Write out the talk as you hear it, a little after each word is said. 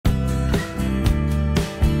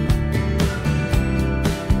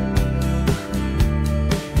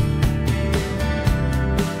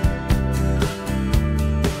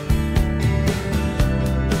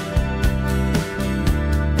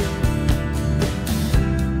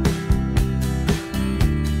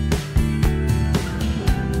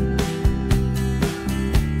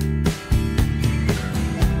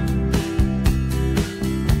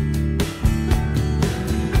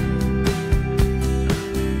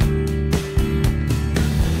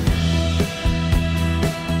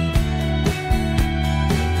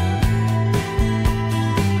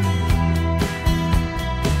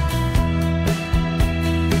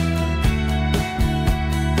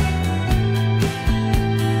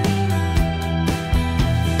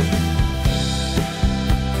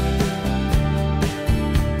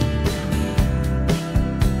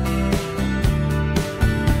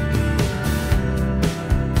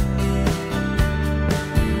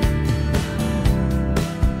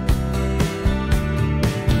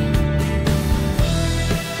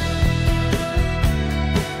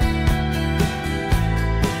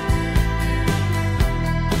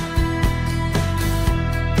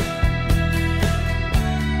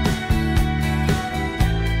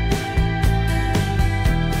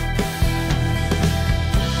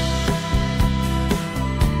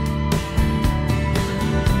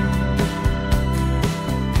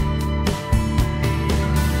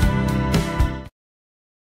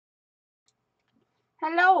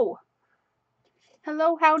Hello.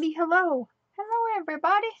 Hello, howdy, hello. Hello,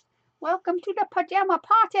 everybody. Welcome to the Pajama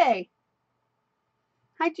Party.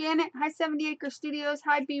 Hi, Janet. Hi, 70 Acre Studios.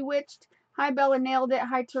 Hi, Bewitched. Hi, Bella Nailed It.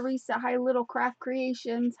 Hi, Teresa. Hi, Little Craft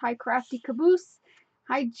Creations. Hi, Crafty Caboose.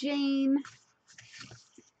 Hi, Jane.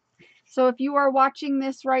 So if you are watching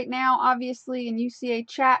this right now, obviously, and you see a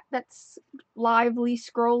chat that's lively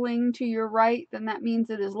scrolling to your right, then that means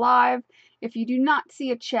it is live. If you do not see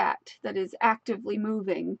a chat that is actively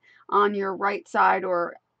moving on your right side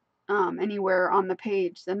or anywhere on the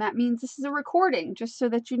page, then that means this is a recording, just so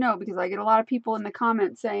that you know, because I get a lot of people in the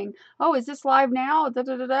comments saying, oh, is this live now? Da,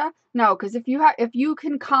 da, da, da. No, because if you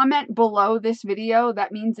can comment below this video,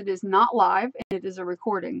 that means it is not live and it is a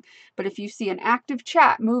recording. But if you see an active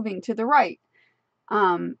chat moving to the right,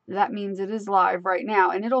 that means it is live right now,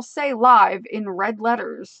 and it'll say live in red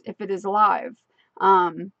letters if it is live.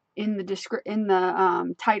 In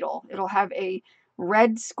the title, it'll have a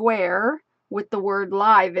red square with the word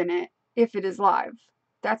live in it if it is live.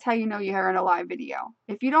 That's how you know you're in a live video.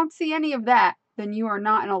 If you don't see any of that, then you are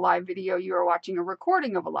not in a live video. You are watching a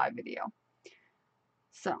recording of a live video.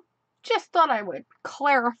 So, just thought I would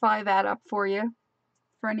clarify that up for you,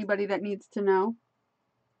 for anybody that needs to know.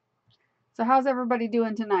 So how's everybody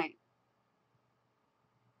doing tonight?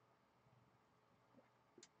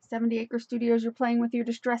 70 Acre Studios, you're playing with your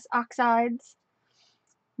Distress Oxides.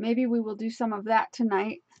 Maybe we will do some of that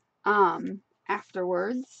tonight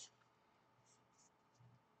afterwards.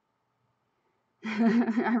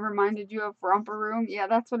 I reminded you of Romper Room. Yeah,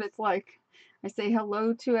 that's what it's like. I say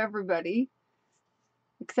hello to everybody.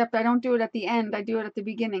 Except I don't do it at the end. I do it at the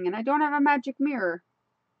beginning. And I don't have a magic mirror.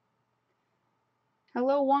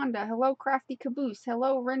 Hello, Wanda. Hello, Crafty Caboose.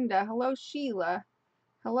 Hello, Rinda. Hello, Sheila.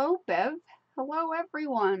 Hello, Bev. Hello,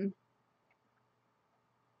 everyone.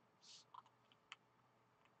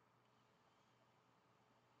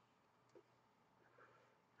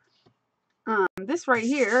 This right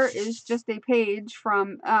here is just a page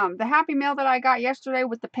from the Happy Mail that I got yesterday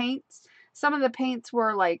with the paints. Some of the paints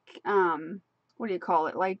were like, what do you call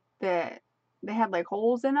it? Like they had like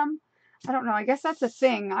holes in them. I don't know. I guess that's a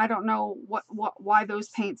thing. I don't know why those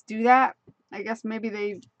paints do that. I guess maybe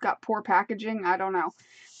they got poor packaging. I don't know.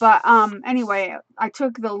 But anyway, I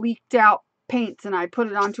took the leaked out paints and I put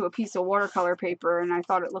it onto a piece of watercolor paper and I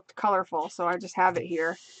thought it looked colorful, so I just have it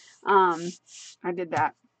here. I did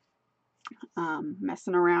that.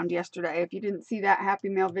 Messing around yesterday. If you didn't see that Happy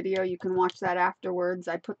Mail video, you can watch that afterwards.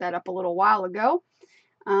 I put that up a little while ago.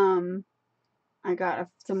 I got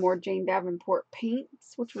some more Jane Davenport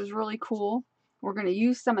paints, which was really cool. We're going to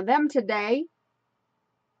use some of them today.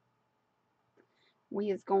 We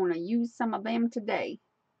is going to use some of them today.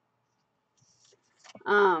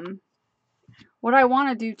 What I want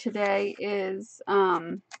to do today is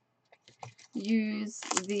use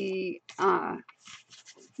the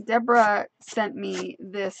Deborah sent me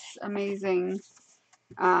this amazing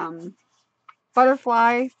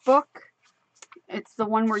butterfly book. It's the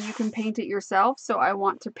one where you can paint it yourself, so I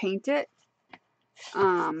want to paint it.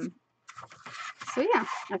 So yeah,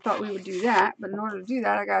 I thought we would do that, but in order to do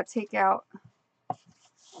that, I gotta take out,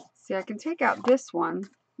 see, I can take out this one,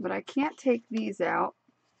 but I can't take these out.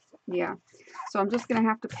 Yeah, so I'm just gonna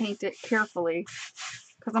have to paint it carefully,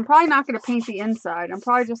 because I'm probably not gonna paint the inside. I'm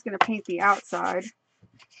probably just gonna paint the outside.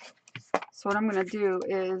 So what I'm going to do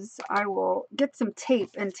is I will get some tape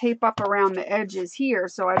and tape up around the edges here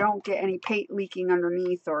so I don't get any paint leaking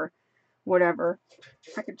underneath or whatever.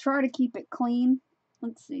 I could try to keep it clean.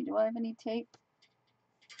 Let's see, do I have any tape?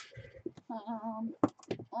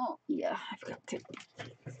 Oh, yeah, I've got tape.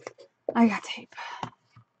 I got tape.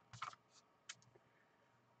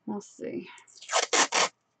 We'll see.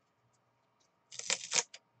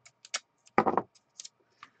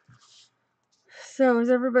 So, is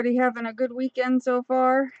everybody having a good weekend so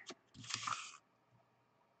far?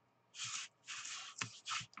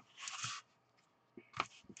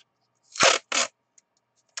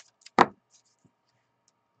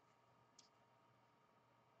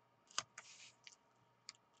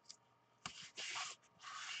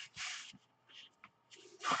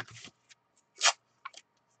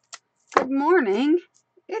 Good morning.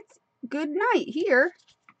 It's good night here.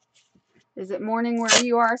 Is it morning where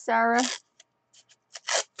you are, Sarah?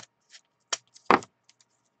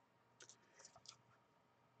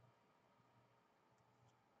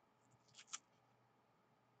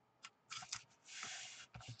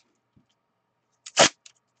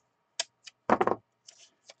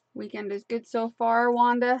 Weekend is good so far,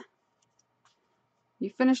 Wanda?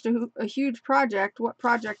 You finished a huge project. What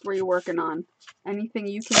project were you working on? Anything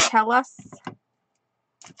you can tell us?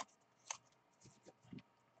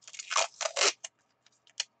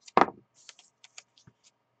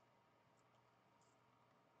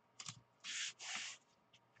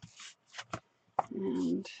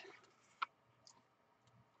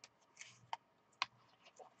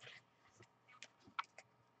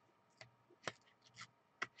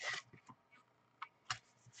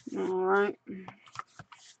 Alright.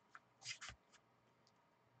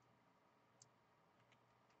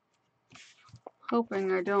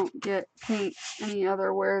 Hoping I don't get paint any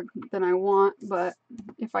otherwhere than I want, but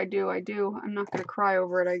if I do, I do. I'm not going to cry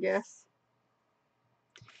over it, I guess.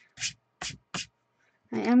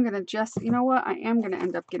 I am going to just, you know what? I am going to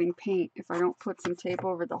end up getting paint if I don't put some tape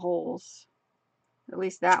over the holes. At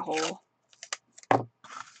least that hole.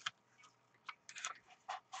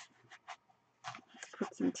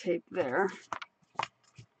 Put some tape there.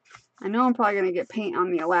 I know I'm probably going to get paint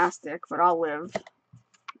on the elastic, but I'll live.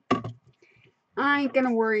 I ain't going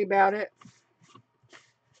to worry about it.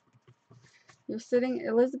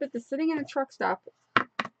 Elizabeth is sitting in a truck stop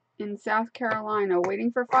in South Carolina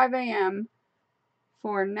waiting for 5 a.m.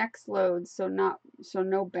 for next load, so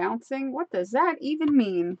no bouncing. What does that even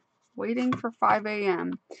mean? Waiting for 5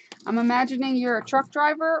 a.m. I'm imagining you're a truck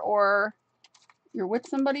driver, or you're with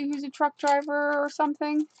somebody who's a truck driver or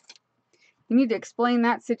something. You need to explain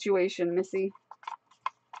that situation, Missy.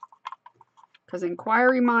 Because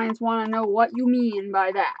inquiry minds want to know what you mean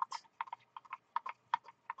by that.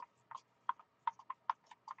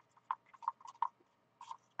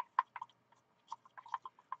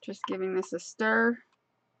 Just giving this a stir.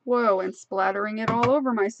 Whoa, and splattering it all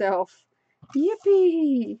over myself.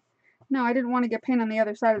 Yippee! No, I didn't want to get paint on the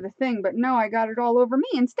other side of the thing, but no, I got it all over me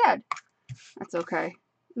instead. That's okay.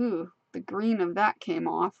 Ooh, the green of that came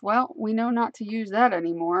off. Well, we know not to use that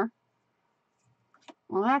anymore.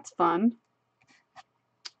 Well, that's fun.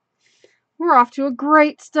 We're off to a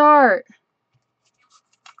great start.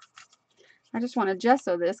 I just want to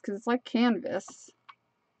gesso this because it's like canvas.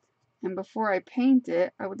 And before I paint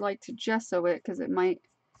it, I would like to gesso it because it might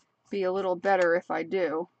be a little better if I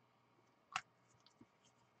do.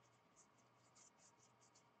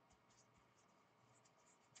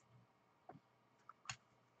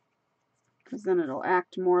 Because then it'll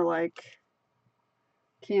act more like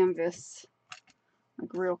canvas,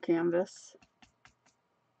 like real canvas.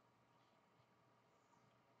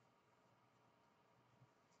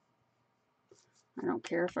 I don't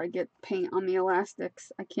care if I get paint on the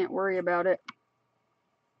elastics. I can't worry about it.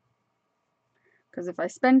 Because if I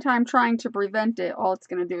spend time trying to prevent it, all it's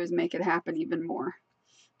going to do is make it happen even more.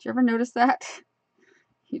 Did you ever notice that?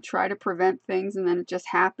 You try to prevent things and then it just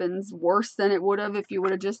happens worse than it would have if you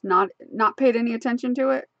would have just not paid any attention to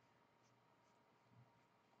it.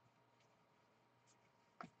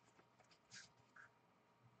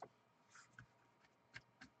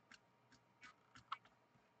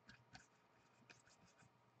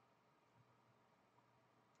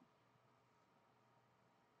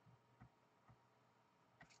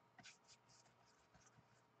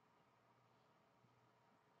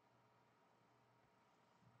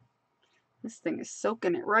 This thing is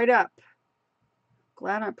soaking it right up.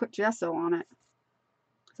 Glad I put gesso on it.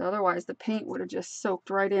 Because otherwise the paint would have just soaked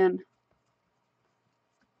right in.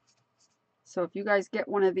 So if you guys get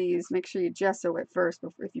one of these, make sure you gesso it first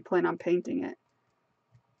before, if you plan on painting it.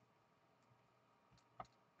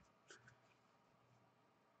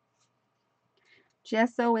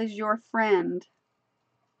 Gesso is your friend.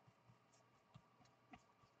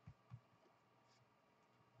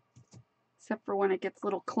 Except for when it gets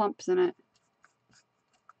little clumps in it.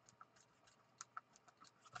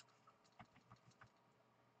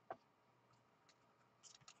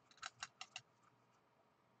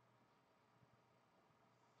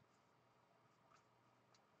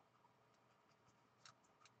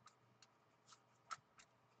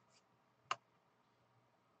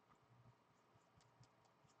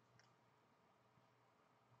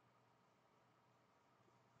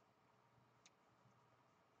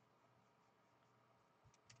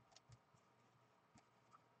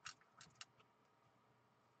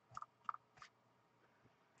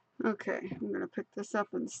 Okay, I'm going to pick this up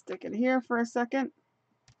and stick it here for a second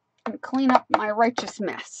and clean up my righteous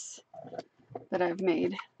mess that I've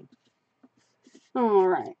made. All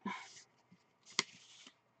right.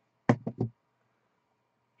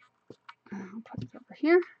 I'll put it over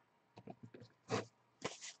here.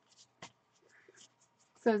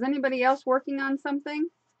 So is anybody else working on something?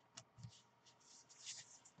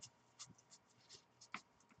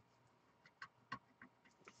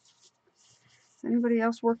 Is anybody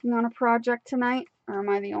else working on a project tonight? Or am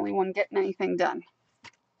I the only one getting anything done?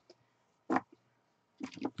 I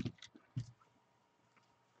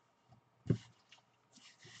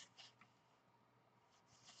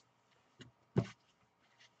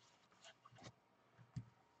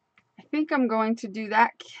think I'm going to do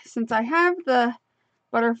that since I have the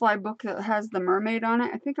butterfly book that has the mermaid on it.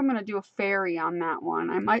 I think I'm going to do a fairy on that one.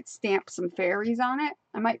 I might stamp some fairies on it.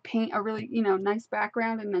 I might paint a really, nice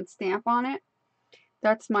background and then stamp on it.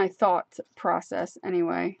 That's my thought process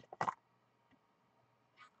anyway.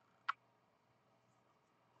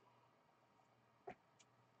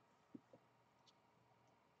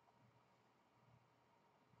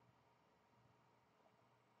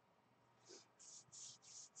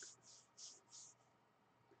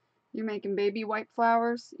 You're making baby white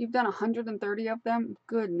flowers? You've done 130 of them?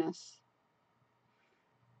 Goodness.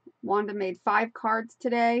 Wanda made 5 cards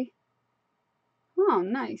today. Oh,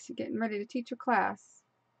 nice. You're getting ready to teach a class.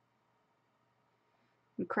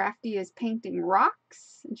 And Crafty is painting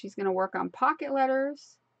rocks, and she's going to work on pocket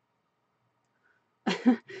letters.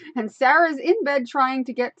 And Sarah's in bed trying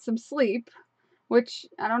to get some sleep, which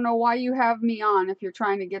I don't know why you have me on if you're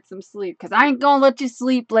trying to get some sleep, because I ain't going to let you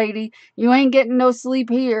sleep, lady. You ain't getting no sleep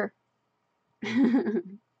here.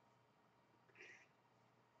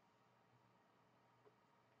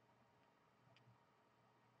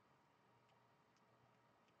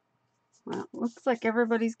 Well, looks like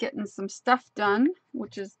everybody's getting some stuff done,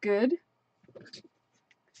 which is good.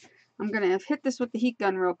 I'm going to hit this with the heat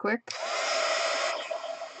gun real quick.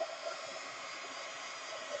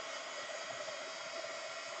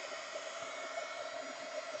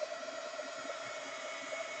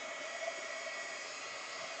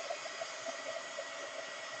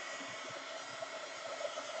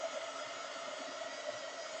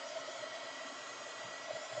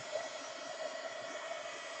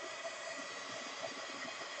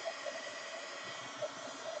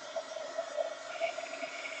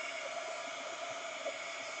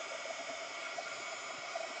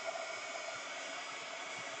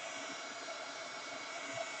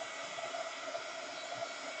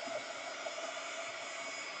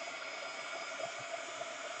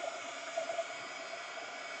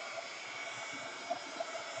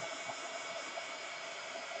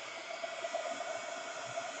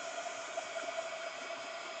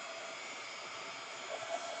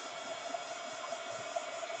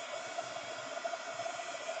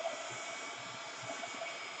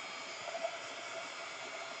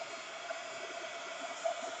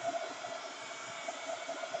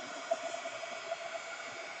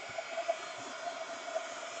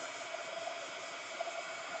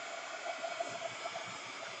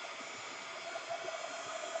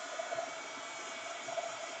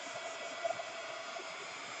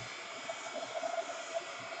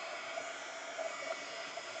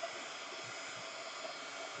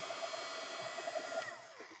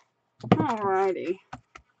 Alrighty.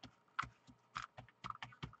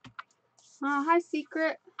 Oh, hi,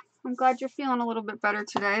 Secret. I'm glad you're feeling a little bit better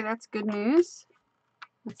today. That's good news.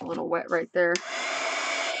 That's a little wet right there.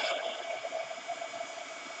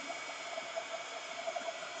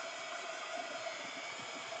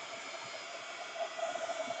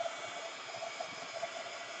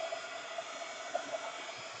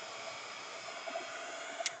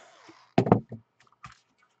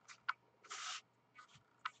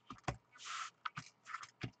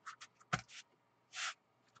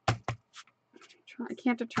 I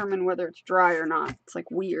can't determine whether it's dry or not. It's like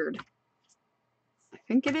weird. I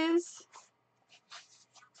think it is.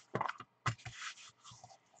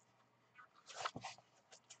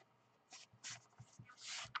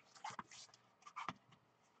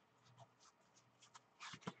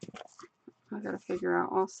 I gotta figure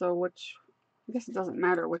out also which, I guess it doesn't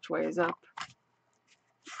matter which way is up.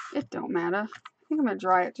 It don't matter. I think I'm gonna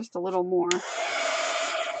dry it just a little more.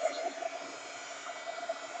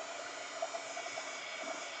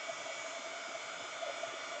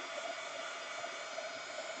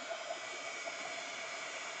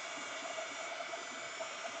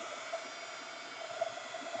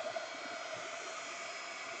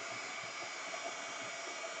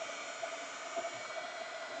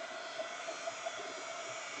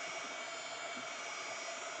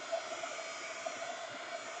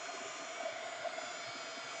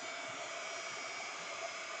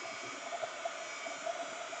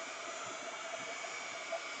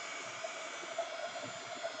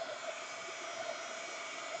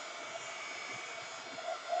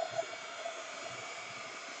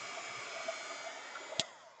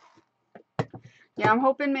 Yeah, I'm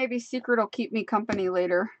hoping maybe Secret will keep me company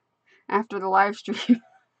later after the live stream.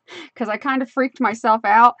 Because I kind of freaked myself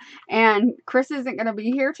out, and Chris isn't going to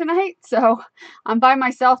be here tonight, so I'm by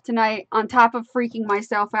myself tonight on top of freaking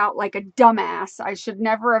myself out like a dumbass. I should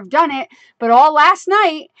never have done it, but all last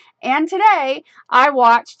night and today I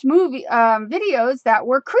watched videos that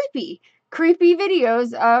were creepy. creepy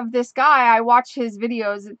videos of this guy. I watch his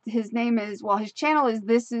videos. His name is, well, his channel is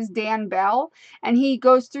This Is Dan Bell, and he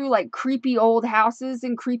goes through like creepy old houses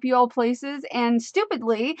and creepy old places. And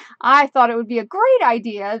stupidly, I thought it would be a great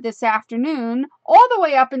idea this afternoon, all the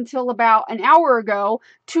way up until about an hour ago,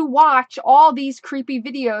 to watch all these creepy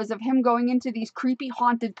videos of him going into these creepy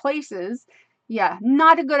haunted places. Yeah,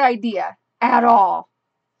 not a good idea at all.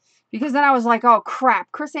 Because then I was like, oh crap,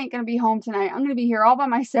 Chris ain't going to be home tonight. I'm going to be here all by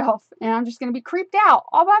myself. And I'm just going to be creeped out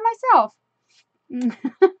all by myself.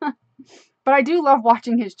 But I do love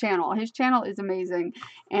watching his channel. His channel is amazing.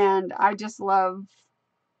 And I just love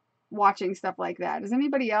watching stuff like that. Does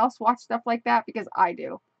anybody else watch stuff like that? Because I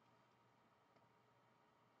do.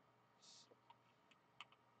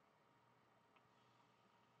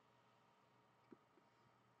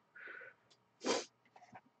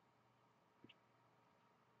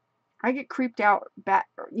 I get creeped out,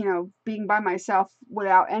 being by myself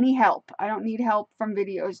without any help. I don't need help from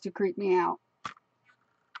videos to creep me out.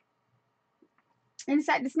 And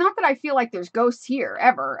it's not that I feel like there's ghosts here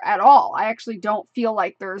ever at all. I actually don't feel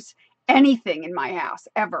like there's anything in my house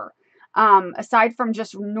ever. Aside from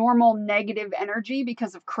just normal negative energy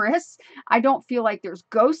because of Chris, I don't feel like there's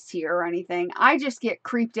ghosts here or anything. I just get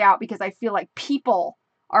creeped out because I feel like people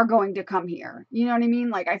are going to come here. You know what I mean?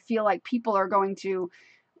 Like I feel like people are going to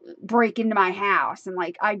break into my house, and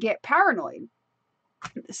like I get paranoid.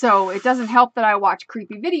 So it doesn't help that I watch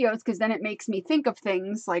creepy videos, because then it makes me think of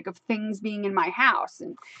things, like of things being in my house,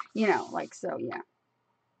 and so yeah.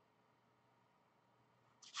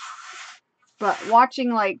 But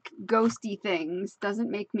watching like ghosty things doesn't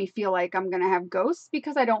make me feel like I'm gonna have ghosts,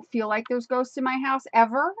 because I don't feel like there's ghosts in my house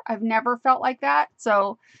ever. I've never felt like that.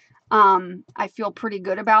 So I feel pretty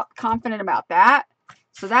confident about that.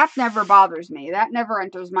 So that never bothers me. That never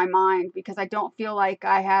enters my mind, because I don't feel like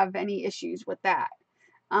I have any issues with that.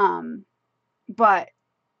 But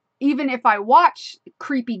even if I watch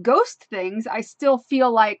creepy ghost things, I still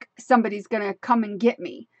feel like somebody's going to come and get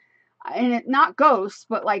me. And not ghosts,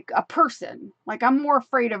 but like a person. Like I'm more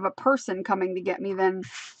afraid of a person coming to get me than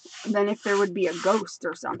if there would be a ghost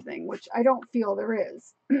or something, which I don't feel there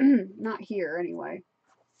is. Not here anyway.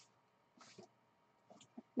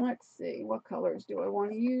 Let's see, what colors do I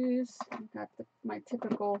want to use? I've got my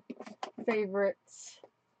typical favorites.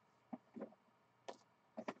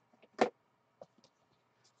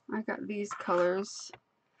 I got these colors.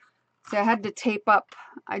 See, I had to tape up.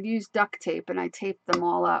 I'd use duct tape, and I taped them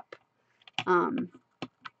all up.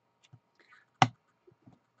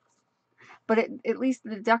 But at least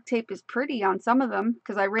the duct tape is pretty on some of them,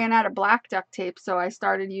 because I ran out of black duct tape, so I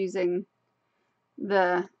started using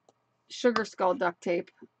the Sugar Skull duct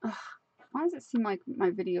tape. Ugh, why does it seem like my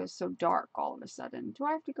video is so dark all of a sudden? Do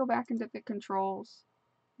I have to go back into the controls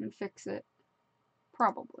and fix it?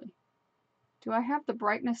 Probably. Do I have the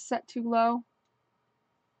brightness set too low?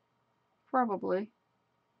 Probably.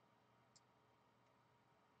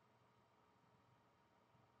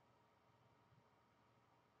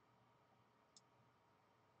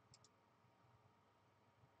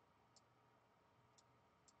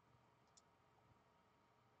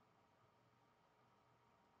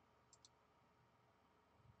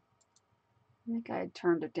 I think I had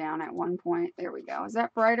turned it down at one point. There we go. Is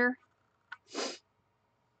that brighter?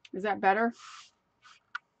 Is that better?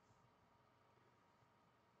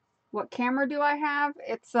 What camera do I have?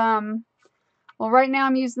 It's, well, right now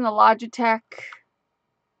I'm using the Logitech.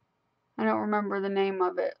 I don't remember the name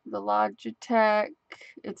of it. The Logitech,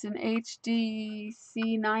 it's an HD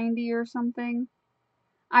C90 or something.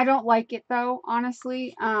 I don't like it though,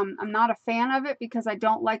 honestly. I'm not a fan of it, because I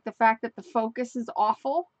don't like the fact that the focus is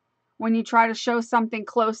awful. When you try to show something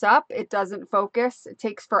close up, it doesn't focus. It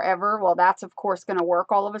takes forever. Well, that's of course going to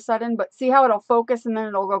work all of a sudden, but see how it'll focus and then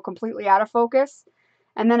it'll go completely out of focus,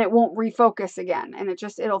 and then it won't refocus again. And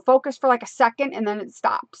it'll focus for like a second, and then it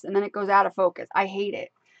stops, and then it goes out of focus. I hate it.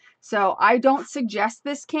 So I don't suggest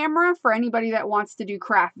this camera for anybody that wants to do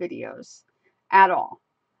craft videos at all.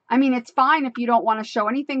 I mean, it's fine if you don't want to show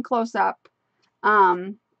anything close up,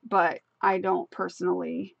 but I don't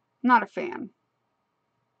personally, not a fan.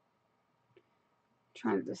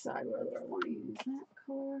 Trying to decide whether I want to use that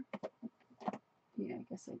color. Yeah, I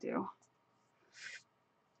guess I do.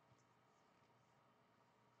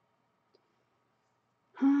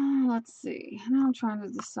 Let's see. Now I'm trying to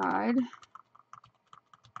decide.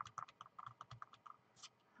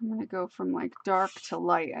 I'm going to go from like dark to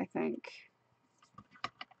light, I think.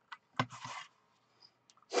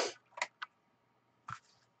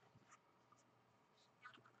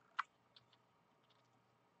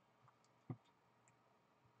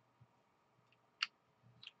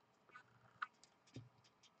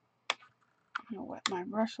 I'm gonna wet my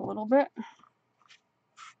brush a little bit.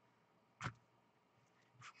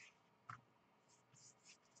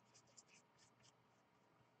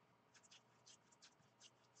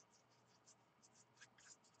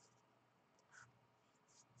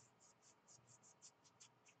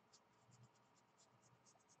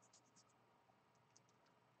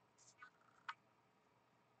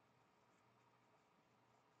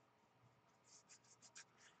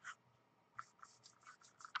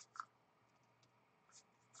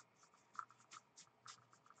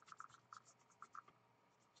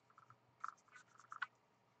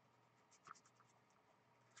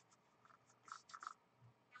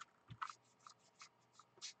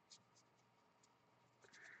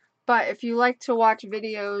 But if you like to watch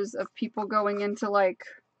videos of people going into like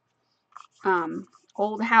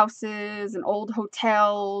old houses and old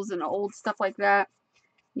hotels and old stuff like that,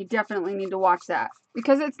 you definitely need to watch that.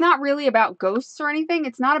 Because it's not really about ghosts or anything.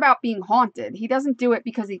 It's not about being haunted. He doesn't do it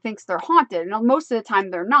because he thinks they're haunted. And most of the time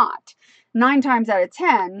they're not. 9 times out of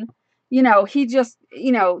 10, he just,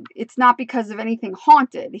 it's not because of anything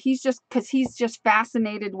haunted. He's just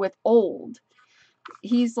fascinated with old.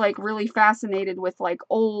 He's like really fascinated with like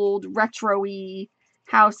old retro-y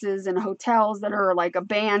houses and hotels that are like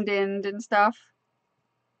abandoned and stuff.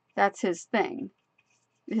 That's his thing.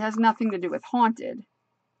 It has nothing to do with haunted.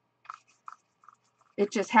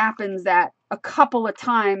 It just happens that a couple of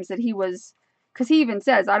times that he was, because he even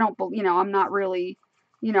says, I don't, I'm not really,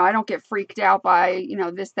 I don't get freaked out by,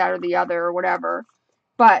 this, that, or the other or whatever.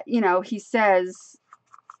 But, he says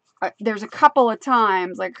there's a couple of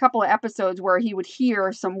times, like a couple of episodes where he would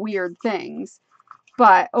hear some weird things.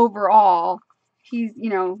 But overall, he's,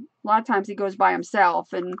 a lot of times he goes by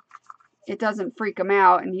himself and it doesn't freak him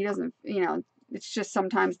out. And he doesn't, it's just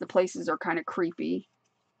sometimes the places are kind of creepy.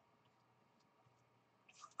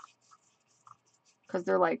 Because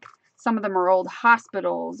they're like, some of them are old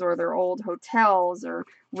hospitals or they're old hotels or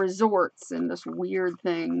resorts and just weird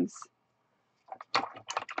things.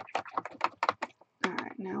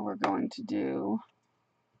 Alright, now we're going to do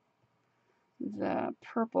the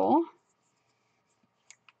purple.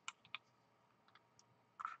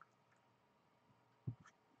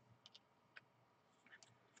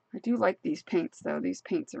 I do like these paints though. These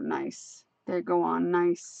paints are nice. They go on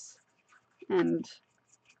nice. And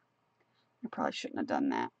I probably shouldn't have done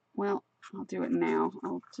that. Well, I'll do it now.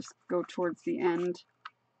 I'll just go towards the end.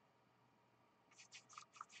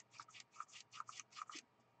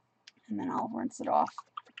 And then I'll rinse it off.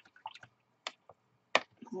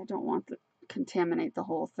 I don't want to contaminate the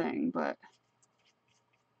whole thing, but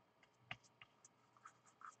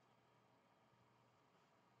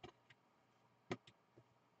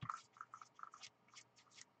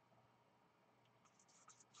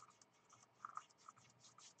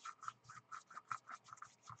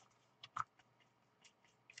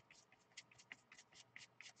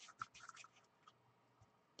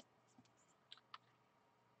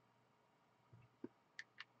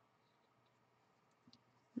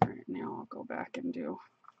alright, now I'll go back and do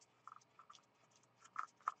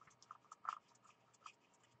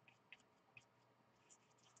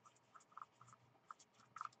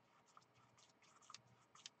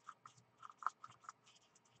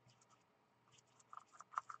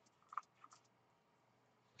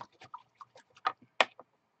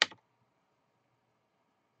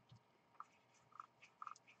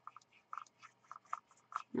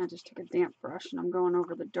I just took a damp brush and I'm going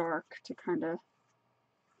over the dark to kind of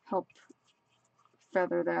help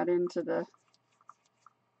feather that into the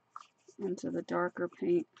darker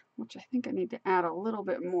paint, which I think I need to add a little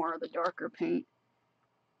bit more of the darker paint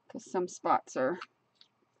because some spots are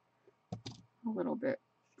a little bit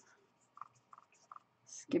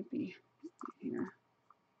skimpy here.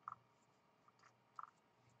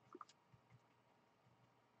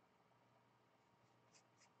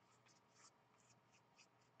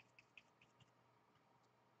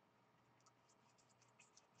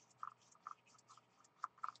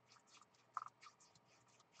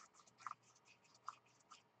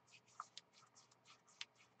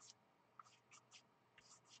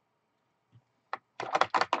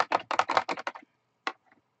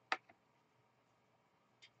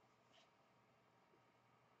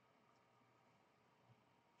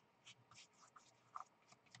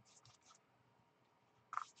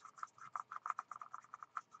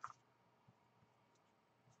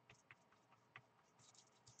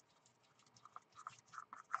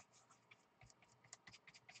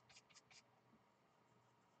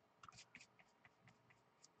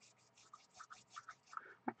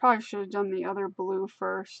 I probably should have done the other blue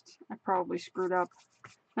first. I probably screwed up.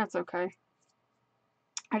 That's okay.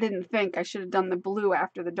 I didn't think I should have done the blue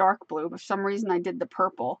after the dark blue, but for some reason I did the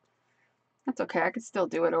purple. That's okay, I could still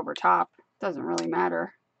do it over top. Doesn't really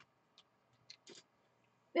matter.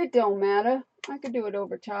 It don't matter. I could do it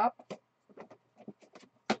over top.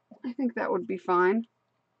 I think that would be fine.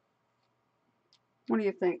 What do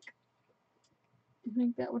you think? You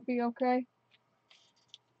think that would be okay?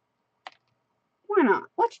 Why not?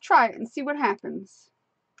 Let's try it and see what happens.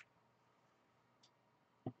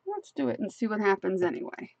 Let's do it and see what happens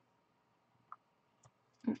anyway.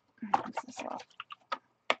 This off.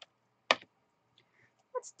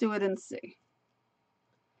 Let's do it and see.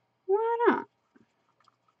 Why not?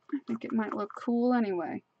 I think it might look cool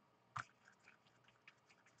anyway.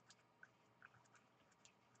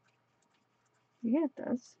 Yeah, it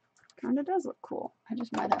does. Kind of does look cool. I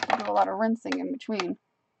just might have to do a lot of rinsing in between.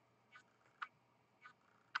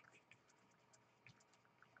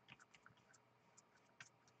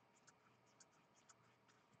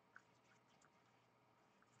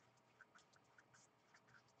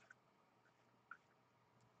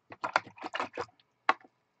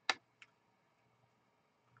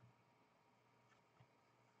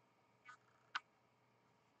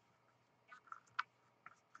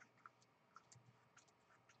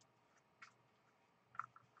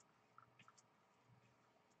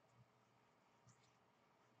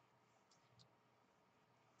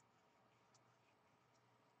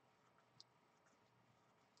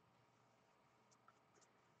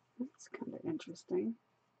 That's kind of interesting.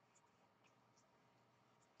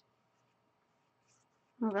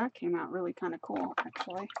 Oh, that came out really kind of cool,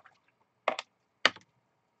 actually.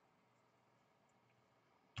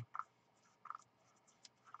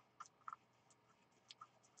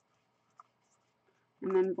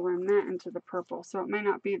 And then blend that into the purple. So it may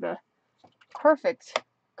not be the perfect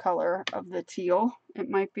color of the teal. It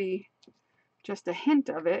might be just a hint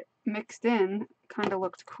of it mixed in. Kind of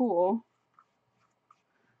looked cool.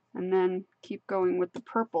 And then keep going with the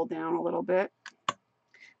purple down a little bit.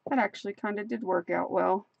 That actually kind of did work out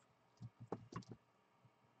well.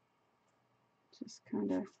 Just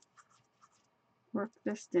kind of work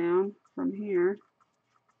this down from here.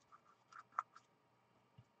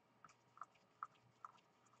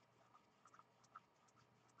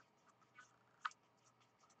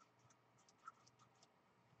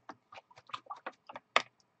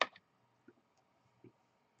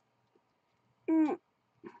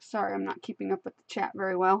 Sorry, I'm not keeping up with the chat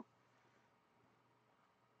very well.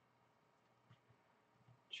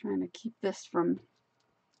 Trying to keep this from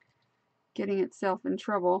getting itself in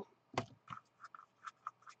trouble.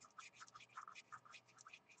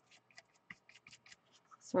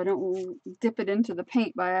 So I don't dip it into the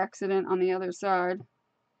paint by accident on the other side.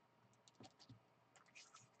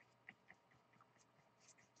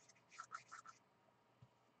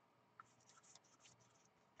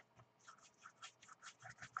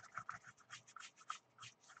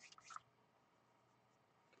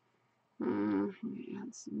 Let me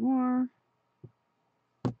add some more.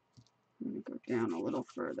 I'm going to go down a little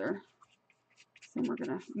further. Then we're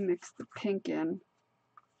going to mix the pink in. And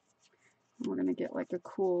we're going to get like a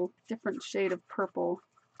cool different shade of purple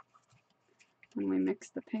when we mix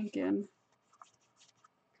the pink in.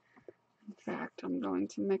 In fact, I'm going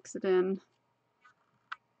to mix it in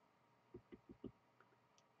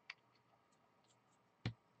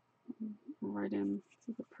right into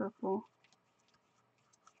the purple.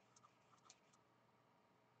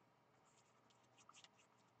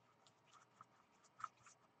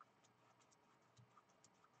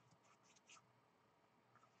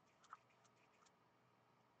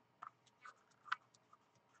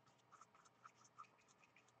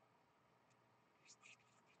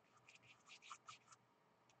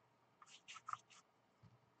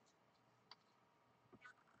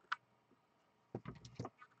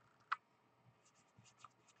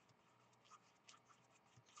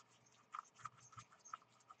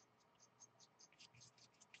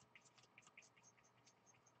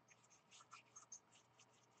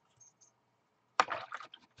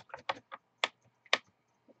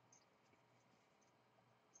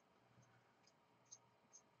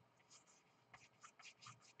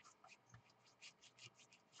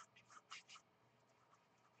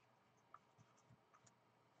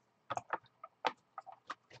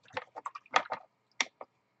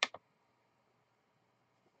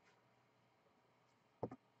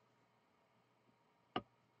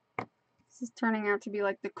 This is turning out to be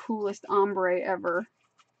like the coolest ombre ever.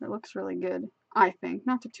 It looks really good, I think.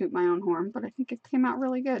 Not to toot my own horn, but I think it came out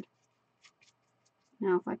really good.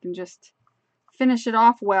 Now if I can just finish it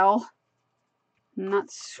off well and not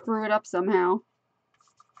screw it up somehow.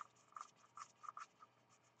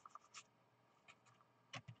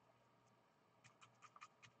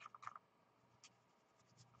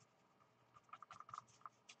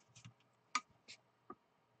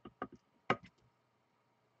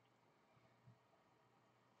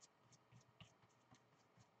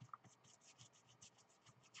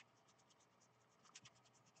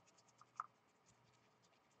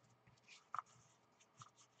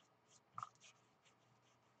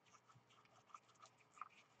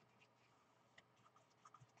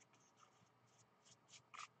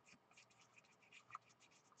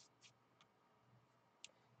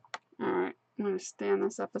 I'm going to stand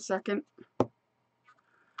this up a second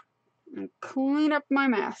and clean up my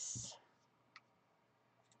mess.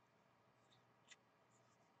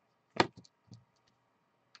 I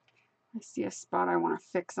see a spot I want to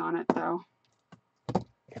fix on it though.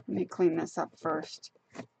 Let me clean this up first.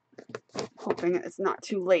 Hoping it's not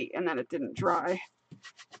too late and that it didn't dry.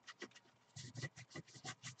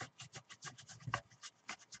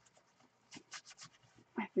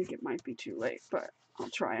 I think it might be too late, but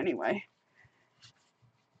I'll try anyway.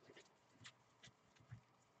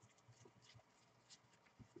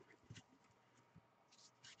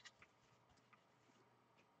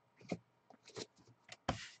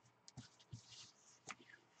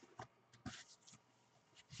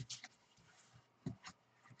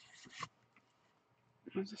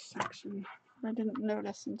 There's a section I didn't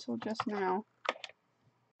notice until just now.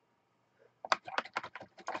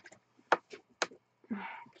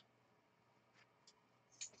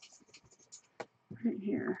 Right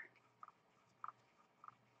here.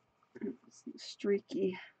 It's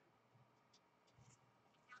streaky.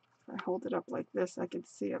 If I hold it up like this, I can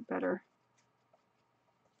see it better.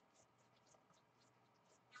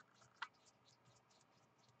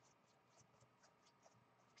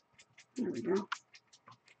 There we go.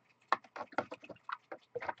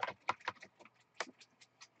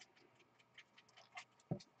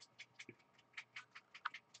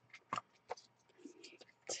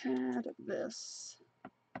 Tad of this.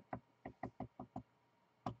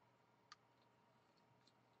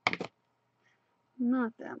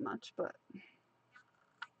 Not that much, but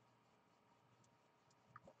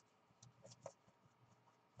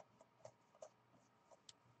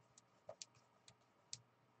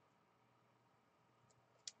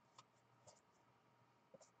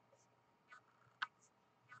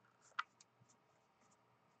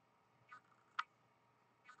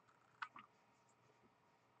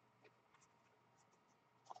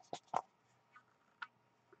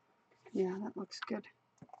yeah, that looks good.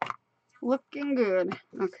 Looking good.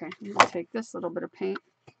 Okay, I'm gonna take this little bit of paint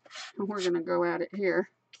and we're gonna go at it here.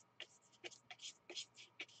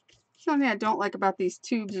 Something I don't like about these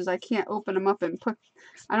tubes is I can't open them up and put,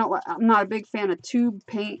 I'm not a big fan of tube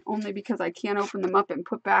paint only because I can't open them up and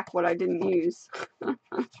put back what I didn't use.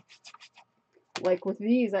 Like with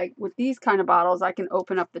these kind of bottles, I can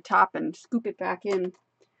open up the top and scoop it back in.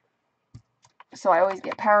 So I always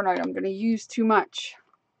get paranoid I'm going to use too much.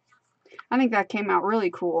 I think that came out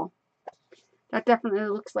really cool. That definitely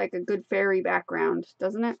looks like a good fairy background,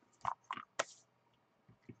 doesn't it?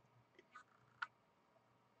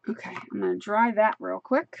 Okay, I'm going to dry that real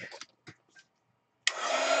quick.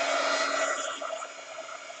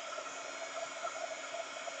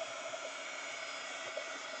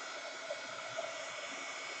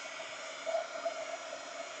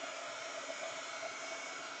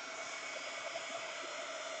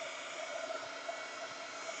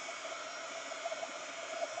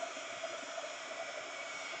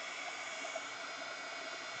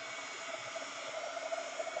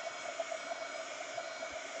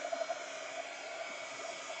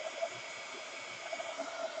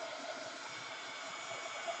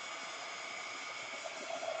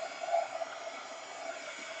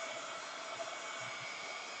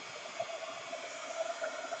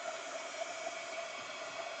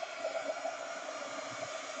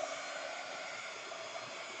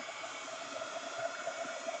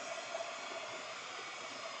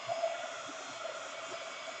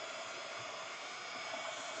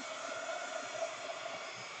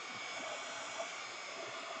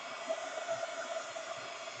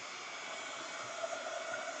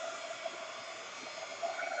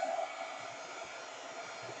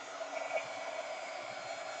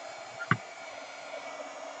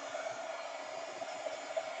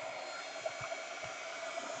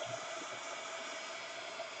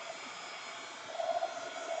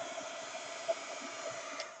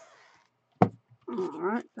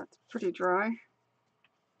 Alright, that's pretty dry.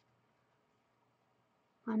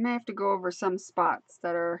 I may have to go over some spots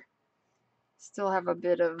that are still have a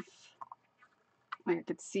bit of, like I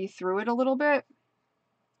could see through it a little bit,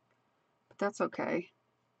 but that's okay.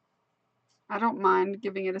 I don't mind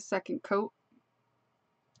giving it a second coat.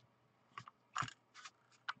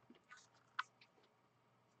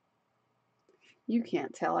 You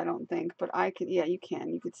can't tell, I don't think, but I can. Yeah, you can.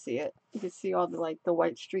 You could see it. You could see all the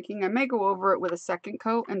white streaking. I may go over it with a second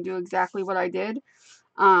coat and do exactly what I did,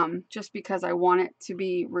 just because I want it to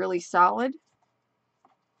be really solid.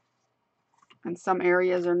 And some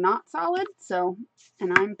areas are not solid, so,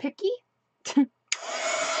 and I'm picky.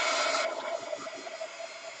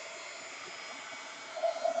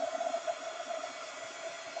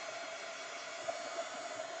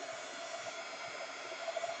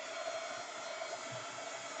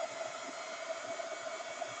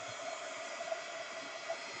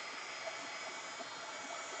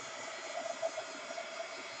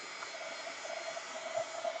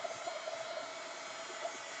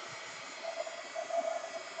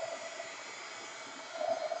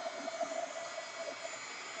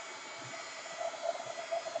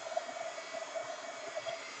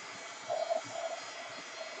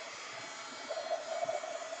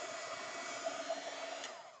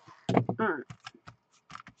 Alright.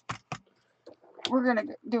 We're going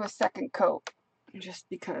to do a second coat just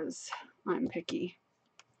because I'm picky.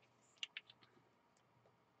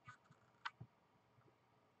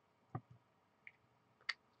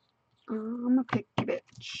 I'm a picky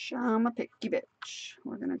bitch. I'm a picky bitch.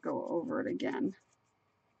 We're going to go over it again.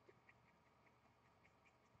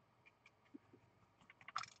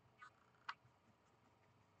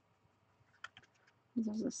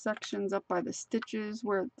 There's the sections up by the stitches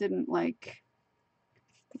where it didn't, like,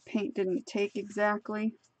 the paint didn't take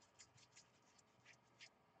exactly.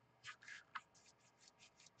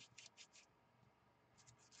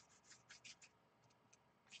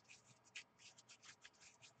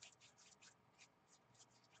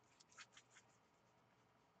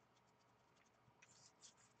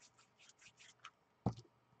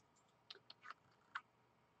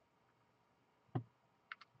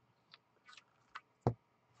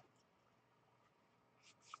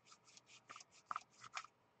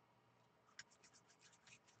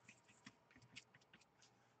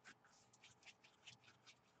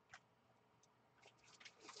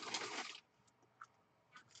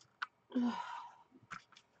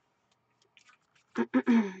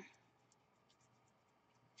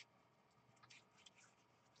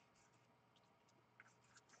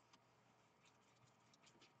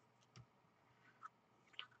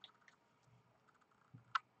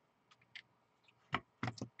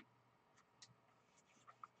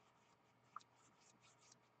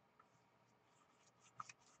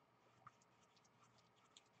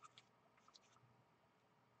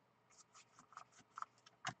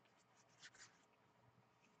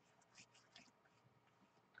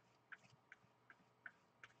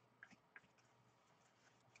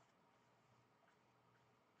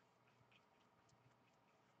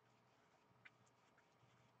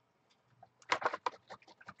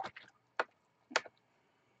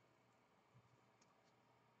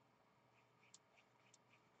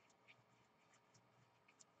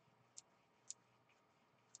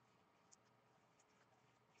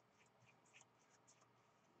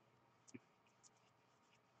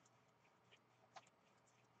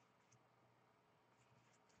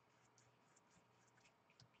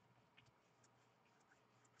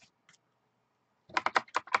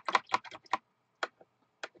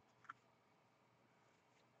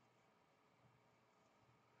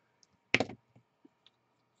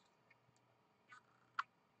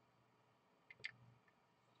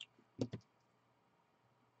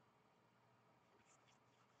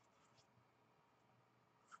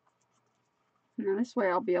 Now this way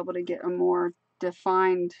I'll be able to get a more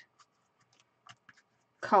defined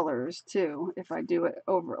colors too if I do it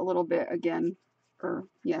over a little bit again, or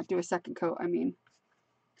yeah, do a second coat. I mean,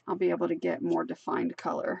 I'll be able to get more defined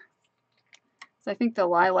color. So I think the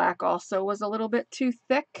lilac also was a little bit too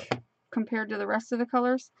thick compared to the rest of the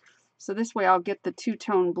colors. So this way I'll get the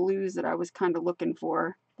two-tone blues that I was kind of looking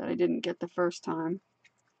for that I didn't get the first time.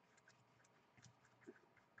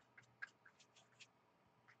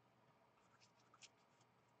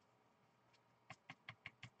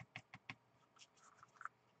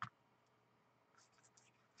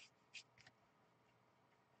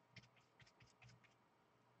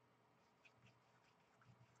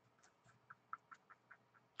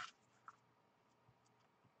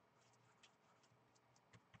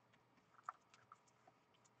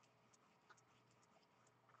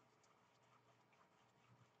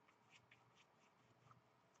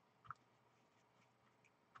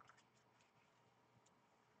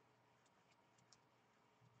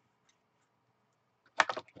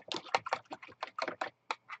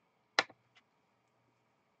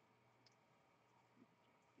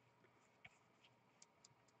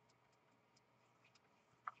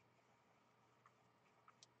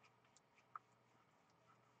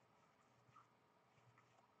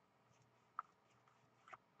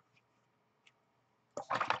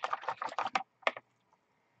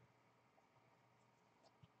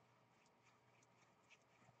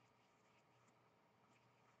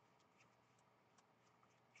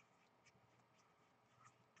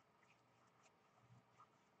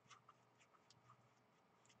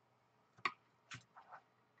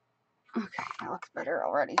 Okay, that looks better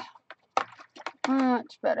already.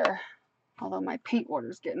 Much better. Although my paint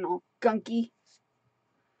water's getting all gunky.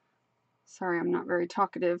 Sorry, I'm not very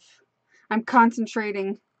talkative. I'm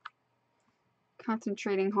concentrating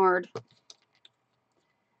hard.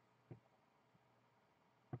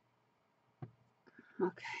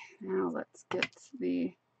 Okay, now let's get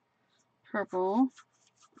the purple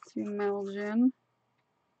to meld in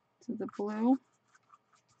to the blue.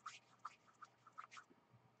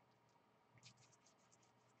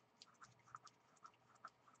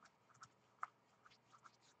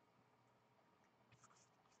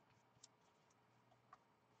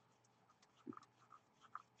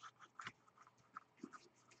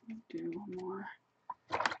 little more.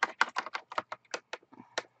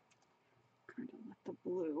 Kind of let the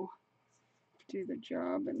blue do the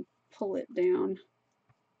job and pull it down.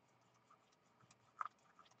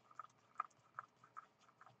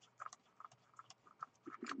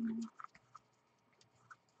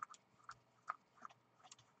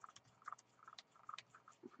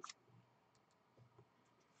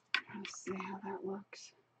 Let's see how that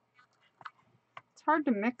looks. It's hard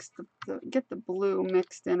to mix get the blue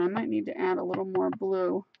mixed in. I might need to add a little more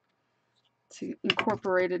blue to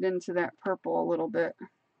incorporate it into that purple a little bit.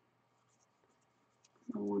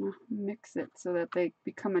 I want to mix it so that they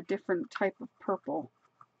become a different type of purple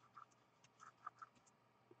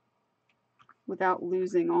without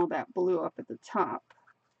losing all that blue up at the top.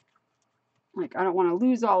 Like, I don't want to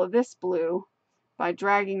lose all of this blue by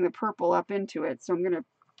dragging the purple up into it, so I'm going to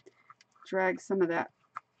drag some of that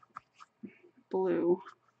blue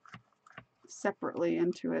separately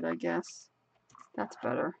into it, I guess. That's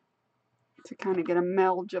better, to kind of get a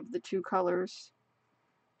meld of the two colors.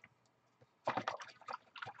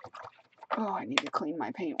 Oh, I need to clean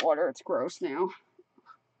my paint water. It's gross now.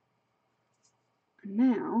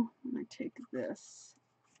 Now, I'm going to take this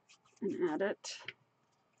and add it.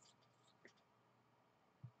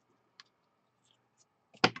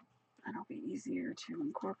 That'll be easier to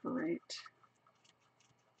incorporate.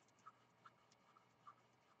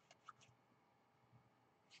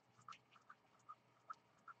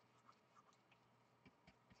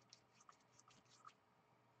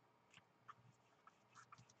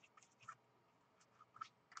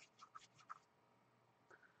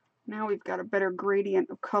 Now we've got a better gradient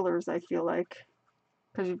of colors, I feel like,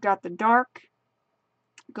 because you've got the dark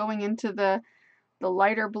going into the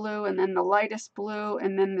lighter blue, and then the lightest blue,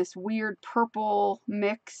 and then this weird purple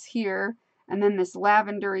mix here, and then this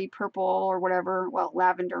lavendery purple or whatever, well,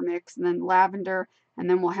 lavender mix, and then lavender, and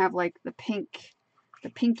then we'll have like the pink, the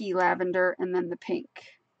pinky lavender, and then the pink.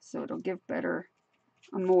 So it'll give better,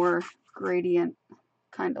 a more gradient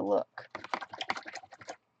kind of look.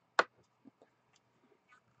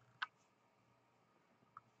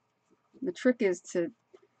 The trick is to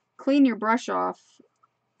clean your brush off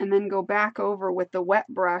and then go back over with the wet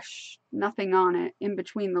brush, nothing on it, in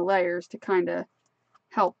between the layers to kind of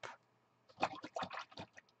help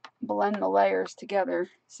blend the layers together.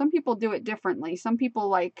 Some people do it differently. Some people,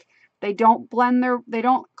 like, they don't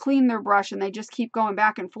clean their brush and they just keep going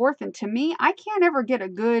back and forth. And to me, I can't ever get a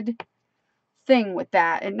good thing with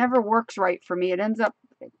that. It never works right for me.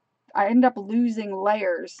 I end up losing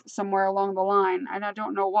layers somewhere along the line, and I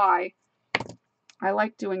don't know why. I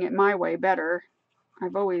like doing it my way better.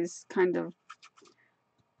 I've always kind of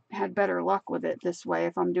had better luck with it this way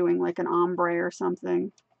if I'm doing like an ombre or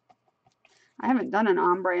something. I haven't done an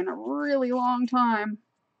ombre in a really long time.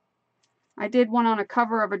 I did one on a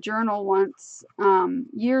cover of a journal once,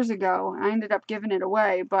 years ago. I ended up giving it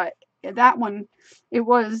away, but that one, it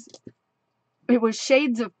was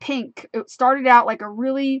shades of pink. It started out like a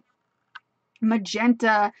really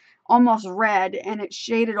magenta, almost red, and it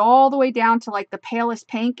shaded all the way down to like the palest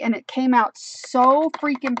pink, and it came out so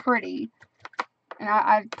freaking pretty. And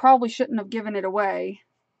I probably shouldn't have given it away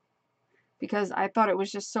because I thought it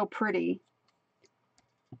was just so pretty.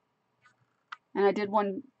 And I did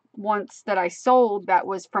one once that I sold that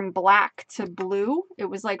was from black to blue. It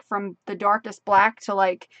was like from the darkest black to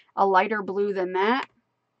like a lighter blue than that.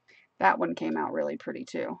 That one came out really pretty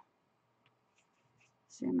too.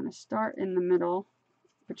 See, I'm going to start in the middle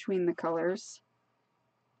between the colors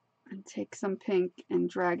and take some pink and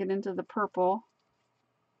drag it into the purple.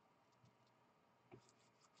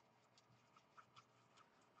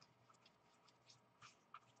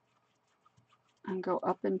 And go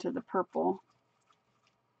up into the purple.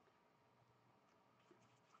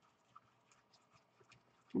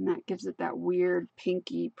 And that gives it that weird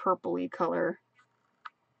pinky purpley color.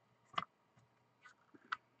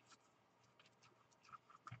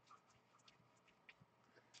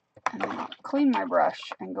 And then I'll clean my brush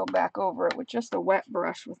and go back over it with just a wet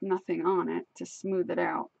brush with nothing on it to smooth it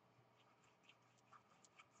out.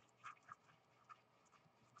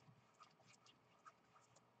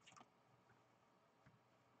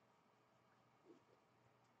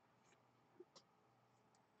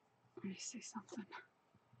 Let me see something.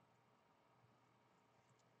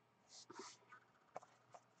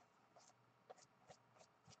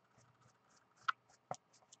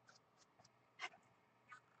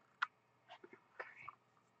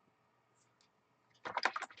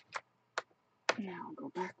 Now I'll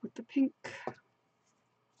go back with the pink.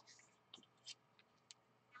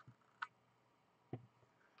 I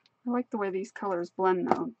like the way these colors blend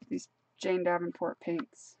though, these Jane Davenport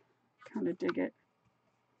paints. Kind of dig it.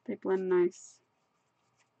 They blend nice.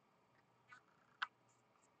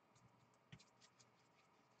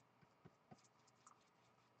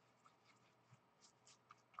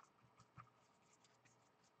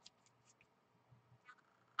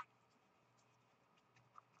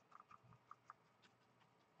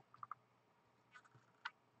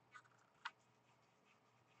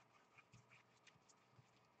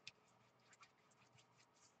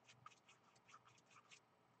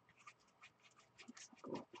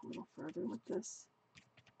 Go up a little further with this.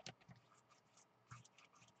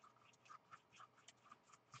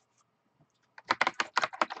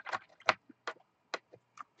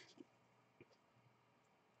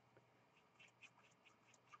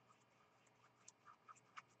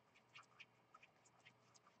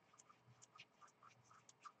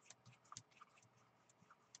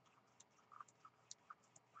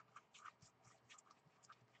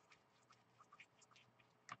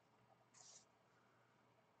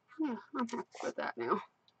 Yeah, I'm happy with that now.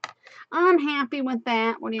 I'm happy with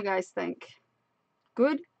that. What do you guys think?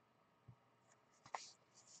 Good?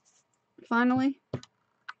 Finally?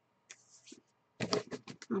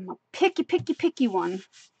 I'm a picky one.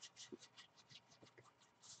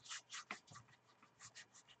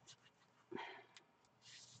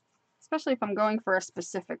 Especially if I'm going for a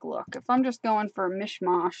specific look. If I'm just going for a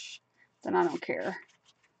mishmash, then I don't care.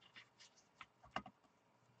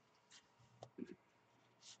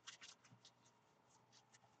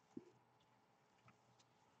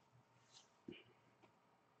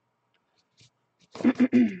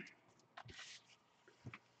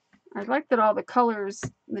 I like that all the colors,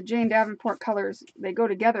 the Jane Davenport colors, they go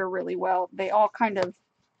together really well. They all kind of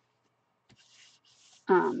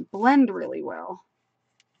blend really well,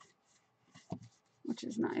 which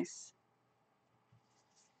is nice.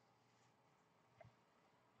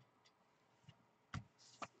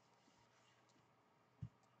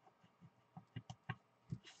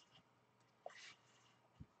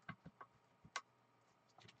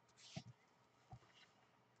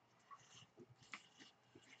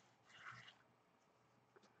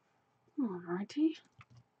 Alrighty.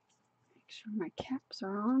 Make sure my caps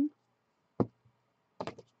are on.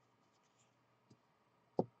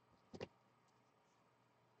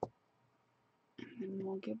 And then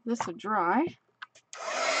we'll give this a dry.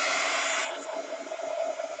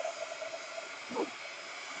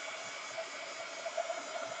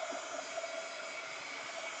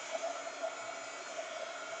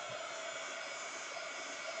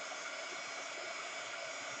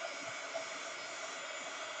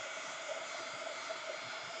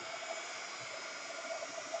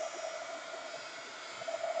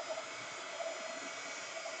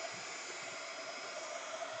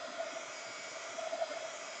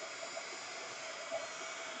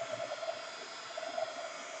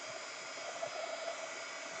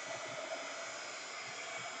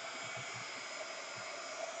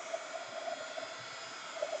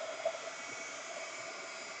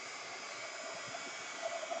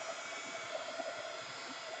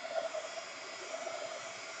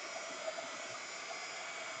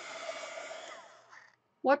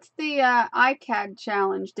 What's the iCAD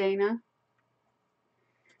challenge, Dana?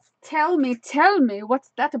 Tell me,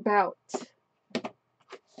 what's that about?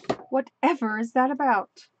 Whatever is that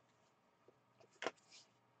about?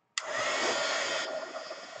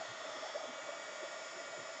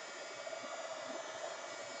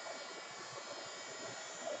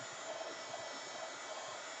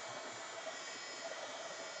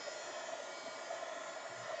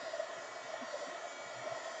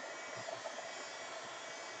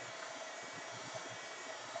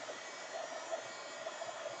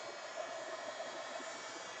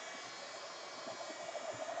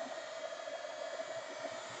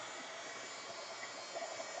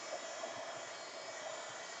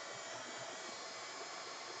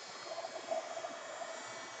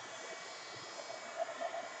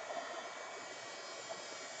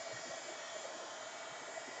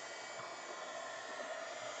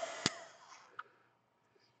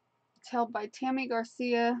 It's held by Tammy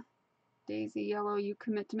Garcia. Daisy Yellow, you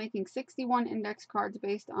commit to making 61 index cards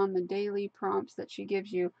based on the daily prompts that she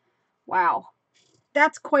gives you. Wow.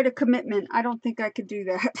 That's quite a commitment. I don't think I could do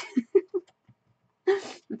that.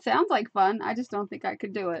 It sounds like fun. I just don't think I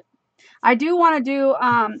could do it. I do want to do,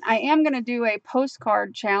 I am going to do a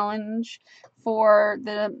postcard challenge for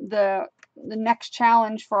the next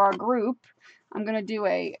challenge for our group. I'm going to do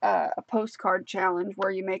a postcard challenge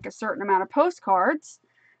where you make a certain amount of postcards,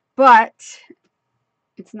 but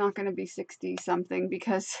it's not going to be 60 something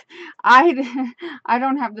because I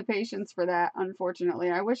don't have the patience for that,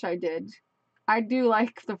 unfortunately. I wish I did. I'd do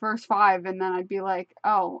like the first 5 and then I'd be like,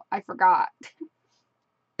 oh, I forgot.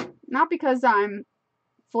 Not because I'm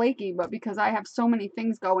flaky, but because I have so many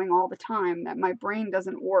things going all the time that my brain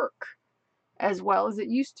doesn't work as well as it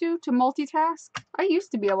used to multitask. I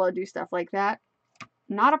used to be able to do stuff like that.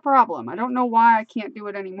 Not a problem. I don't know why I can't do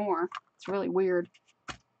it anymore. It's really weird.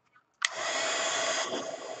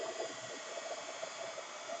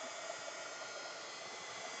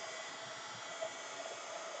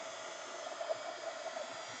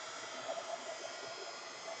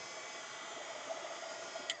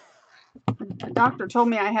 The doctor told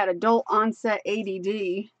me I had adult onset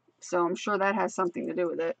ADD, so I'm sure that has something to do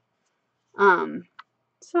with it.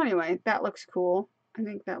 So anyway, that looks cool. I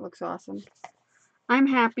think that looks awesome. I'm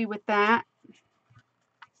happy with that.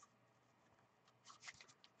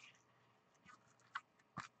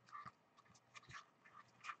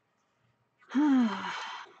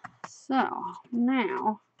 So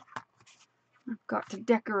now I've got to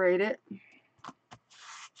decorate it.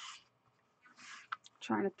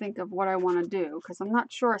 Trying to think of what I want to do because I'm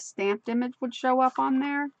not sure a stamped image would show up on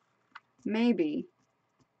there. Maybe.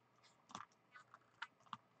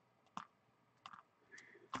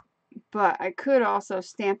 But I could also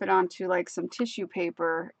stamp it onto like some tissue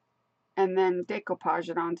paper and then decoupage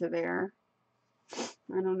it onto there.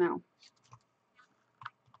 I don't know.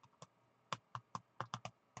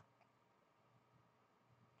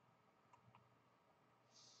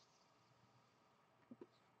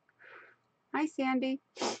 Hi, Sandy.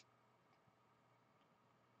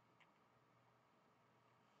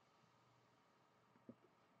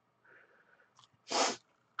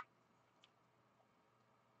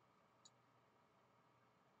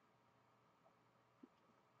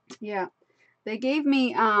 Yeah. They gave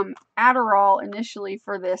me Adderall initially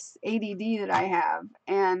for this ADD that I have,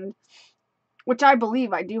 and which I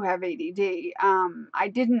believe I do have ADD.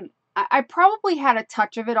 I probably had a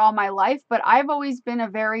touch of it all my life, but I've always been a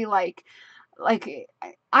very like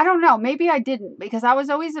I don't know, maybe I didn't because I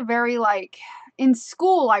was always a very like in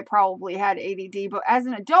school I probably had ADD, but as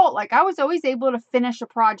an adult, like I was always able to finish a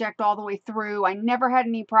project all the way through. I never had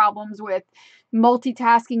any problems with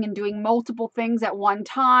multitasking and doing multiple things at one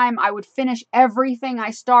time. I would finish everything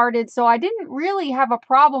I started, so I didn't really have a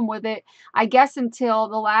problem with it, I guess, until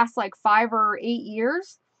the last like 5 or 8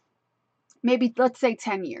 years. Maybe let's say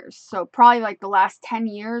 10 years. So probably like the last 10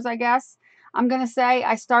 years, I guess. I'm going to say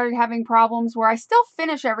I started having problems where I still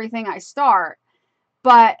finish everything I start,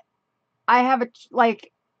 but I have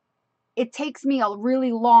it takes me a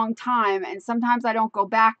really long time, and sometimes I don't go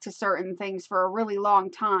back to certain things for a really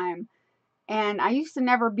long time. And I used to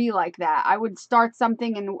never be like that. I would start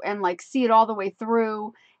something and like see it all the way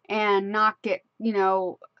through and not get,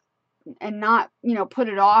 and not, put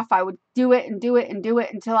it off. I would do it and do it and do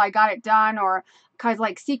it until I got it done. Or because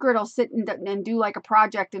like Secret will sit and do like a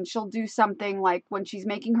project, and she'll do something like when she's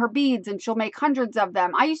making her beads and she'll make hundreds of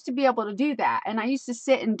them. I used to be able to do that. And I used to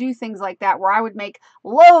sit and do things like that where I would make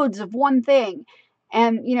loads of one thing.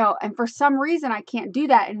 And, and for some reason I can't do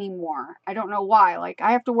that anymore. I don't know why. Like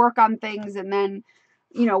I have to work on things and then,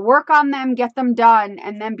 work on them, get them done,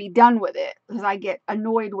 and then be done with it because I get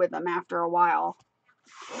annoyed with them after a while.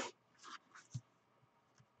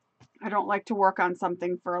 I don't like to work on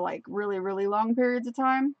something for like really, really long periods of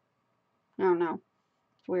time. I don't know.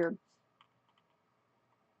 It's weird.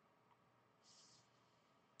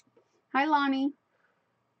 Hi, Lonnie.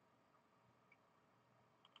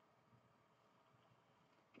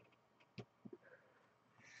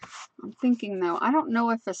 I'm thinking though, I don't know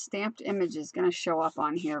if a stamped image is going to show up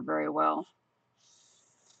on here very well.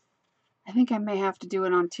 I think I may have to do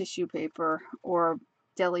it on tissue paper or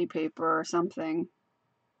deli paper or something.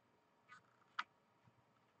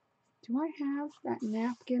 Do I have that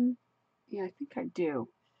napkin? Yeah, I think I do.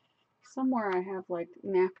 Somewhere I have like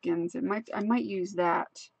napkins. I might use that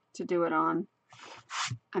to do it on.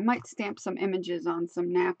 I might stamp some images on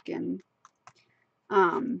some napkin.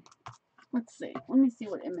 Let's see. Let me see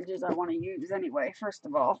what images I want to use anyway, first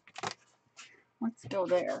of all. Let's go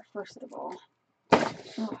there, first of all. I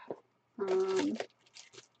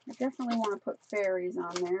definitely want to put fairies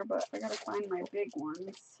on there, but I gotta find my big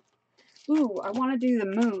ones. Ooh, I want to do the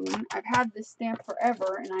moon. I've had this stamp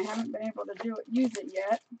forever, and I haven't been able to use it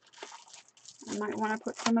yet. I might want to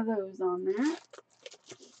put some of those on there.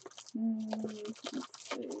 Let's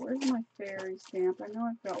see. Where's my fairy stamp? I know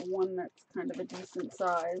I've got one that's kind of a decent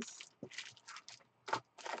size.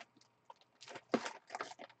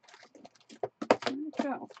 Where'd it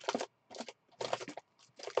go?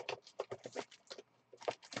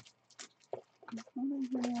 I thought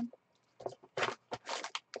I had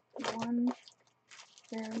one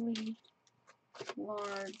fairly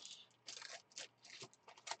large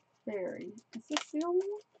fairy. Is this the only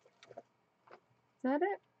one? Is that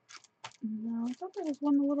it? No, I thought there was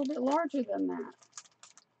one a little bit larger than that.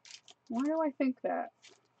 Why do I think that?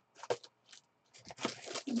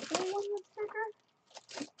 Is there one that's bigger?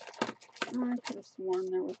 I could have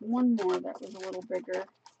sworn there was one more that was a little bigger.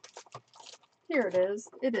 Here it is.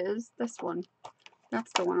 It is. This one.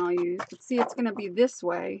 That's the one I'll use. But see, it's going to be this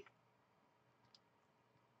way.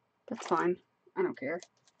 That's fine. I don't care.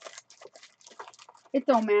 It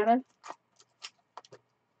don't matter.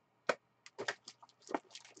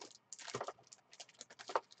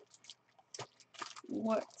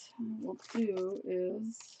 What I will do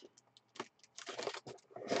is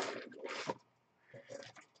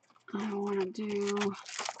I want to do,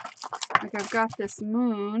 like I've got this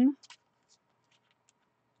moon.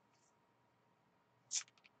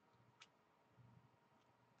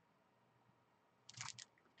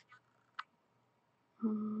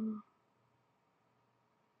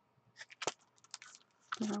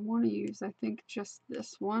 That I want to use, I think, just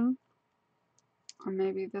this one. Or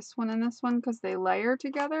maybe this one and this one because they layer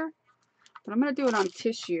together. But I'm going to do it on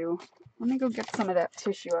tissue. Let me go get some of that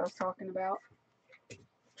tissue I was talking about.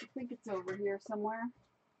 I think it's over here somewhere.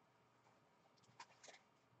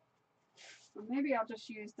 Or maybe I'll just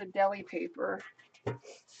use the deli paper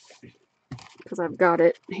because I've got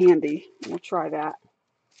it handy. We'll try that.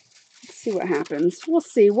 Let's see what happens. We'll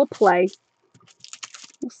see. We'll play.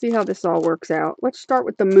 We'll see how this all works out. Let's start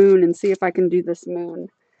with the moon and see if I can do this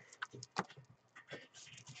moon.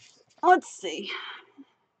 Let's see.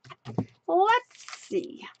 Let's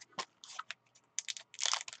see.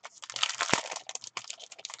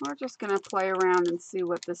 We're just going to play around and see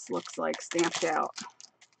what this looks like stamped out.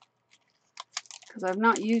 Because I've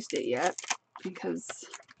not used it yet. Because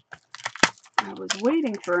I was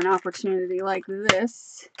waiting for an opportunity like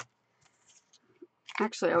this.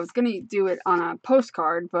 Actually, I was going to do it on a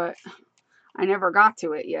postcard, but I never got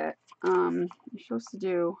to it yet. You're supposed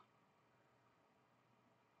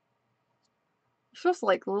to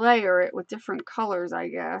like layer it with different colors, I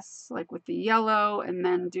guess, like with the yellow, and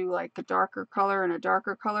then do like a darker color and a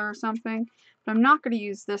darker color or something. But I'm not going to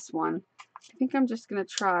use this one. I think I'm just going to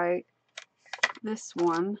try this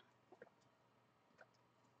one.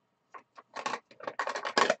 I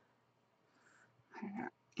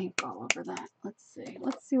got ink all over that. Let's see.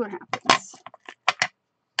 Let's see what happens.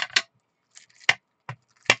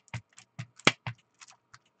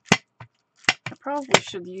 I probably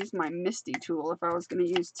should use my Misty tool if I was going to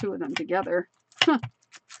use two of them together.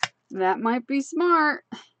 That might be smart.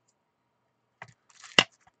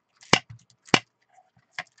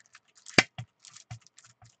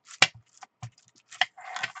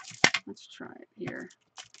 Let's try it here.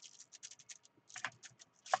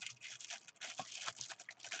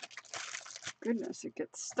 Goodness, it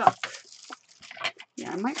gets stuck.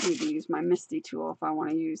 Yeah, I might need to use my Misty tool if I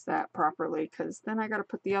want to use that properly, because then I got to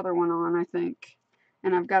put the other one on, I think.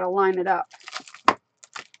 And I've got to line it up.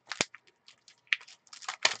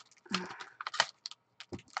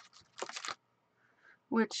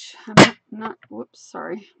 Which I'm not, whoops,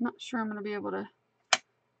 sorry. I'm not sure I'm going to be able to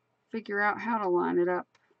figure out how to line it up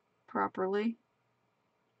properly.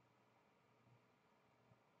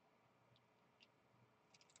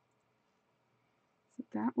 Is it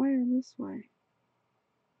that way or this way?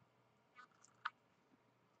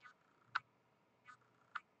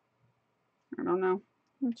 I don't know.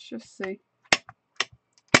 Let's just see.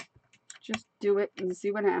 Just do it and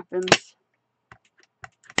see what happens.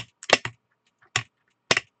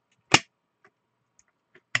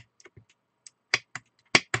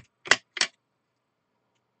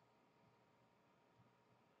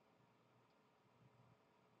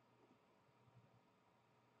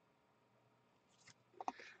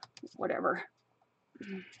 Whatever.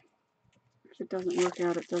 If it doesn't work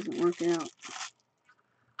out, it doesn't work out.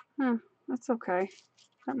 Huh, that's okay.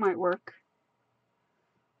 That might work.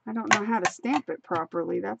 I don't know how to stamp it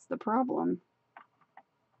properly. That's the problem.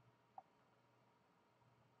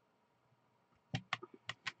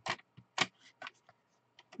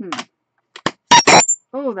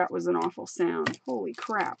 Oh, that was an awful sound. Holy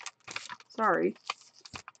crap. Sorry.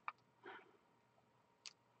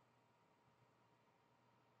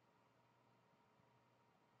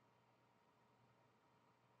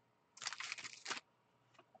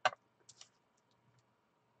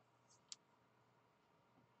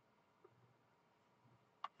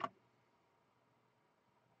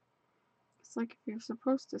 It's like if you're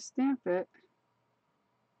supposed to stamp it.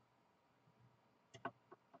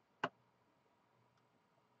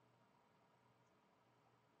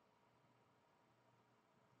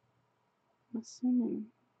 I'm assuming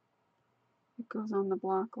it goes on the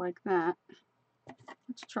block like that.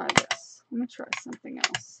 Let's try this. Let me try something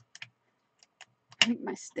else. I think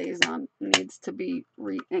my StazOn needs to be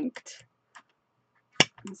re-inked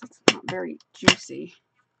because it's not very juicy.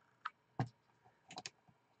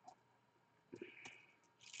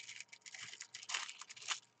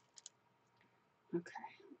 Okay,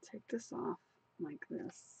 take this off like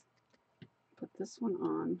this. Put this one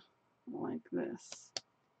on like this.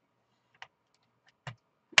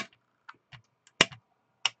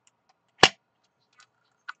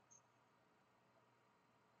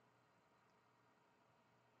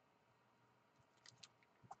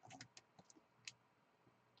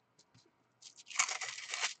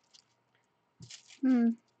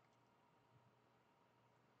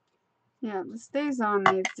 Yeah, the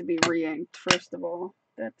StazOn needs to be re-inked, first of all.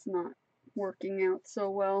 That's not working out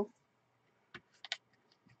so well.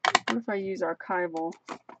 What if I use archival?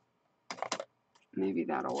 Maybe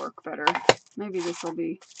that'll work better. Maybe this will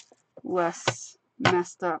be less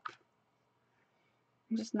messed up.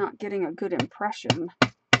 I'm just not getting a good impression.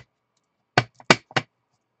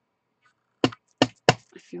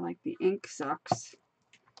 I feel like the ink sucks.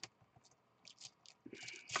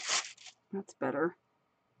 That's better.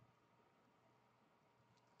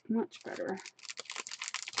 Much better.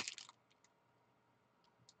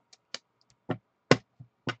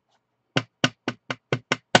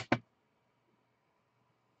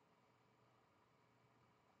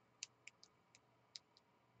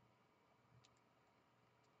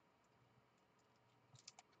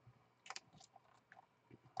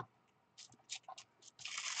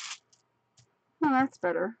 Oh, that's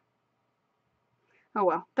better. Oh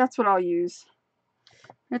well, that's what I'll use.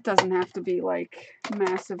 It doesn't have to be like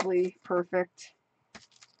massively perfect.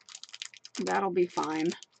 That'll be fine.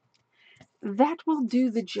 That will do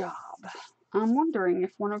the job. I'm wondering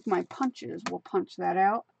if one of my punches will punch that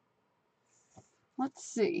out. Let's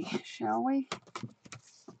see, shall we?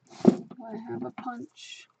 Do I have a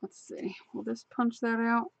punch? Let's see. Will this punch that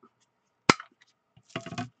out?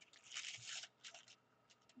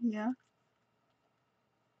 Yeah.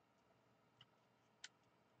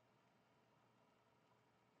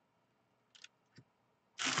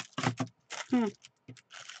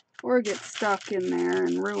 Or get stuck in there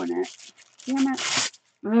and ruin it. Damn it.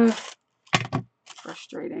 Ugh.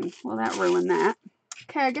 Frustrating. Well, that ruined that.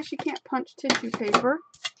 Okay, I guess you can't punch tissue paper.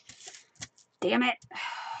 Damn it.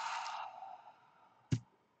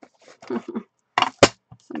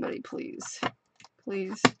 Somebody please.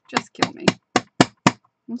 Please, just kill me.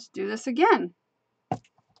 Let's do this again.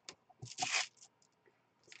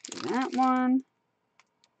 Do that one.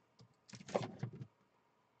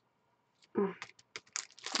 Oh,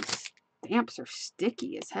 these stamps are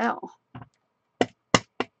sticky as hell.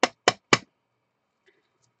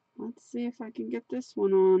 Let's see if I can get this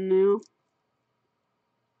one on now.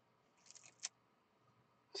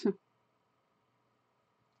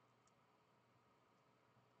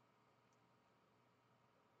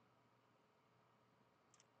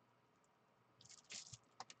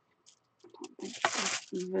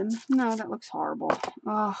 Even. No, that looks horrible.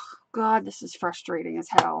 Oh, God, this is frustrating as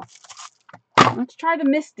hell. Let's try the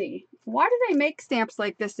Misty. Why do they make stamps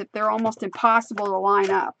like this if they're almost impossible to line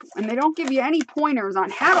up? And they don't give you any pointers on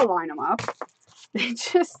how to line them up. They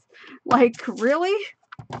just, like, really?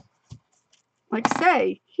 Like,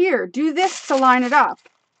 say, here, do this to line it up.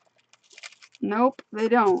 Nope, they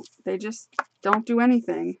don't. They just don't do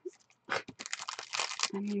anything.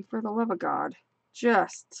 I mean, for the love of God,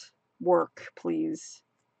 just work, please.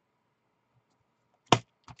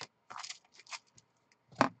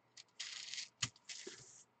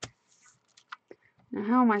 Now,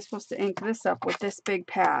 how am I supposed to ink this up with this big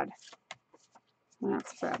pad?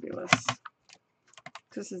 That's fabulous.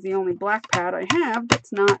 This is the only black pad I have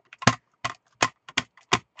that's not...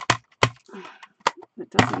 It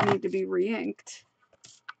doesn't need to be re-inked.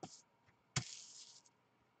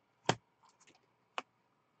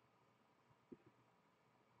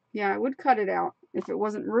 Yeah, I would cut it out if it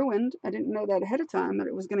wasn't ruined. I didn't know that ahead of time that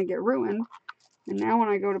it was going to get ruined. And now when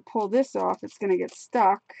I go to pull this off, it's going to get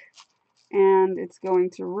stuck. And it's going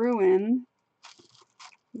to ruin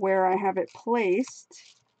where I have it placed.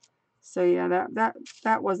 So yeah,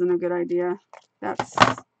 that wasn't a good idea. That's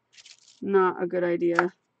not a good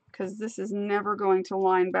idea because this is never going to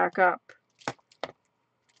line back up.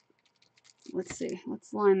 Let's see.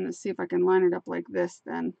 Let's line this. See if I can line it up like this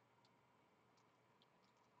then.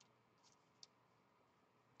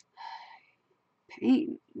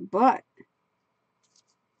 Pain, but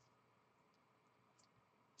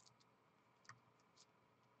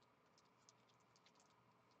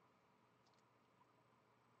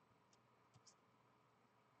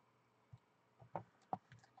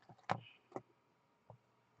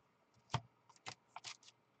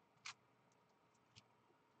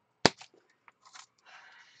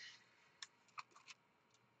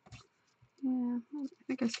I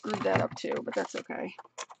think I screwed that up too, but that's okay.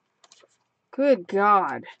 Good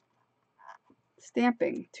God.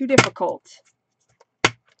 Stamping, too difficult.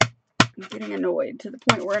 I'm getting annoyed to the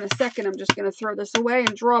point where in a second I'm just going to throw this away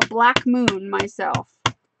and draw a black moon myself.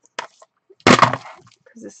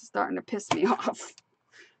 Because this is starting to piss me off.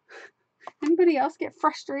 Anybody else get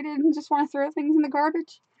frustrated and just want to throw things in the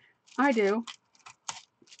garbage? I do.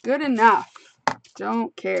 Good enough.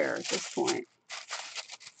 Don't care at this point.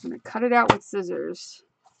 I'm going to cut it out with scissors.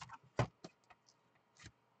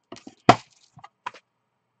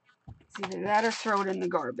 It's either that or throw it in the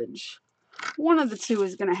garbage. One of the two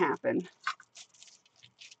is going to happen.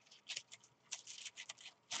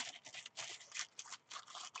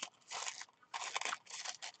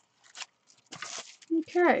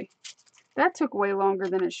 Okay. That took way longer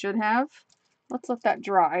than it should have. Let's let that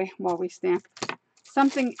dry while we stamp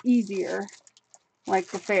something easier, like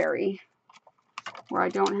the fairy, where I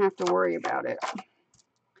don't have to worry about it.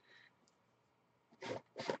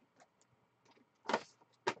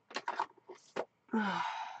 The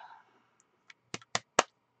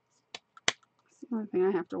only thing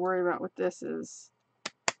I have to worry about with this is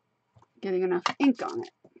getting enough ink on it.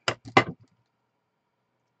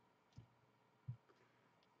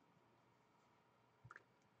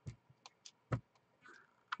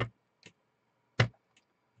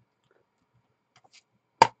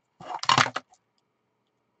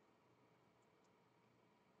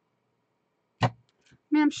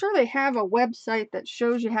 I mean, I'm sure they have a website that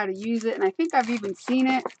shows you how to use it, and I think I've even seen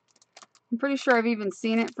it. I'm pretty sure I've even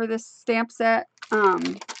seen it for this stamp set.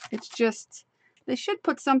 It's just, they should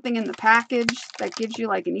put something in the package that gives you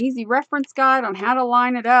like an easy reference guide on how to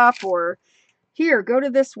line it up, or here, go to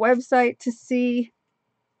this website to see,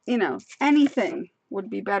 you know, anything would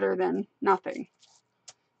be better than nothing.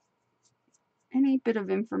 Any bit of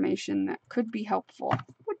information that could be helpful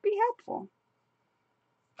would be helpful.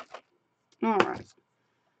 All right.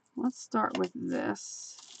 Let's start with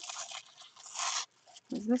this.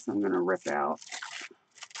 Because this I'm going to rip out.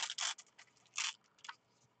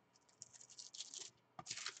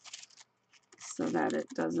 So that it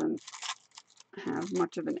doesn't have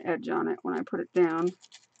much of an edge on it when I put it down.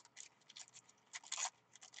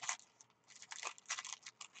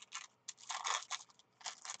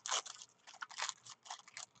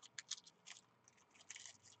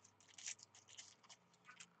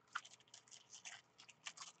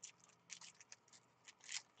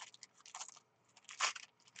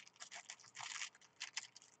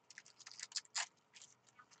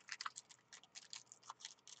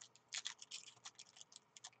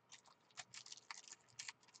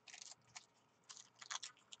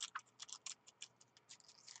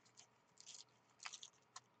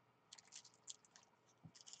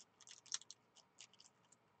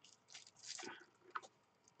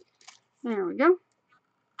 There we go.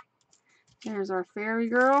 There's our fairy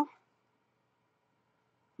girl.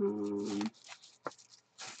 There's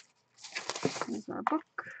our book.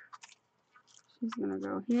 She's going to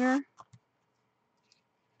go here.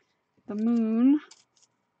 The moon,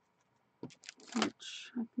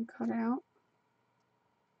 which I can cut out.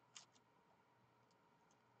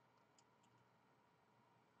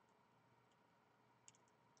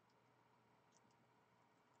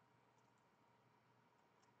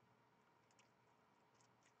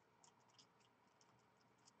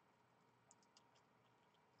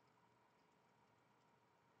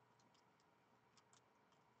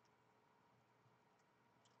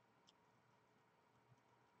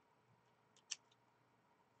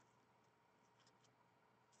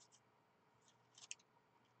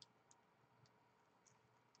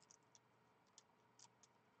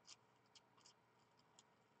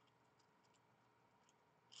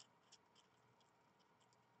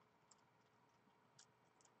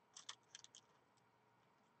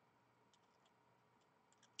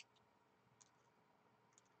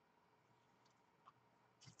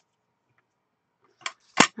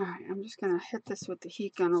 Alright, I'm just going to hit this with the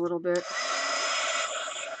heat gun a little bit.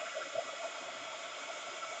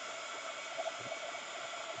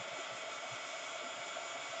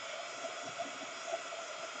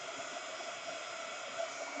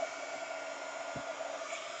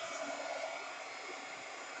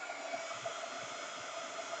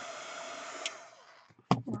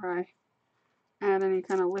 Before I add any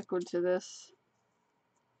kind of liquid to this.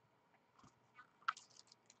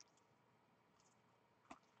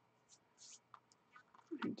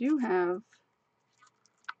 I do have,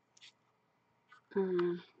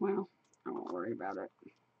 well, I won't worry about it.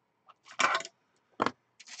 I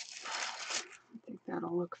think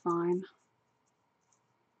that'll look fine.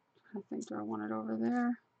 I think, do I want it over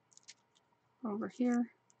there? Over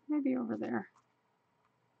here? Maybe over there.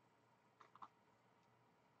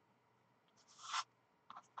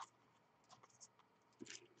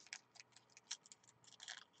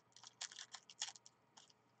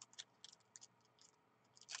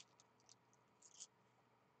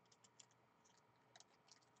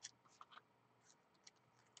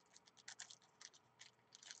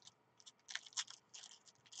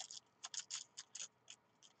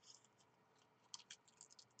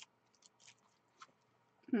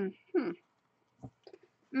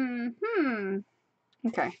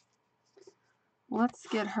 Okay. Let's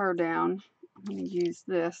get her down. I'm going to use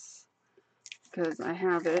this because I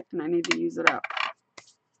have it and I need to use it up.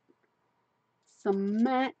 Some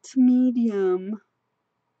matte medium.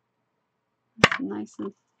 It's nice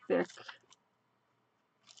and thick.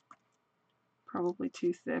 Probably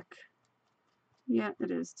too thick. Yeah,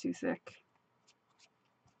 it is too thick.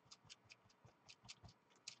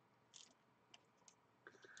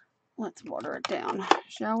 Let's water it down,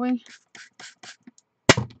 shall we?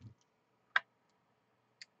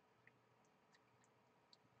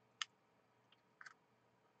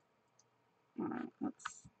 Alright,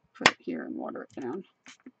 let's put it here and water it down.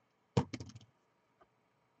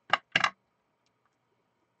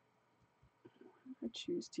 I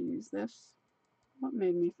choose to use this. What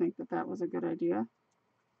made me think that that was a good idea?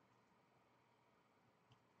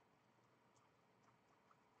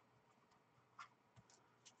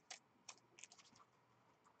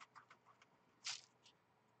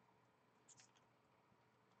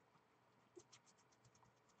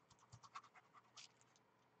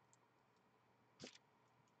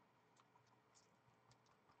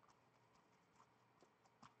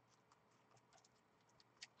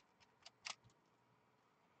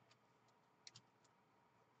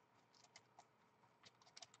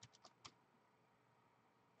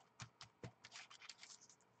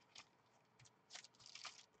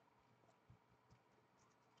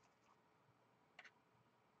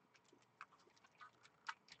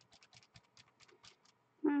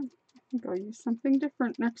 I think I'll use something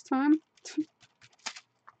different next time.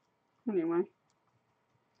 Anyway.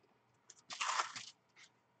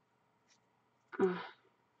 I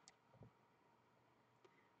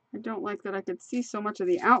don't like that I could see so much of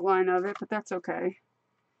the outline of it, but that's okay.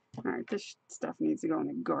 Alright, this stuff needs to go in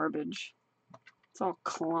the garbage. It's all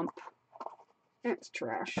clump. It's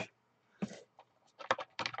trash.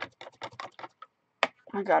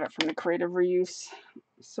 I got it from the Creative Reuse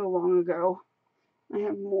so long ago. I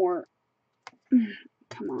have more.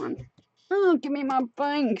 Come on. Oh, give me my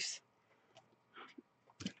things.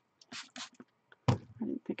 I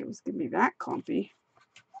didn't think it was going to be that clumpy.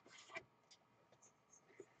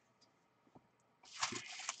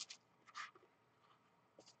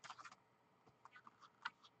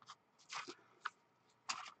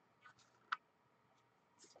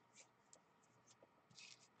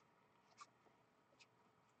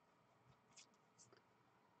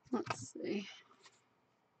 Let's see.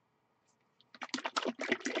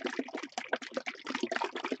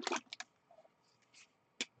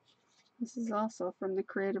 This is also from the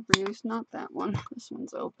Creative Reuse, not that one. This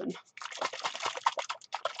one's open.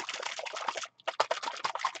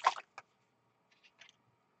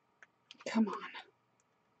 Come on.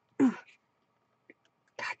 Ugh.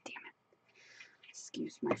 God damn it.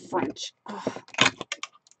 Excuse my French. Ugh.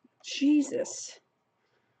 Jesus.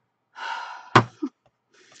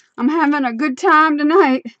 I'm having a good time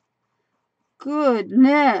tonight.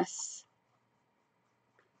 Goodness.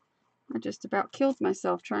 I just about killed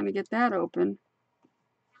myself trying to get that open.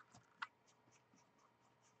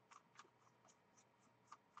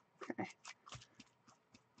 Okay.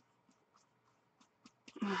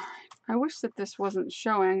 Alright. I wish that this wasn't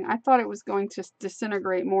showing. I thought it was going to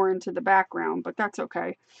disintegrate more into the background, but that's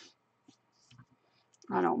okay.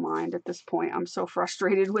 I don't mind at this point. I'm so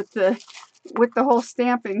frustrated with the whole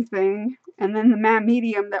stamping thing, and then the matte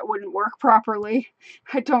medium that wouldn't work properly.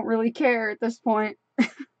 I don't really care at this point.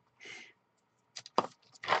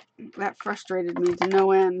 That frustrated me to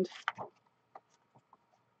no end.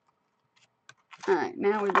 Alright,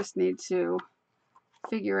 now we just need to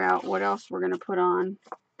figure out what else we're going to put on.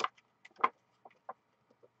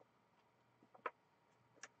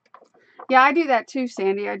 Yeah, I do that too,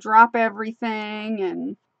 Sandy. I drop everything,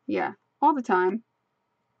 and yeah, all the time.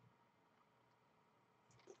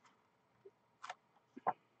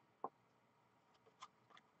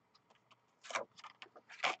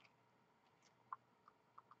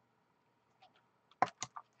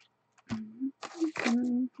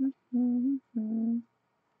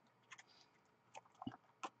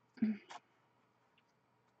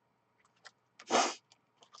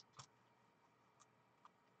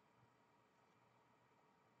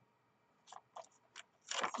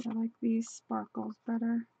 I like these sparkles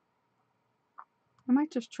better. I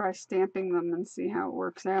might just try stamping them and see how it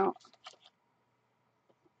works out.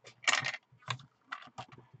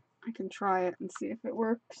 I can try it and see if it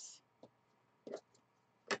works.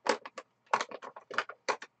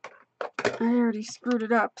 I already screwed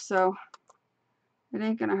it up, so it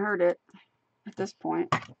ain't gonna hurt it at this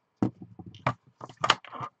point.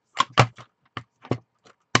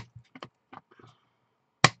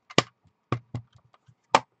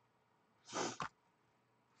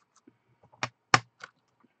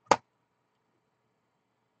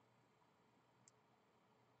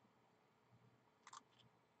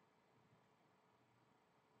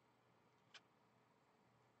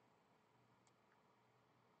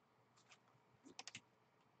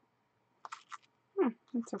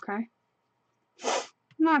 That's okay.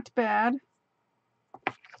 Not bad.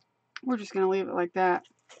 We're just going to leave it like that.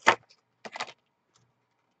 I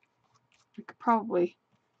could probably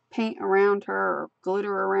paint around her or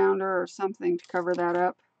glitter around her or something to cover that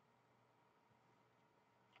up.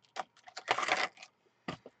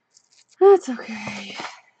 That's okay.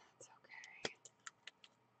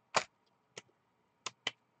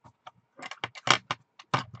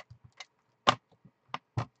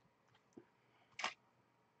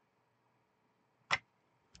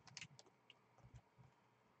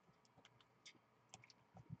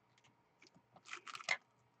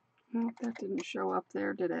 Well, that didn't show up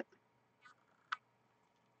there, did it?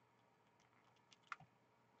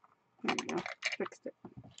 There we go. Fixed it.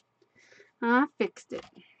 I fixed it.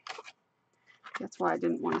 That's why I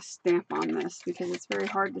didn't want to stamp on this, because it's very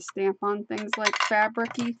hard to stamp on things like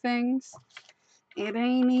fabric-y things. It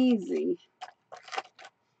ain't easy.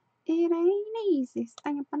 It ain't easy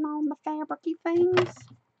stamping on the fabric-y things.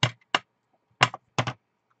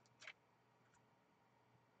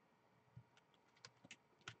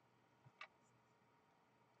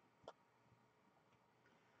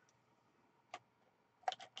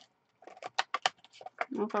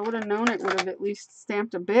 Well, if I would have known it would have at least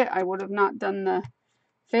stamped a bit, I would have not done the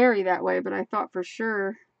fairy that way, but I thought for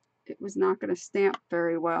sure it was not going to stamp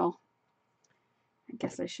very well. I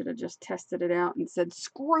guess I should have just tested it out and said,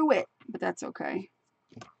 screw it, but that's okay.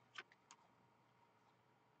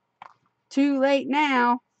 Too late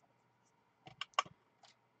now.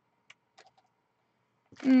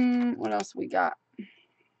 What else we got?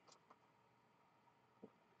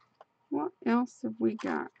 What else have we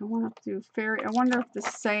got? I want to do fairy. I wonder if the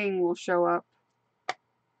saying will show up.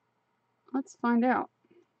 Let's find out.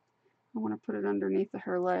 I want to put it underneath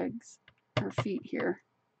her legs, her feet here.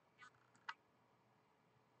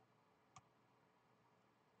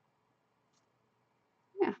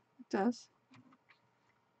 Yeah, it does.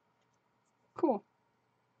 Cool.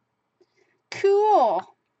 Cool.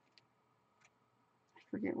 I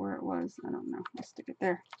forget where it was. I don't know. I'll stick it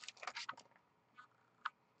there.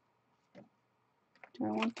 Do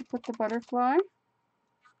I want to put the butterfly?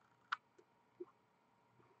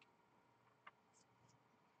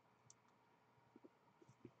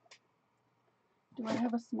 Do I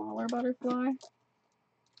have a smaller butterfly?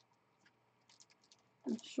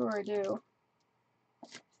 I'm sure I do.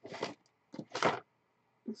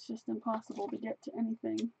 It's just impossible to get to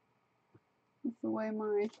anything with the way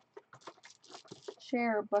my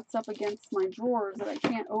chair butts up against my drawers that I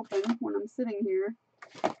can't open when I'm sitting here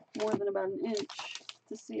more than about an inch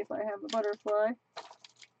to see if I have a butterfly.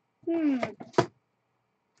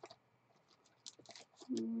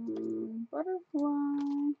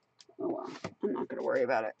 Butterfly. Oh well, I'm not going to worry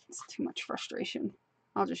about it. It's too much frustration.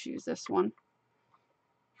 I'll just use this one.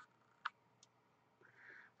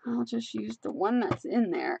 I'll just use the one that's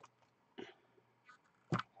in there.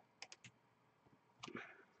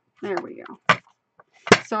 There we go.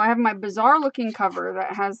 So I have my bizarre looking cover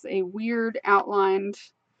that has a weird outlined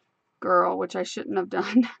girl, which I shouldn't have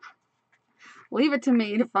done. Leave it to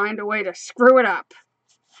me to find a way to screw it up.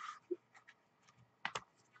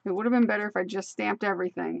 It would have been better if I just stamped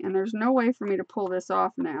everything, and there's no way for me to pull this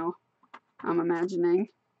off now, I'm imagining.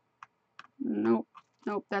 Nope,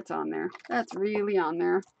 nope, that's on there. That's really on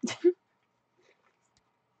there.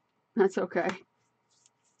 That's okay.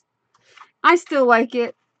 I still like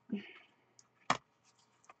it.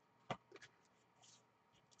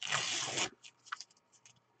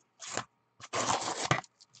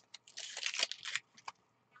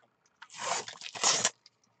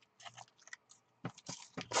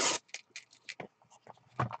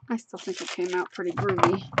 I still think it came out pretty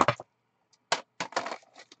groovy.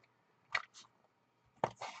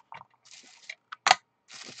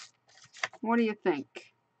 What do you think?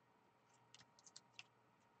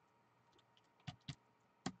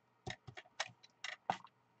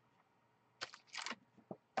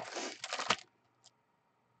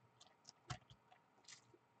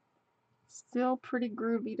 Still pretty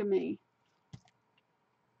groovy to me.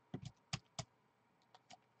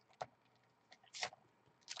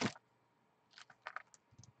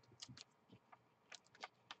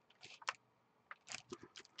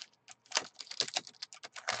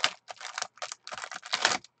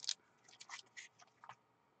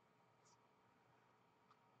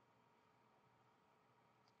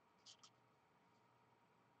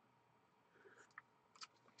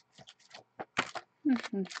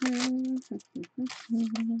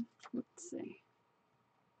 Let's see.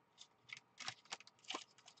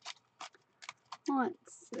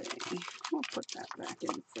 Let's see. We'll put that back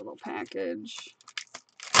in its little package.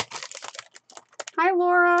 Hi,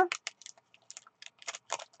 Laura.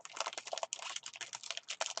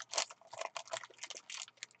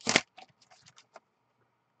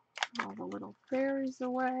 throw fairies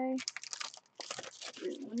away.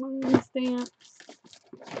 Moon stamps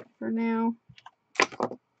for now.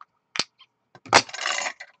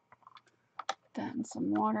 That in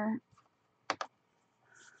some water.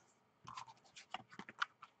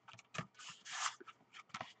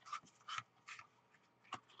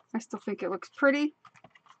 I still think it looks pretty.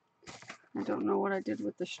 I don't know what I did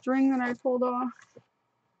with the string that I pulled off.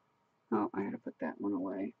 Oh, I gotta put that one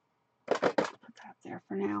away. Put that there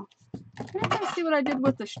for now. Can you guys see what I did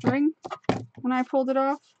with the string when I pulled it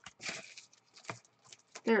off?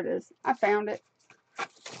 There it is. I found it.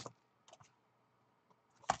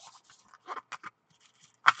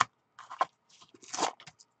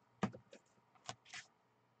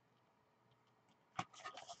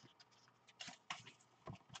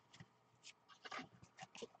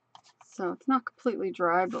 So it's not completely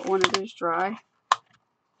dry, but when it is dry,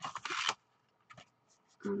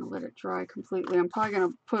 I'm going to let it dry completely. I'm probably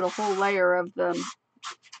going to put a whole layer of the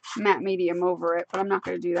matte medium over it, but I'm not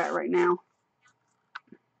going to do that right now.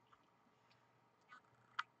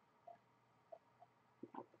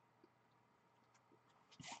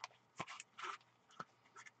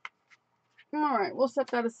 Alright, we'll set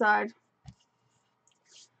that aside.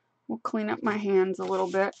 We'll clean up my hands a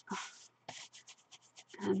little bit.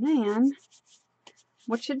 And then,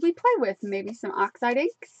 what should we play with? Maybe some Oxide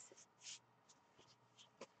inks?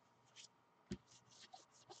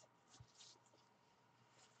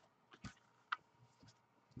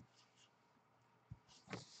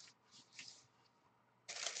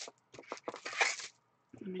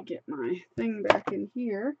 Let me get my thing back in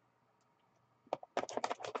here.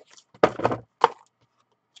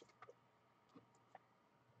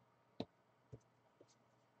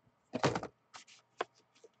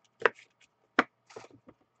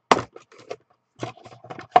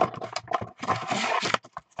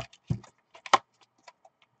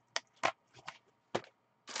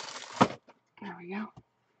 There we go.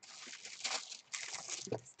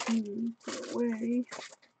 Put it away.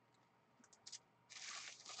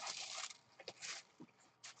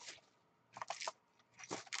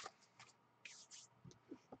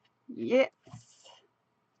 Yes.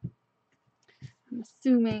 I'm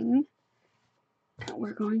assuming that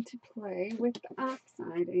we're going to play with the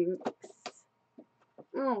Oxide inks.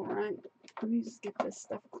 Alright, let me just get this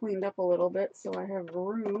stuff cleaned up a little bit so I have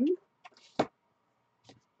room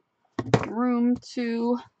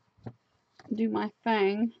to do my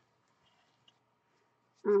thing.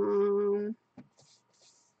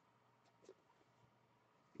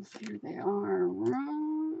 Here they are,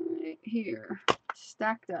 right here,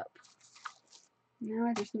 stacked up. Now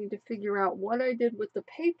I just need to figure out what I did with the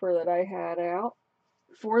paper that I had out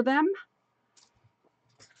for them.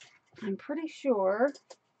 I'm pretty sure.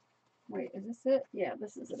 Wait, is this it? Yeah,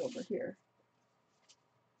 this is it over here.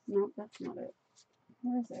 Nope, that's not it.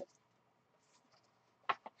 Where is it?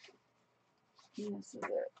 This is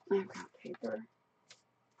it. I've got paper.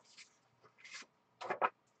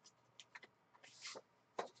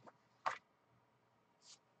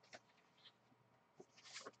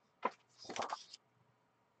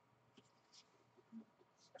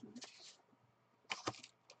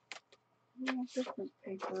 Different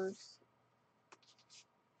papers.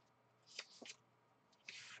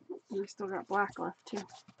 And I still got black left too.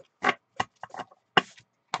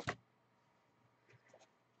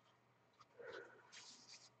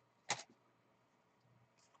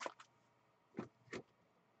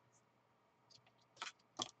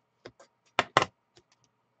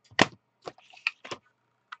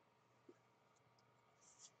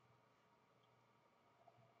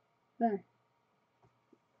 There.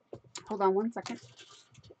 Hold on one second.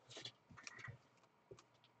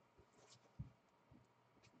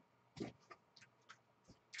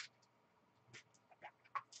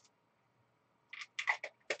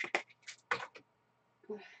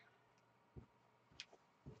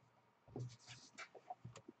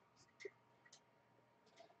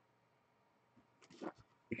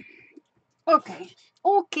 Okay.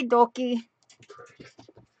 Okie dokie.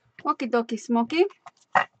 Okie dokie, Smokey.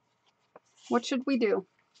 What should we do?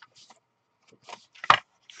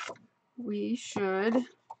 We should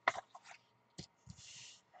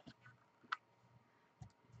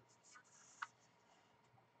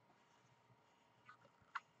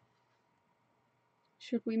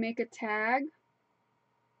we make a tag?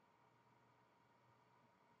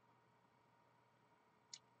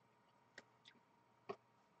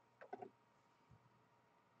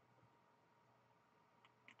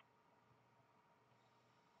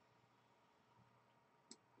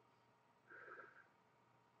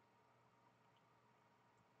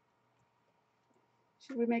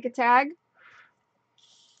 Should we make a tag?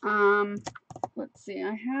 Let's see,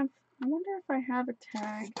 I wonder if I have a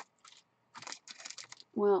tag.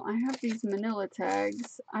 Well, I have these manila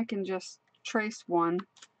tags. I can just trace one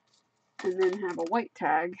and then have a white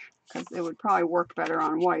tag, because it would probably work better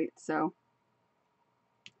on white, so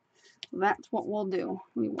that's what we'll do.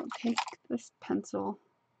 We will take this pencil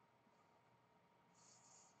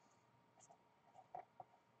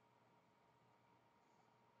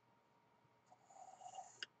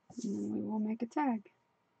and then we will make a tag.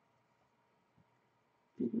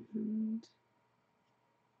 And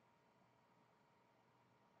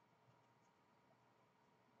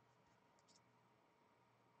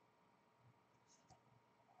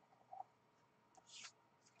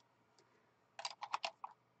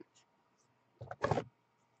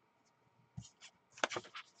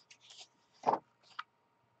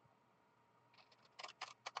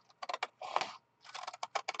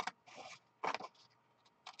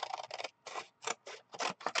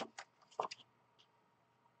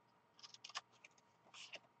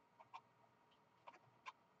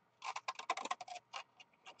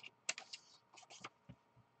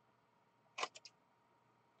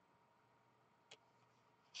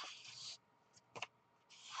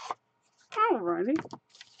alrighty,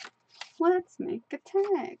 let's make a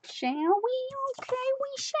tag, shall we? Okay,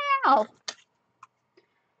 we shall.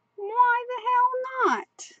 Why the hell not?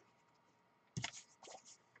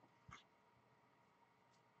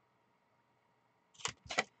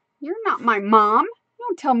 You're not my mom. You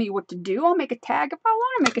don't tell me what to do. I'll make a tag if I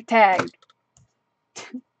want to make a tag.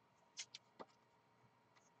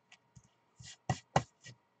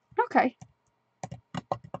 Okay.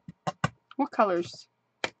 What colors?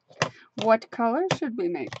 What color should we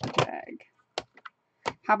make the tag?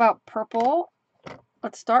 How about purple?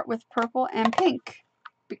 Let's start with purple and pink,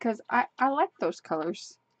 because I like those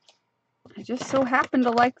colors. I just so happen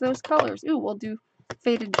to like those colors. Ooh, we'll do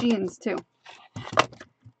faded jeans too.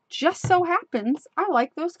 Just so happens I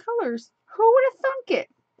like those colors. Who would have thunk it?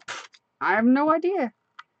 I have no idea.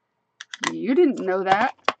 You didn't know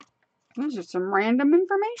that. Those are some random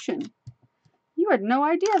information. You had no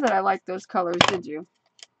idea that I liked those colors, did you?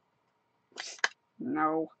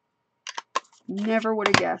 No. Never would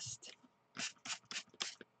have guessed.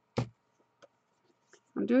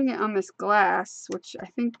 I'm doing it on this glass, which I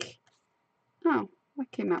think... Oh,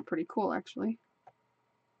 that came out pretty cool, actually.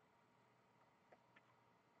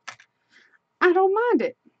 I don't mind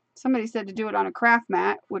it. Somebody said to do it on a craft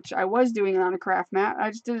mat, which I was doing it on a craft mat.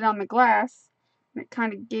 I just did it on the glass, and it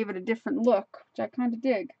kind of gave it a different look, which I kind of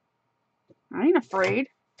dig. I ain't afraid.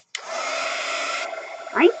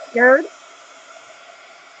 I ain't scared.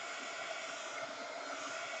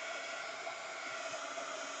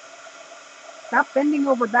 Stop bending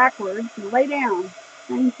over backwards and lay down.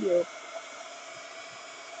 Thank you.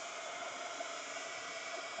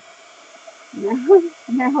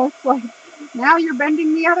 Now it's like, now you're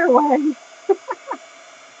bending the other way. What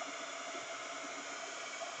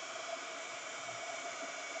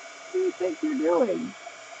do you think you're doing?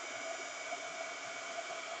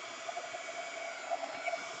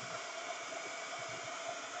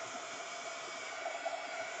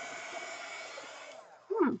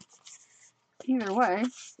 Either way,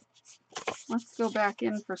 let's go back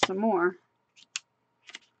in for some more.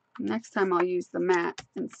 Next time I'll use the mat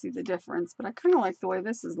and see the difference, but I kind of like the way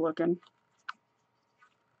this is looking.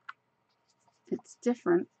 It's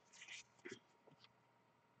different.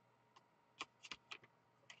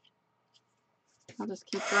 I'll just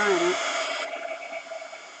keep drying it.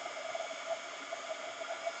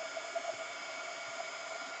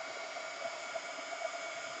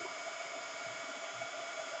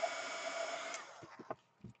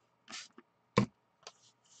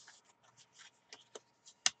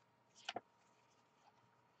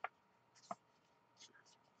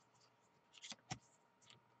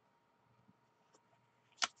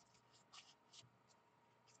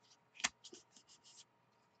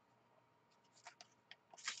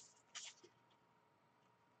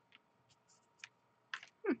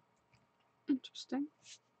 Interesting.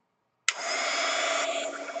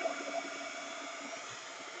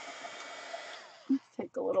 Let's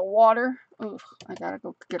take a little water. Ugh, I gotta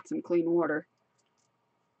go get some clean water.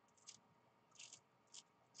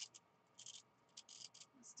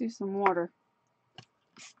 Let's do some water.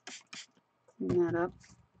 Clean that up.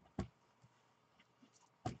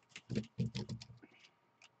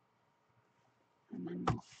 And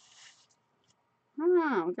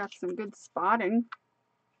then we got some good spotting.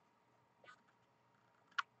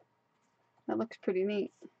 That looks pretty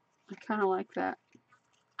neat. I kind of like that.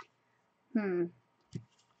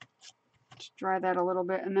 Just dry that a little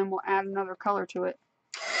bit, and then we'll add another color to it.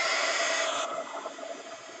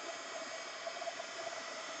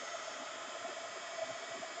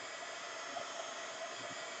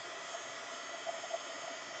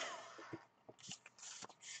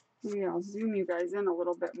 Maybe I'll zoom you guys in a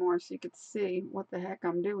little bit more so you could see what the heck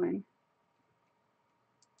I'm doing.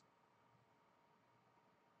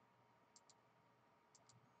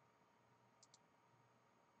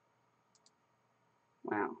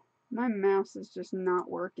 Wow, my mouse is just not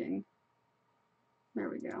working. There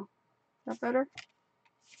we go. Is that better?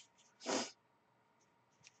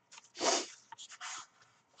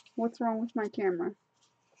 What's wrong with my camera?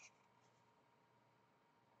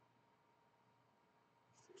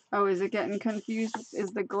 Oh, is it getting confused?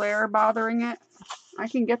 Is the glare bothering it? I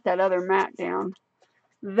can get that other mat down.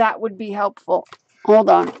 That would be helpful. Hold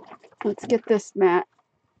on. Let's get this mat.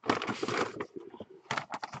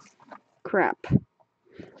 Crap.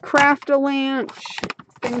 Craft-a-lanch.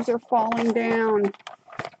 Things are falling down.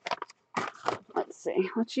 Let's see.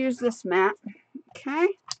 Let's use this mat. Okay.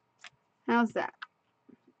 How's that?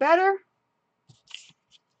 Better?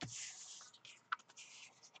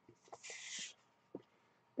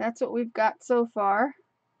 That's what we've got so far.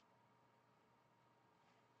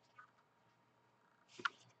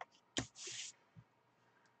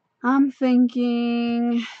 I'm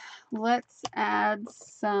thinking let's add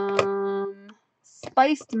some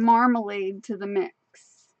spiced marmalade to the mix.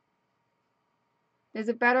 Is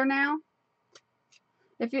it better now?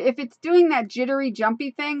 If it's doing that jittery,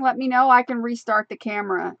 jumpy thing, let me know. I can restart the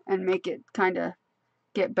camera and make it kind of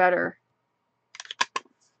get better.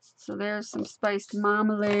 So there's some spiced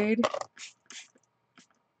marmalade.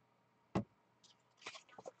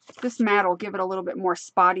 This mat will give it a little bit more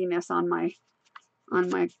spottiness on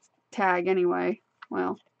my tag anyway.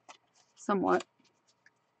 Well, somewhat.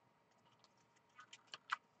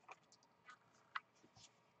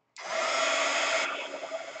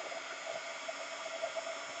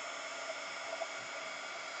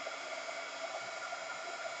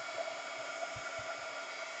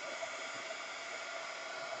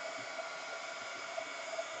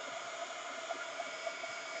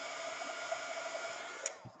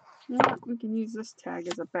 Yeah, we can use this tag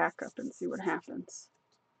as a backup and see what happens.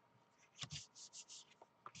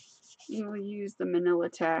 We'll use the manila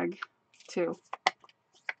tag too.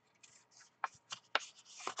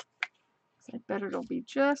 I bet it'll be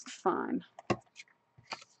just fine.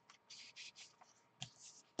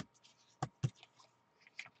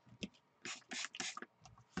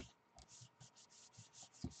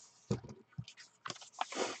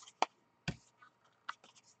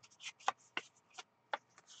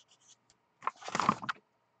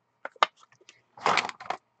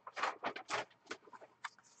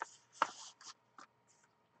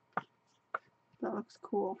 That looks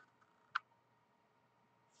cool.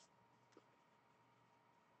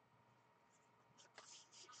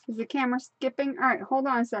 Is the camera skipping? All right, hold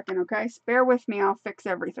on a second, okay? Bear with me. I'll fix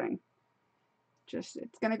everything. It's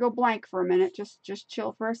gonna go blank for a minute. Just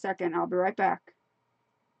chill for a second. I'll be right back.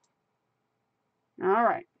 All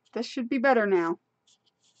right, this should be better now.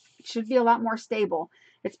 It should be a lot more stable.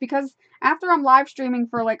 It's because after I'm live streaming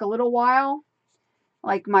for like a little while,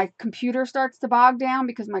 like my computer starts to bog down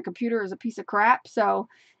because my computer is a piece of crap. So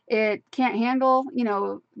it can't handle,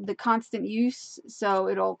 the constant use. So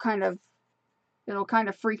it'll kind of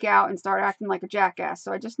freak out and start acting like a jackass.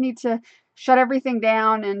 So I just need to shut everything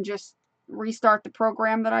down and just restart the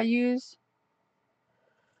program that I use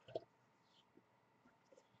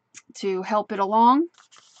to help it along.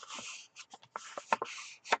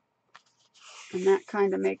 And that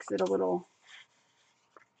kind of makes it a little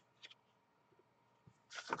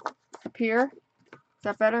up here. Is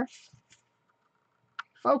that better?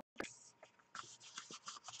 Focus.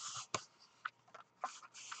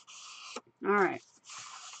 All right.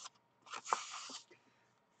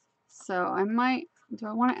 So do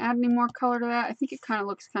I want to add any more color to that? I think it kind of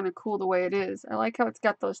looks kind of cool the way it is. I like how it's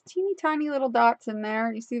got those teeny tiny little dots in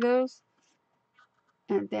there. You see those?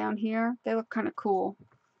 And down here, they look kind of cool.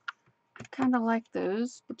 I kind of like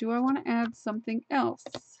those, but do I want to add something else?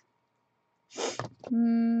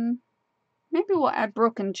 Maybe we'll add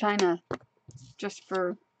broken china just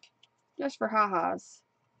for ha-has.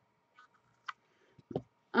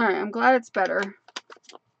 All right, I'm glad it's better.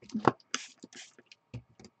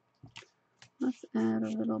 Let's add a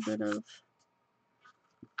little bit of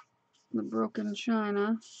the broken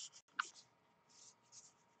china.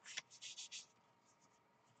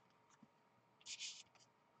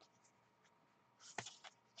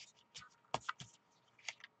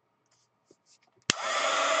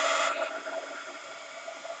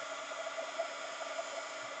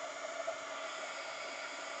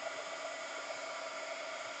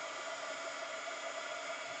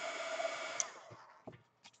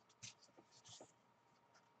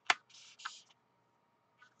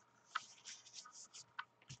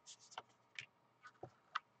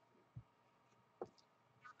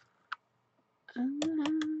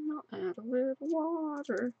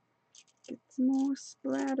 water. Get some more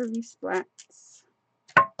splattery splats.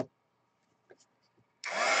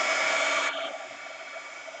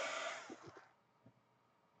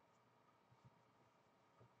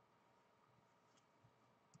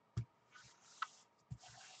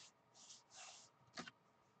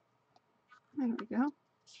 There we go.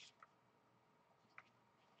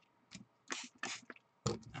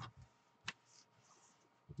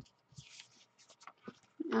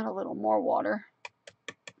 Add a little more water.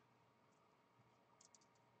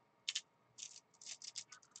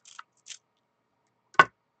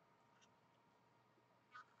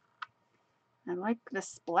 I like the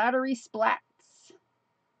splattery splats.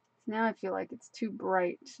 Now I feel like it's too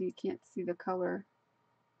bright, so you can't see the color.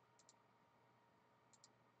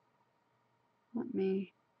 Let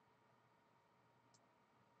me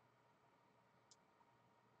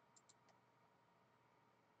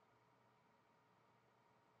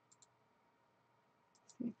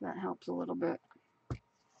see if that helps a little bit.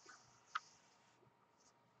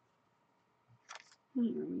 There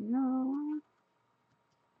we go.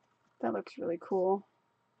 That looks really cool.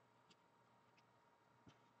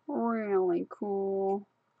 Really cool.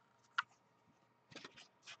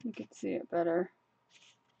 You can see it better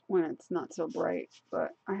when it's not so bright,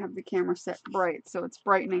 but I have the camera set bright, so it's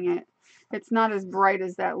brightening it. It's not as bright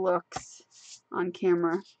as that looks on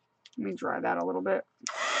camera. Let me dry that a little bit.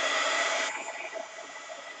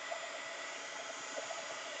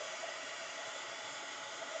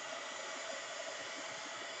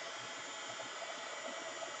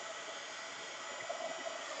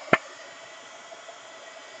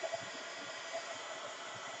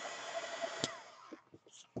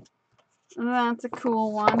 That's a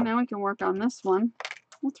cool one. Now we can work on this one.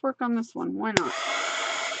 Let's work on this one. Why not?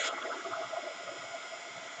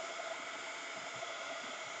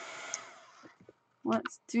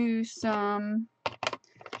 Let's do some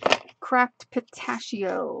cracked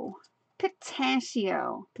pistachio.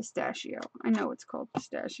 Pistachio. I know it's called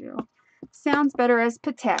pistachio. Sounds better as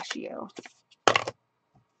pistachio.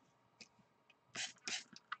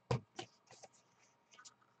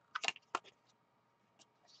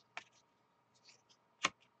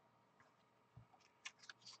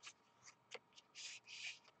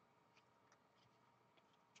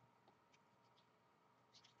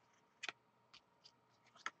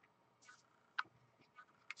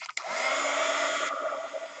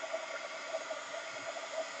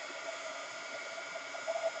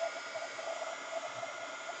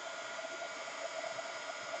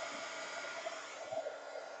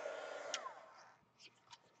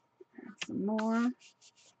 Add some more.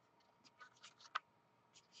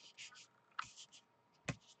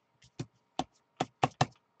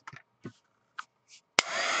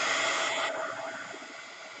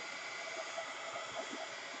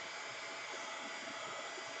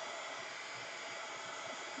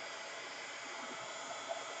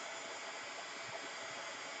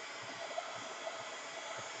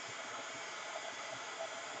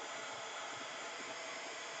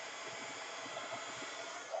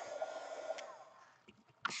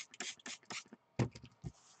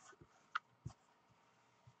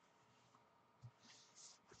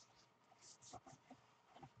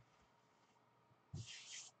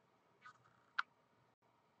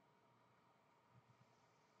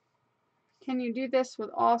 Can you do this with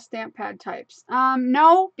all stamp pad types?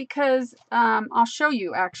 No, because I'll show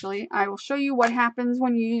you actually. I will show you what happens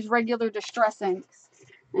when you use regular distress inks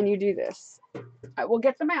and you do this. I will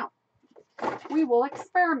get them out. We will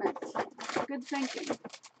experiment. Good thinking.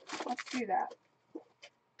 Let's do that.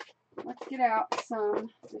 Let's get out some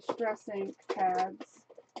distress ink pads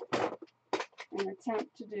and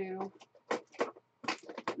attempt to do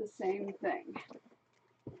the same thing.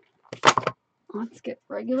 Let's get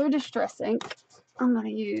regular distress ink. I'm gonna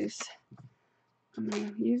use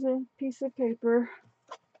a piece of paper.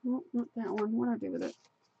 Oh, not that one. What do I do with it?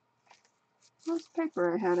 Where's the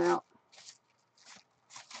paper I had out?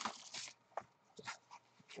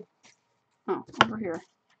 Oh, over here.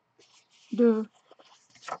 Duh.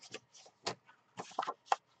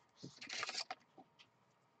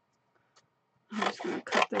 I'm just gonna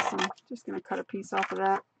cut this. I'm just gonna cut a piece off of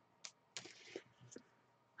that.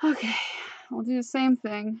 Okay, we'll do the same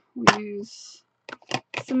thing. We use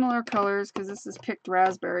similar colors because this is picked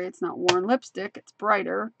raspberry. It's not worn lipstick. It's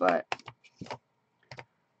brighter, but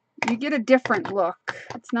you get a different look.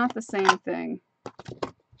 It's not the same thing.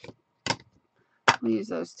 We'll use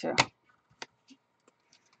those two.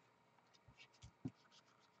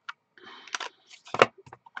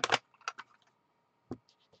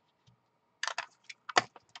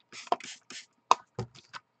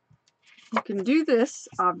 You can do this,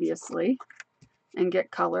 obviously, and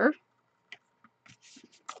get color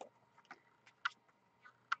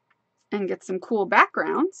and get some cool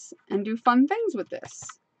backgrounds and do fun things with this.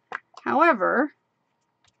 However,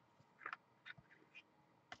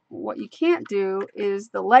 what you can't do is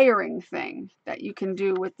the layering thing that you can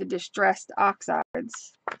do with the distressed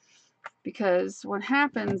oxides, because what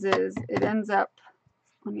happens is it ends up,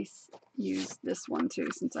 let me use this one too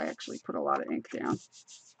since I actually put a lot of ink down.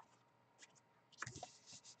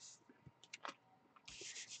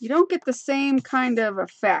 You don't get the same kind of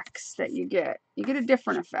effects that you get. You get a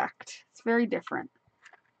different effect. It's very different.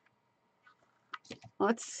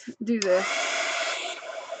 Let's do this.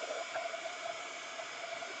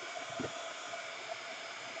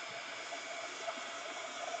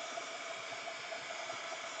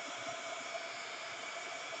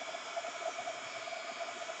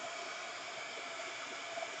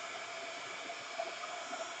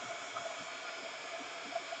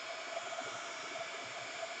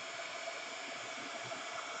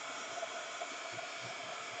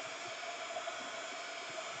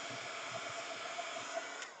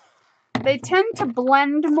 They tend to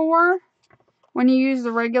blend more when you use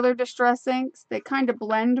the regular distress inks. They kind of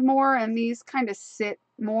blend more, and these kind of sit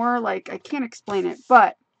more. Like, I can't explain it,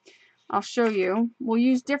 but I'll show you. We'll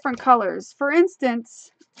use different colors. For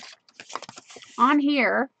instance, on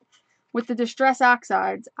here with the distress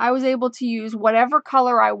oxides, I was able to use whatever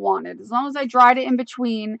color I wanted. As long as I dried it in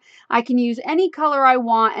between, I can use any color I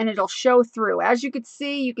want and it'll show through. As you could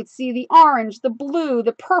see the orange, the blue,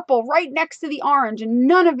 the purple right next to the orange, and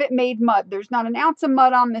none of it made mud. There's not an ounce of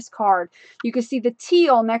mud on this card. You can see the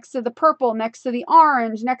teal next to the purple, next to the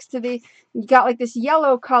orange, next to the, you got like this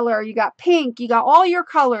yellow color, you got pink, you got all your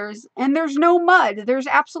colors, and there's no mud. There's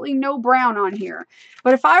absolutely no brown on here.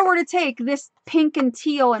 But if I were to take this pink and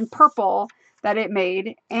teal and purple that it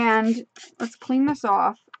made, and let's clean this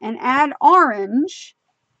off, and add orange,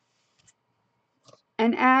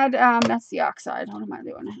 and add, that's the oxide, what am I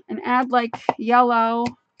doing? And add like yellow.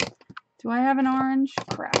 Do I have an orange?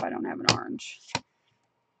 Crap, I don't have an orange.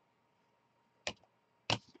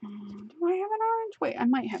 Do I have an orange? Wait, I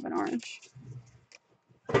might have an orange.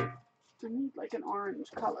 I need like an orange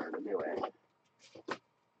color to do it.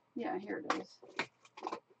 Yeah, here it is.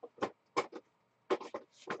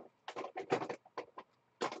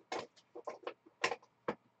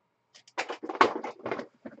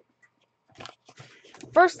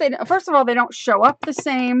 First of all, they don't show up the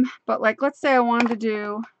same, but like, let's say I wanted to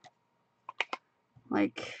do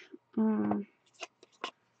like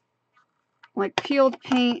peeled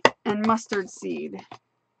paint and mustard seed.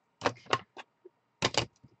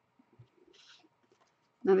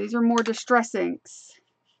 Now these are more distress inks.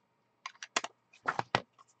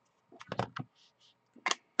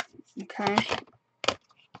 Okay,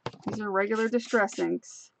 these are regular distress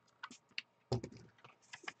inks.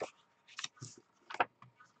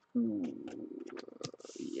 Ooh,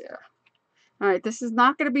 yeah. All right, this is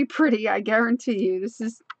not going to be pretty, I guarantee you. This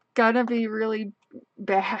is going to be really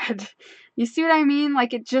bad. You see what I mean?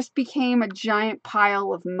 Like, it just became a giant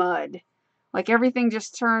pile of mud. Like, everything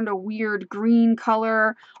just turned a weird green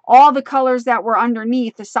color. All the colors that were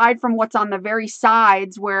underneath, aside from what's on the very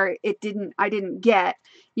sides where I didn't get,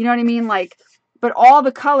 you know what I mean? Like, but all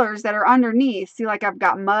the colors that are underneath, see, like, I've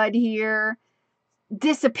got mud here,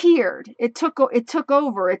 disappeared. It took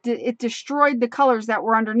over. It destroyed the colors that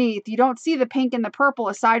were underneath. You don't see the pink and the purple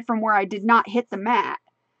aside from where I did not hit the mat.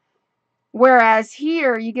 Whereas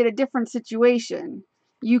here you get a different situation.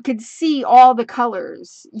 You could see all the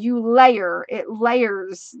colors. You layer, it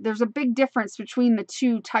layers. There's a big difference between the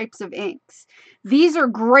two types of inks. These are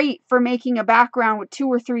great for making a background with 2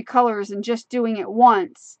 or 3 colors and just doing it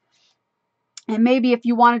once. And maybe if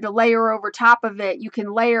you wanted to layer over top of it, you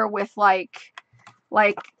can layer with like,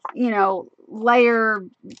 you know, layer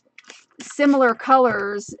similar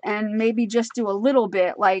colors and maybe just do a little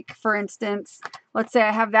bit. Like, for instance, let's say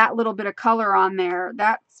I have that little bit of color on there.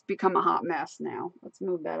 That's become a hot mess now. Let's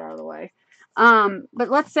move that out of the way. But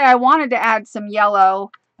let's say I wanted to add some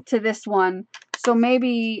yellow to this one. So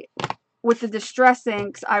maybe with the distress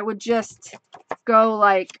inks, I would just go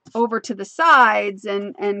like over to the sides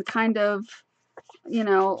and kind of, you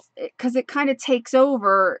know, because it kind of takes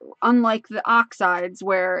over, unlike the oxides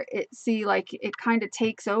where it kind of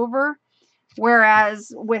takes over.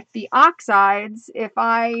 Whereas with the oxides, if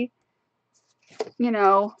I, you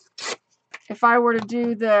know, if I were to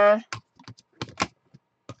do the,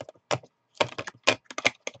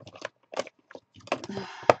 where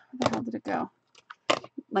the hell did it go?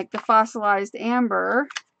 Like the fossilized amber,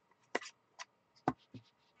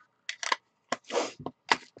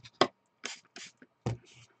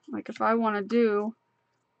 like if I want to do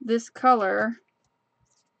this color,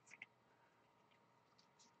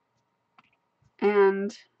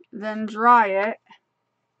 and then dry it.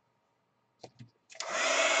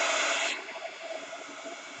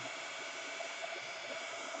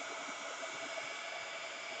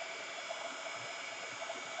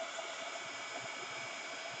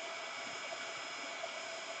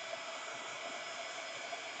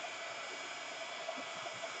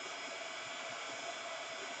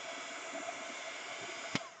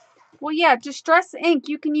 Well, yeah, Distress ink,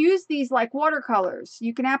 you can use these like watercolors.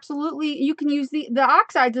 You can use the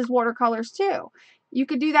Oxides as watercolors too. You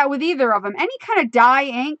could do that with either of them. Any kind of dye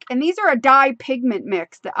ink, and these are a dye pigment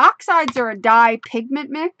mix. The Oxides are a dye pigment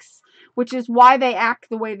mix, which is why they act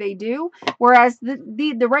the way they do. Whereas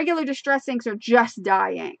the regular Distress inks are just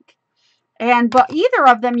dye ink. But either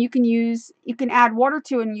of them you can add water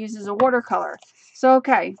to and use as a watercolor. So,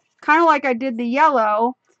 okay, kind of like I did the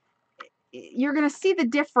yellow, you're going to see the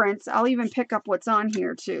difference. I'll even pick up what's on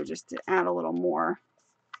here too, just to add a little more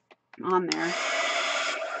on there.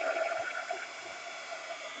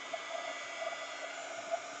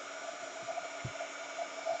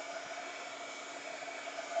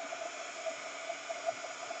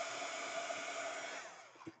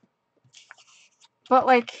 But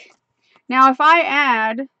like, now if I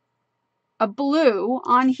add a blue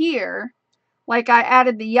on here, like I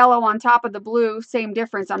added the yellow on top of the blue, same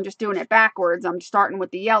difference. I'm just doing it backwards. I'm starting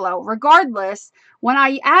with the yellow. Regardless, when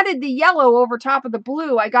I added the yellow over top of the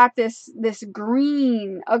blue, I got this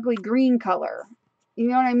green, ugly green color. You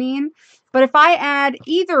know what I mean? But if I add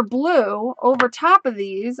either blue over top of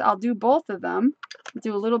these, I'll do both of them.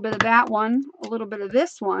 Do a little bit of that one, a little bit of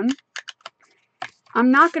this one.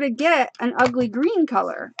 I'm not going to get an ugly green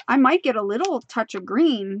color. I might get a little touch of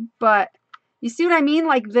green, but you see what I mean?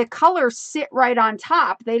 Like the colors sit right on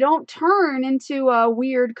top. They don't turn into a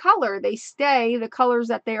weird color. They stay the colors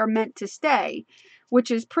that they are meant to stay,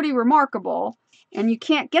 which is pretty remarkable. And you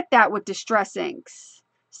can't get that with Distress inks.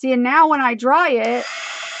 See, and now when I dry it,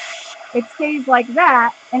 it stays like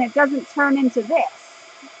that and it doesn't turn into this.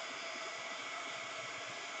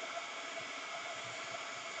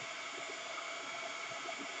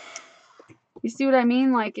 You see what I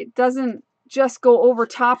mean? Like it doesn't just go over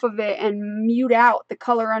top of it and mute out the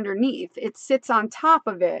color underneath. It sits on top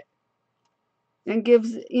of it and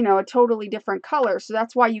gives, you know, a totally different color. So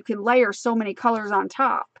that's why you can layer so many colors on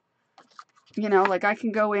top. You know, like I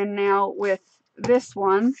can go in now with this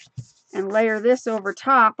one and layer this over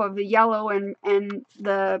top of the yellow and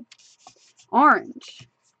the orange.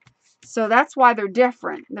 So that's why they're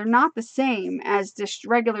different. They're not the same as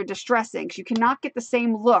regular Distress inks. You cannot get the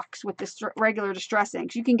same looks with regular Distress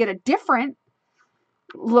inks. You can get a different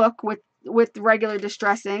look with regular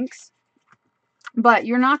Distress inks, but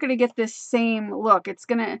you're not going to get this same look. It's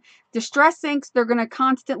going to, Distress inks, they're going to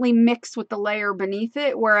constantly mix with the layer beneath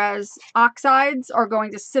it, whereas Oxides are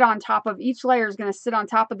going to sit on top of, each layer is going to sit on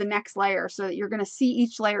top of the next layer, so that you're going to see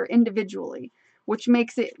each layer individually, which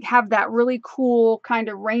makes it have that really cool kind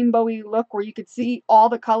of rainbowy look where you could see all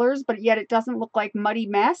the colors, but yet it doesn't look like muddy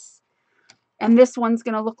mess. And this one's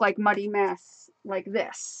going to look like muddy mess, like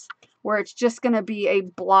this, where it's just going to be a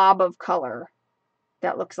blob of color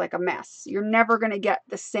that looks like a mess. You're never going to get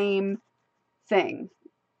the same thing.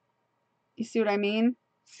 You see what I mean?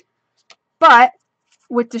 But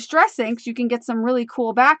with Distress inks, you can get some really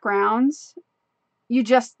cool backgrounds. You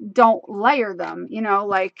just don't layer them. You know,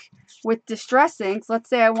 like with Distress inks, let's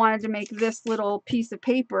say I wanted to make this little piece of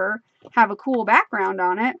paper have a cool background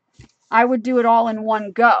on it. I would do it all in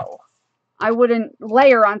one go. I wouldn't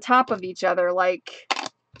layer on top of each other. Like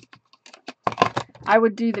I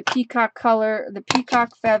would do the peacock color, the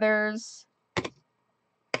peacock feathers,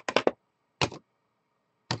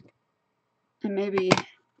 and maybe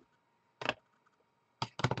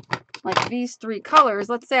like these three colors.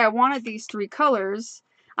 Let's say I wanted these three colors.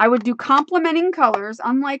 I would do complementing colors,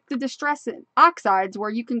 unlike the Distress Oxides, where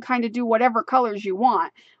you can kind of do whatever colors you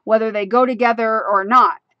want, whether they go together or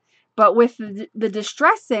not. But with the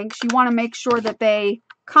Distress inks, you want to make sure that they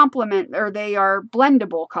complement, or they are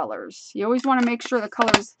blendable colors. You always want to make sure the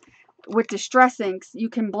colors with Distress inks, you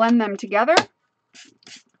can blend them together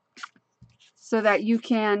so that you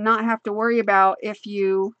can not have to worry about if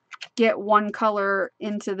you get one color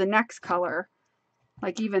into the next color.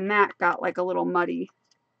 Like even that got like a little muddy.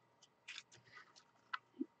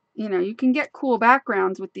 You know, you can get cool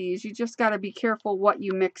backgrounds with these. You just got to be careful what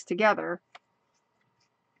you mix together.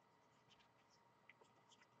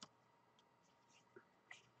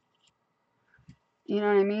 You know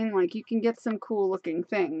what I mean? Like you can get some cool looking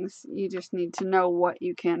things. You just need to know what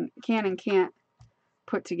you can and can't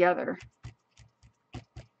put together.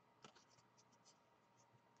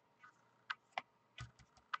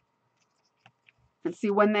 And see,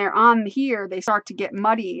 when they're on here, they start to get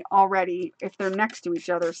muddy already if they're next to each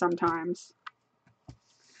other sometimes.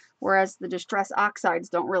 Whereas the Distress Oxides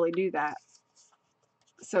don't really do that.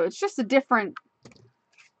 So it's just a different,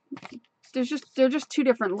 they're just two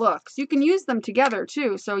different looks. You can use them together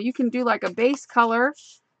too. So you can do like a base color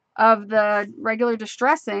of the regular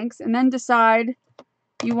Distress inks and then decide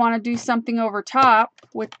you want to do something over top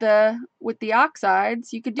with the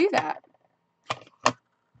Oxides. You could do that.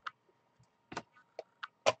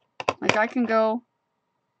 Like I can go,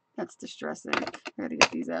 that's Distress ink. I gotta get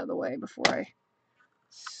these out of the way before I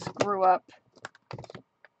screw up.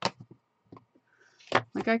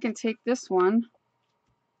 Like I can take this one.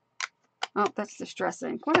 Oh, that's Distress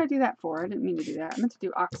ink. What did I do that for? I didn't mean to do that. I meant to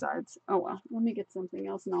do Oxides. Oh well, let me get something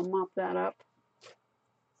else and I'll mop that up.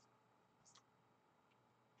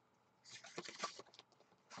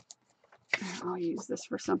 I'll use this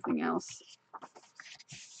for something else.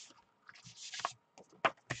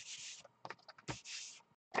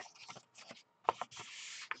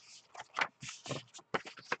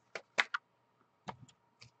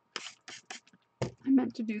 I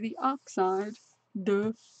meant to do the Oxide.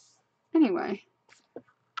 Duh. Anyway,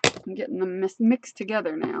 I'm getting them mixed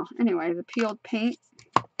together now. Anyway, the peeled paint.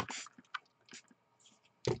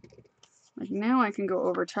 Like now I can go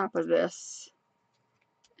over top of this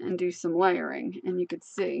and do some layering, and you could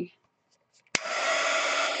see.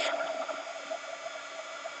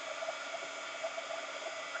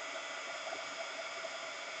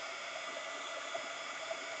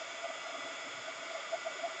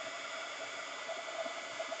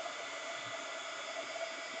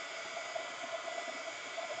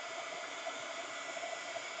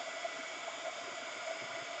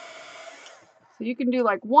 So you can do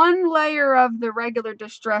like one layer of the regular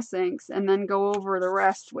Distress inks and then go over the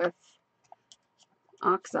rest with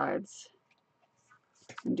Oxides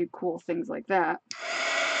and do cool things like that.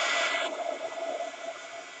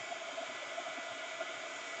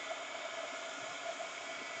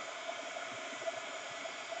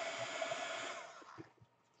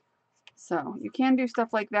 So you can do stuff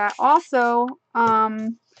like that. Also,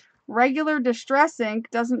 regular Distress ink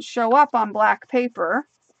doesn't show up on black paper.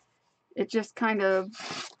 It just kind of,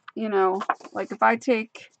 you know, like if I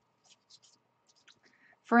take,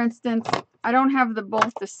 for instance, I don't have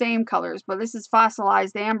both the same colors, but this is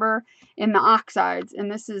fossilized amber in the Oxides,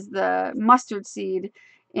 and this is the mustard seed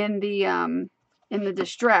in the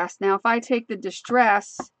Distress. Now, if I take the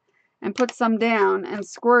Distress and put some down and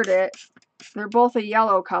squirt it, they're both a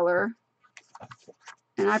yellow color,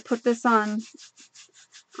 and I put this on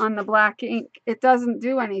the black ink, it doesn't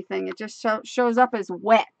do anything. It just shows up as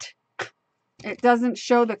wet. It doesn't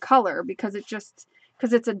show the color because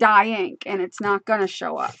it's a dye ink and it's not going to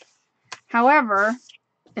show up. However,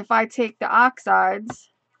 if I take the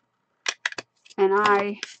Oxides and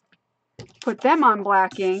I put them on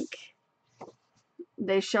black ink,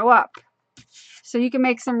 they show up. So you can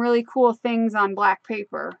make some really cool things on black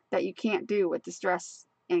paper that you can't do with Distress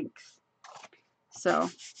inks.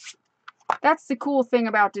 So that's the cool thing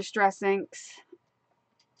about Distress inks,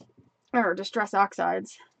 or Distress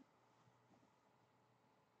Oxides.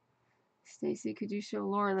 Stacy, could you show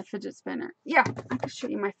Laura the fidget spinner? Yeah, I can show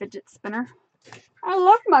you my fidget spinner. I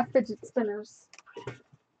love my fidget spinners.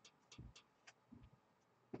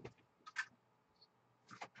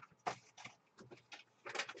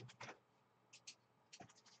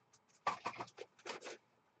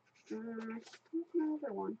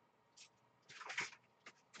 Another one.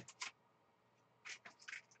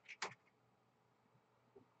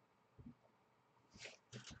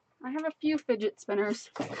 I have a few fidget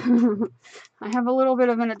spinners. I have a little bit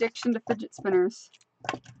of an addiction to fidget spinners.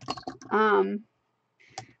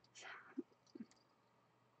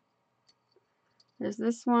 There's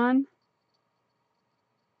this one.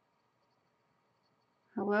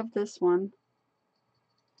 I love this one.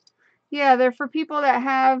 Yeah, they're for people that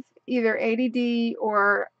have either ADD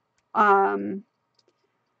or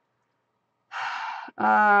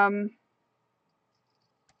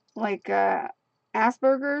like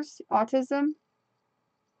Asperger's, autism,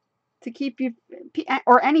 to keep you,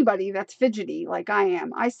 or anybody that's fidgety like I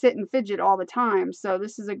am. I sit and fidget all the time, so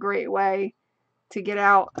this is a great way to get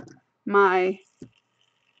out my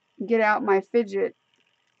fidget.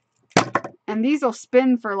 And these will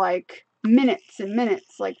spin for like minutes and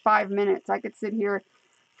minutes, like 5 minutes. I could sit here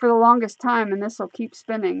for the longest time and this will keep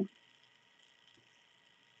spinning.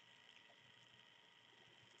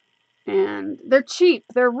 And they're cheap.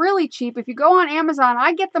 They're really cheap. If you go on Amazon,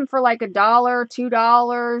 I get them for like $1, $2,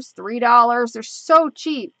 $3. They're so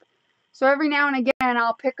cheap. So every now and again,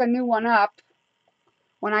 I'll pick a new one up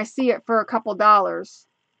when I see it for a couple dollars.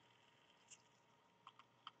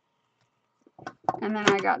 And then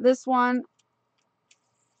I got this one.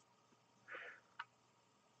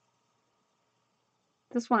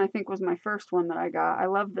 This one I think was my first one that I got. I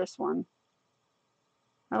love this one.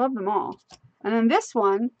 I love them all. And then this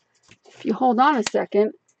one, if you hold on a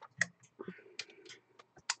second.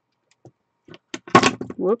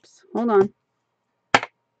 Whoops, hold on.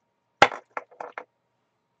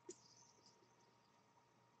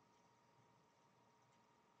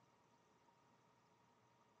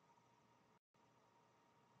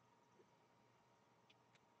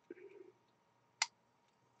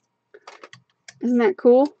 Isn't that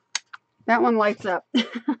cool? That one lights up. I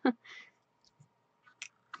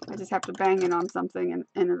just have to bang it on something, and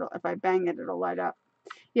it'll, if I bang it, it'll light up.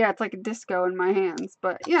 Yeah, it's like a disco in my hands.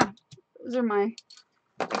 But yeah, those are my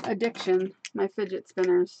addiction, my fidget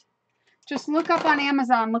spinners. Just look up on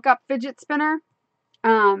Amazon, look up fidget spinner.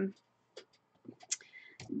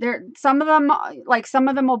 Some of them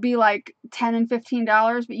will be like $10 and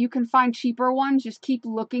 $15, but you can find cheaper ones. Just keep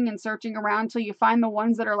looking and searching around until you find the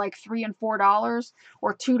ones that are like $3 and $4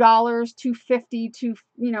 or $2,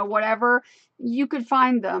 $2.50, whatever. You could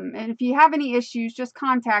find them. And if you have any issues, just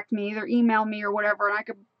contact me, either email me or whatever, and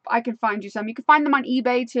I could find you some. You can find them on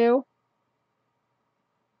eBay too.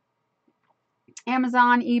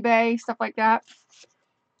 Amazon, eBay, stuff like that.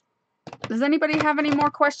 Does anybody have any more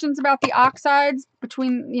questions about the oxides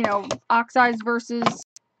between, oxides versus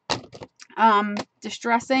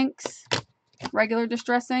distress inks, regular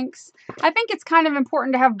distress inks? I think it's kind of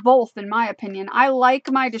important to have both, in my opinion. I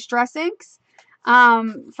like my distress inks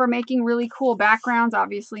for making really cool backgrounds,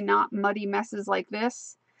 obviously not muddy messes like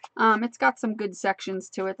this. It's got some good sections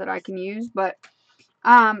to it that I can use, but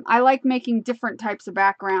I like making different types of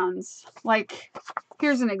backgrounds. Like,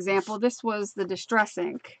 here's an example. This was the distress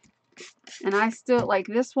ink. And I still, like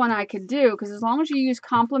this one I could do, because as long as you use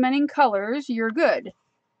complementing colors, you're good.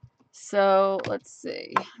 So, let's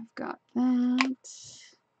see. I've got that.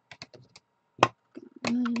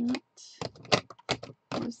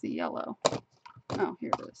 Where's the yellow? Oh,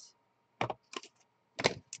 here it is.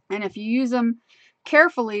 And if you use them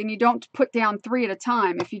carefully and you don't put down 3 at a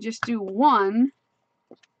time, if you just do 1,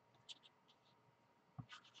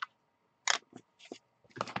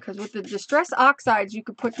 because with the distress oxides, you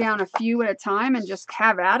could put down a few at a time and just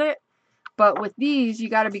have at it. But with these, you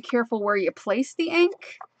got to be careful where you place the ink.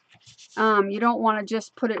 You don't want to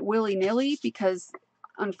just put it willy-nilly, because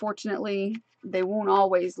unfortunately they won't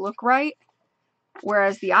always look right.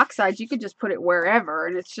 Whereas the oxides, you could just put it wherever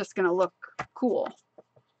and it's just going to look cool.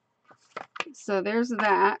 So there's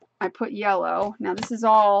that. I put yellow. Now this is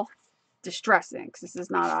all distress inks. This is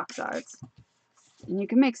not oxides. And you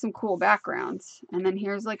can make some cool backgrounds. And then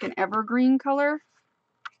here's like an evergreen color.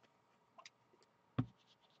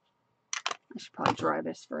 I should probably dry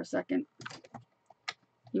this for a second.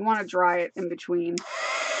 You want to dry it in between.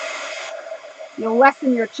 You'll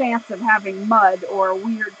lessen your chance of having mud or a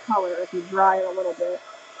weird color if you dry it a little bit.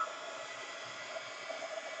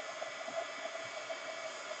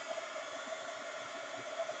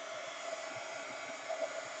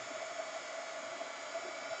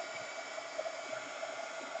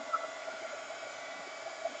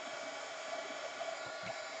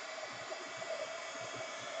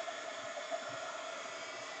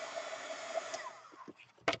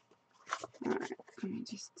 Alright, let me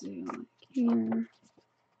just do like here.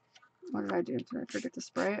 What did I do? Did I forget to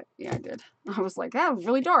spray it? Yeah, I did. I was like, that was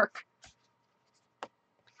really dark.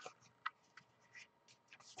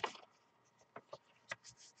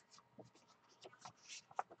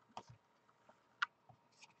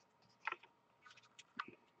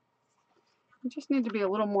 You just need to be a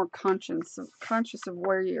little more conscious of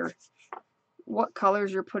where what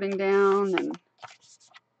colors you're putting down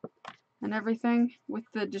and everything with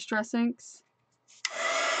the distress inks.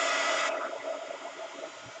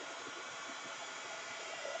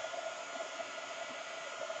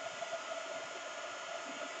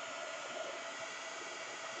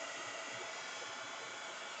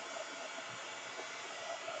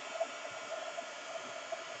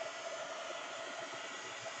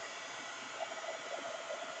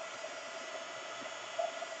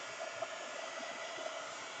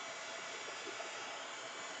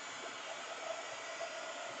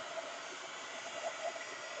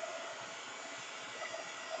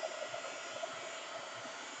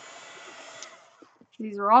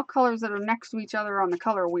 These are all colors that are next to each other on the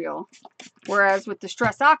color wheel. Whereas with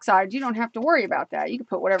distress oxide, you don't have to worry about that. You can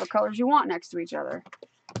put whatever colors you want next to each other.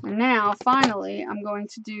 And now, finally, I'm going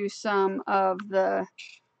to do some of the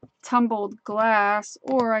tumbled glass,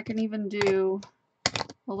 or I can even do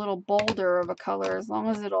a little bolder of a color, as long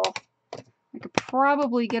as I could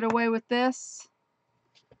probably get away with this.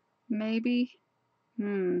 maybe.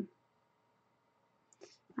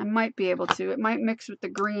 I might be able to. It might mix with the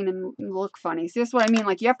green and look funny. See, that's what I mean.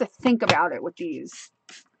 Like, you have to think about it with these.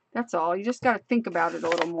 That's all. You just got to think about it a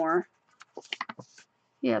little more.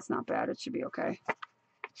 Yeah, it's not bad. It should be okay.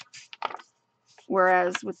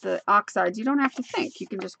 Whereas with the oxides, you don't have to think. You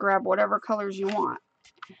can just grab whatever colors you want.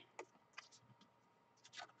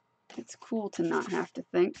 It's cool to not have to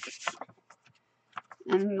think.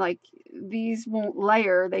 And like, these won't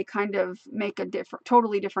layer. They kind of make a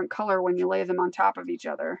totally different color when you lay them on top of each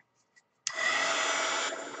other.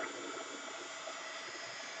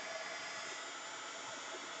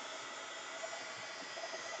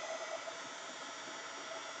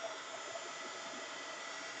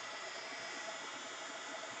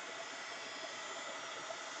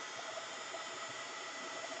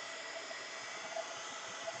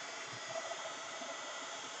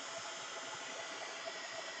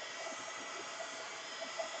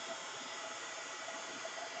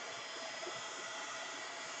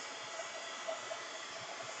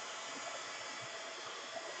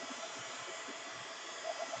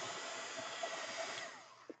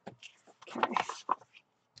 Okay.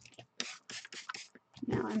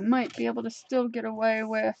 Now I might be able to still get away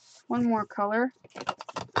with one more color,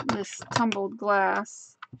 this tumbled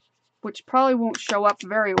glass, which probably won't show up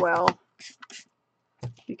very well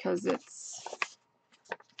because it's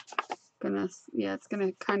gonna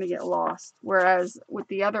kind of get lost. Whereas with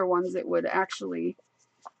the other ones, it would actually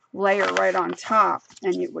layer right on top,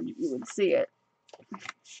 and you would see it.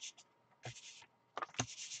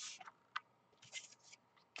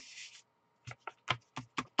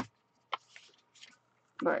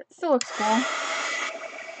 But it still looks cool.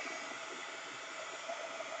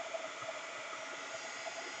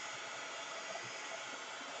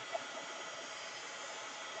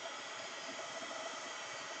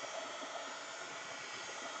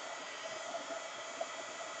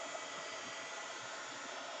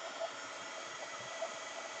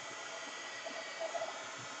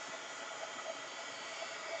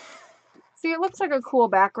 See, it looks like a cool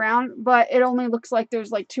background, but it only looks like there's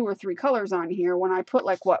like 2 or 3 colors on here. When I put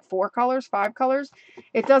like, what, 4 colors, 5 colors,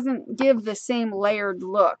 it doesn't give the same layered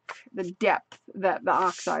look, the depth that the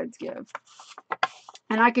oxides give.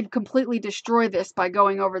 And I could completely destroy this by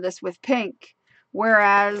going over this with pink,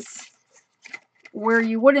 whereas where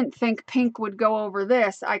you wouldn't think pink would go over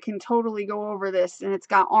this, I can totally go over this, and it's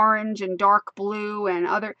got orange and dark blue and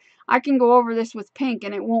other. I can go over this with pink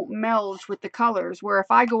and it won't meld with the colors, where if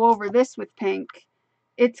I go over this with pink,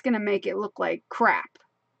 it's going to make it look like crap.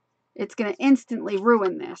 It's going to instantly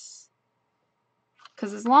ruin this.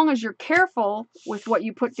 Because as long as you're careful with what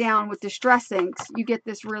you put down with distress inks, you get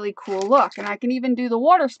this really cool look. And I can even do the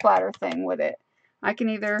water splatter thing with it. I can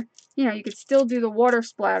either, you could still do the water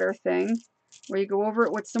splatter thing, where you go over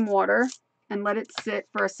it with some water and let it sit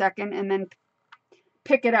for a second and then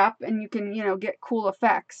pick it up, and you can, get cool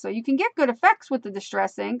effects. So you can get good effects with the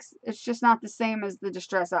distress inks. It's just not the same as the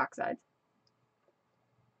distress oxides.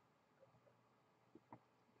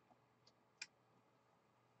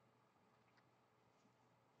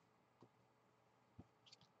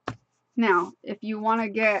 Now, if you want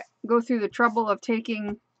to go through the trouble of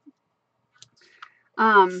taking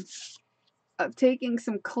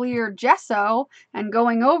some clear gesso and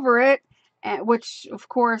going over it, which of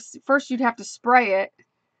course first you'd have to spray it,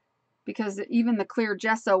 because even the clear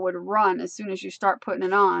gesso would run as soon as you start putting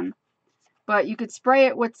it on. But you could spray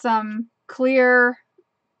it with some clear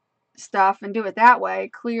stuff and do it that way,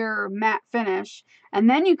 clear matte finish, and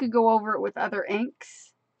then you could go over it with other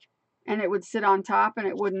inks and it would sit on top and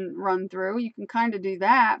it wouldn't run through. You can kind of do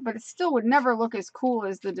that, but it still would never look as cool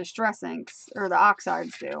as the distress inks or the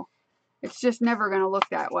oxides do. It's just never going to look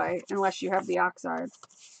that way unless you have the oxides.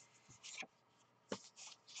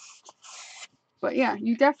 But yeah,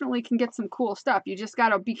 you definitely can get some cool stuff. You just got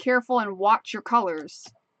to be careful and watch your colors.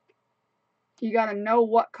 You got to know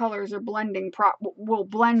what colors are will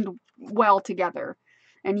blend well together,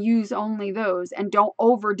 and use only those, and don't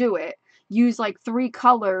overdo it. Use like 3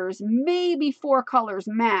 colors, maybe 4 colors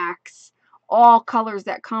max, all colors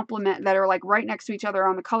that complement, that are like right next to each other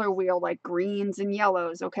on the color wheel, like greens and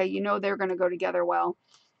yellows. Okay, they're going to go together well.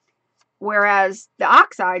 Whereas the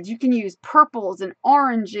oxides, you can use purples and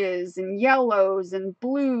oranges and yellows and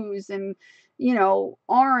blues and,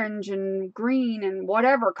 orange and green and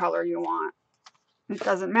whatever color you want. It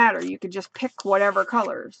doesn't matter. You could just pick whatever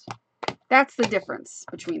colors. That's the difference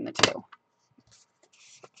between the two.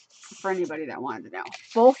 For anybody that wanted to know.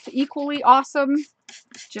 Both equally awesome,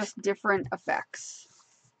 just different effects.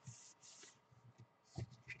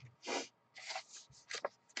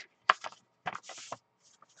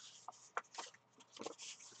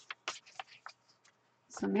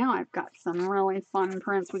 So now I've got some really fun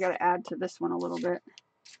prints. We got to add to this one a little bit.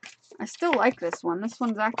 I still like this one. This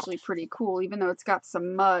one's actually pretty cool, even though it's got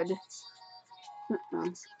some mud.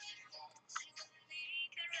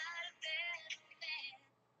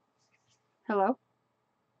 Hello?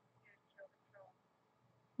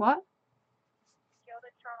 What?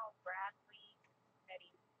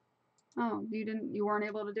 Oh, you weren't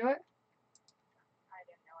able to do it?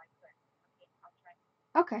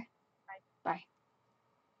 Okay. Bye.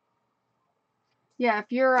 Yeah, if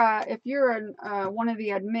you're one of the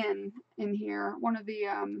admin in here, one of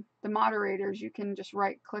the moderators, you can just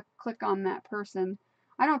click on that person.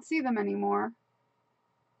 I don't see them anymore.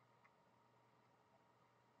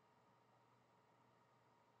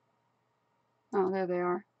 Oh, there they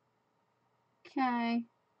are. Okay.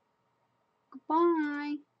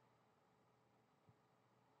 Goodbye.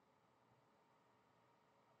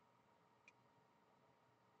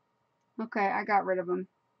 Okay, I got rid of them.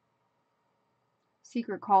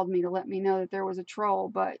 Secret called me to let me know that there was a troll,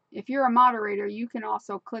 but if you're a moderator, you can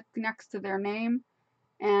also click next to their name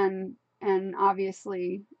and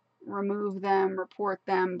obviously remove them, report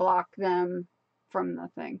them, block them from the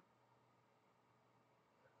thing.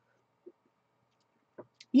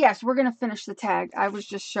 Yes, we're going to finish the tag. I was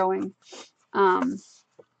just showing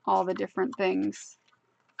all the different things,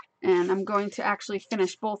 and I'm going to actually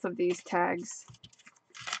finish both of these tags.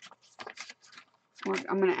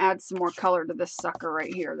 I'm going to add some more color to this sucker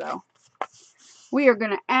right here, though. We are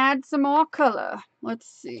going to add some more color. Let's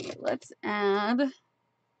see. Let's add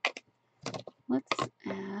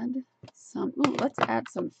some. Ooh, let's add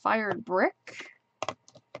some fired brick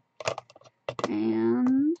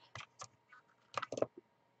and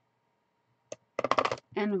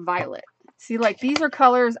violet. See, like, these are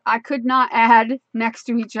colors I could not add next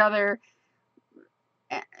to each other.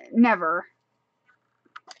 Never.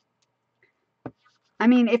 I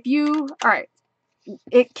mean, all right,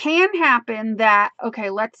 it can happen that, okay,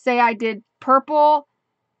 let's say I did purple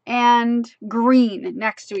and green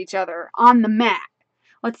next to each other on the mat.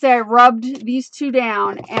 Let's say I rubbed these two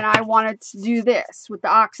down and I wanted to do this with the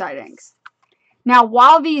Oxide inks. Now,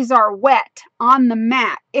 while these are wet on the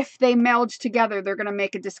mat, if they meld together, they're going to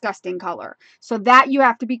make a disgusting color. So that you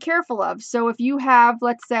have to be careful of. So if you have,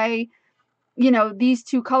 let's say, these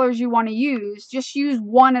two colors you want to use, just use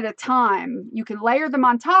one at a time. You can layer them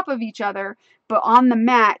on top of each other, but on the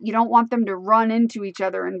mat, you don't want them to run into each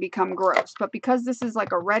other and become gross. But because this is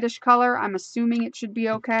like a reddish color, I'm assuming it should be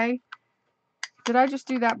okay. Did I just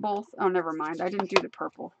do that both? Oh, never mind. I didn't do the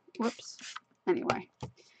purple. Whoops. Anyway,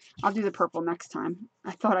 I'll do the purple next time.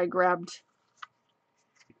 I thought I grabbed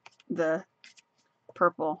the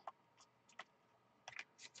purple.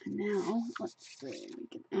 And now, let's see, we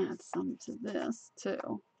can add some to this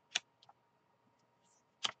too.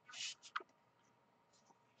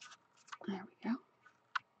 There we go.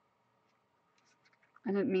 I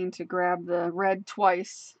didn't mean to grab the red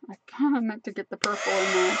twice. I kind of meant to get the purple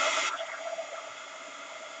in there.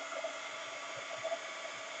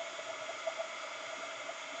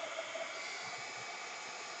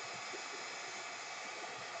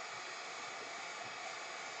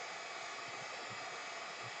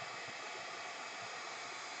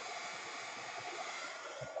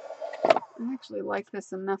 I actually like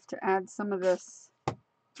this enough to add some of this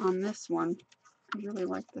on this one. I really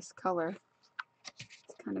like this color.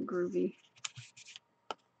 It's kind of groovy.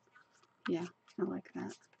 Yeah, I like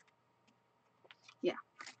that. Yeah,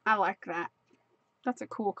 I like that. That's a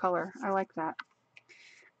cool color. I like that.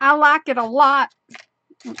 I like it a lot.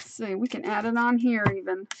 Let's see, we can add it on here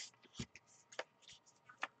even.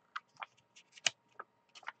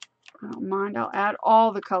 I don't mind. I'll add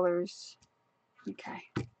all the colors.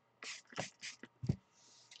 Okay.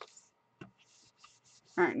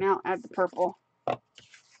 Alright, now add the purple.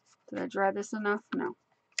 Did I dry this enough? No.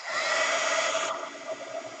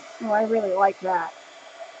 Oh, I really like that.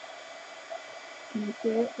 Can you see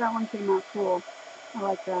it? That one came out cool. I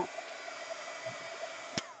like that.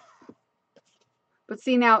 But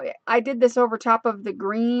see, now I did this over top of the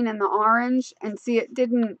green and the orange, and see, it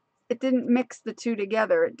didn't mix the two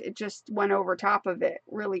together. It just went over top of it.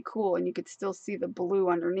 Really cool, and you could still see the blue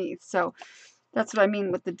underneath. So that's what I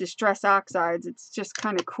mean with the Distress Oxides. It's just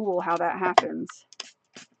kind of cool how that happens.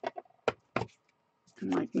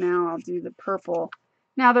 And like now I'll do the purple.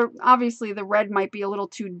 Now, obviously the red might be a little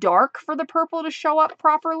too dark for the purple to show up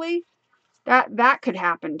properly. That could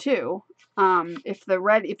happen too.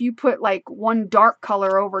 If you put like one dark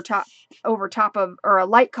color over top of, or a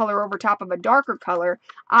light color over top of a darker color,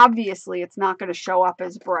 obviously it's not going to show up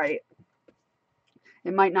as bright.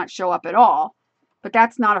 It might not show up at all, but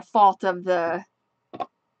that's not a fault of the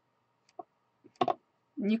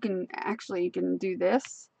You can do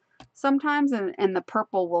this sometimes, and the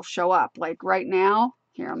purple will show up. Like right now,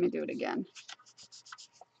 here, let me do it again.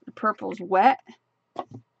 The purple's wet,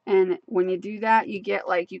 and when you do that, you get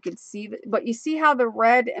like, you can see but you see how the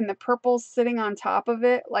red and the purple's sitting on top of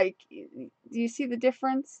it? Like, do you see the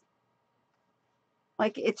difference?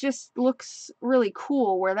 Like, it just looks really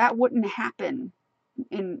cool, where that wouldn't happen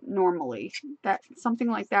normally. That something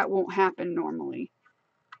like that won't happen normally.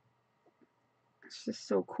 It's just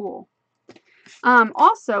so cool.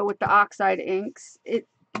 Also with the oxide inks,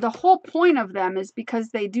 the whole point of them is because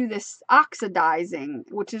they do this oxidizing,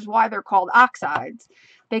 which is why they're called oxides.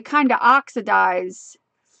 They kind of oxidize,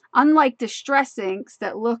 unlike distress inks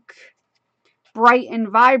that look bright and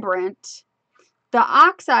vibrant. The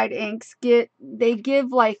oxide inks give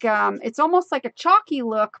like, it's almost like a chalky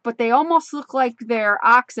look, but they almost look like they're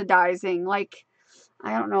oxidizing. Like,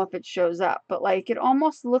 I don't know if it shows up, but like, it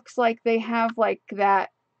almost looks like they have like that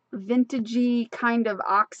vintagey kind of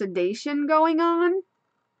oxidation going on.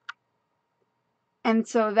 And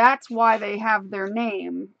so that's why they have their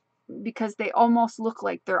name, because they almost look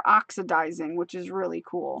like they're oxidizing, which is really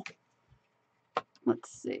cool.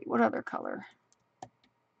 Let's see, what other color?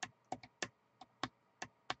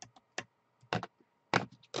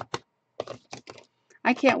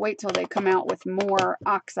 I can't wait till they come out with more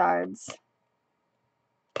oxides.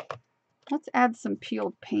 Let's add some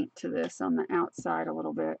peeled paint to this on the outside a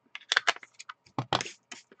little bit.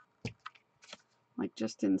 Like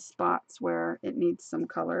just in spots where it needs some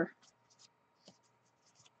color.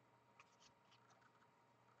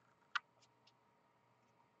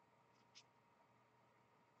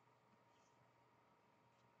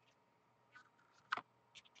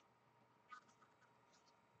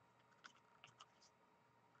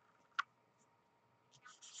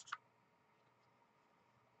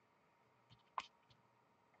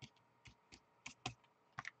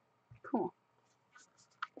 Cool.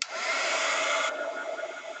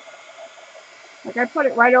 Like, I put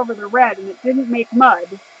it right over the red and it didn't make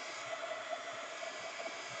mud.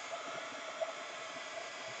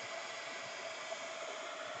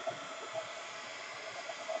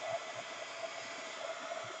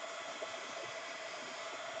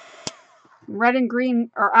 Red and green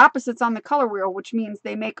are opposites on the color wheel, which means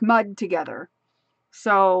they make mud together.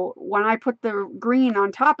 So when I put the green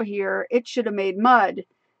on top of here, it should have made mud,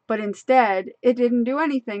 but instead it didn't do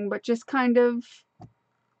anything but just kind of,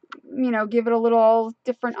 you know, give it a little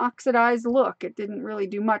different oxidized look. It didn't really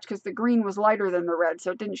do much because the green was lighter than the red,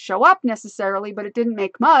 so it didn't show up necessarily, but it didn't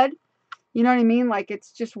make mud. You know what I mean? Like,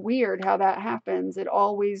 it's just weird how that happens. It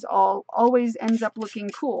always ends up looking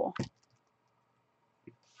cool.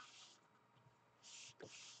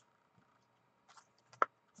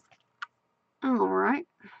 All right,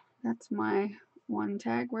 that's my one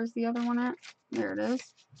tag. Where's the other one at? There it is.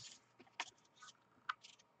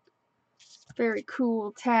 Very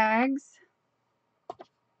cool tags.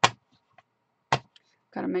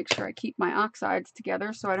 Got to make sure I keep my oxides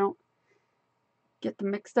together so I don't get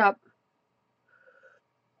them mixed up.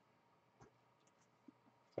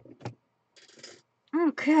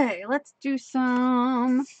 Okay, let's do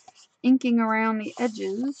some inking around the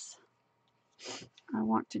edges. I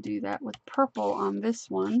want to do that with purple on this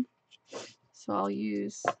one, so I'll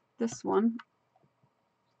use this one.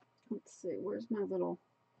 Let's see, where's my little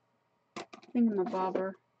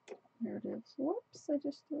thingamabobber? There it is. Whoops, I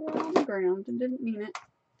just threw it on the ground and didn't mean it.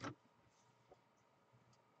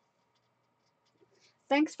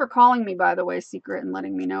 Thanks for calling me, by the way, Secret, and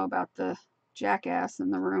letting me know about the jackass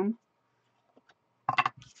in the room.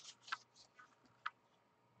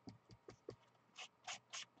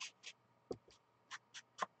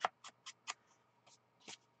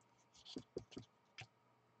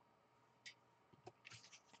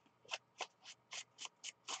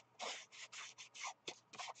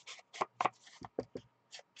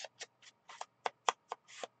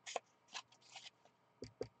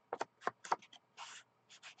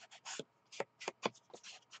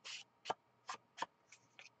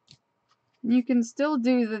 You can still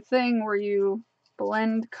do the thing where you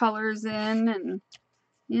blend colors in, and,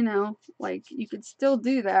 you know, like, you could still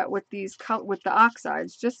do that with these with the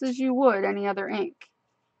oxides, just as you would any other ink.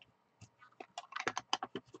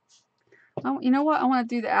 Oh, you know what? I want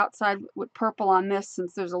to do the outside with purple on this,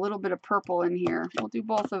 since there's a little bit of purple in here. We'll do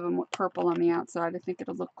both of them with purple on the outside. I think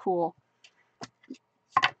it'll look cool.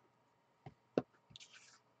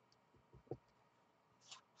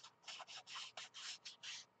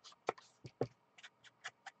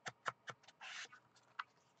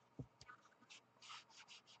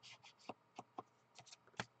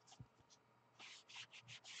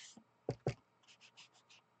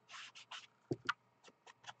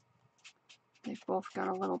 both got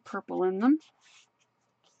a little purple in them.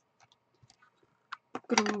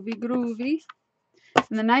 Groovy, groovy.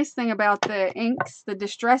 And the nice thing about the inks, the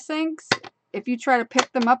distress inks, if you try to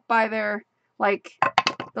pick them up by their, like,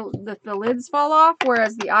 the lids fall off,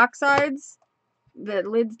 whereas the oxides, the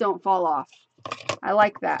lids don't fall off. I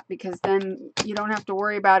like that because then you don't have to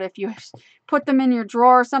worry about if you put them in your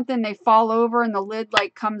drawer or something, they fall over and the lid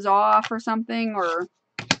like comes off or something or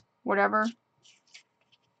whatever.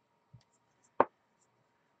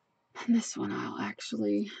 And this one I'll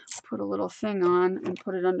actually put a little thing on and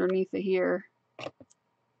put it underneath of here.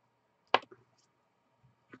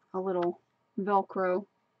 A little Velcro.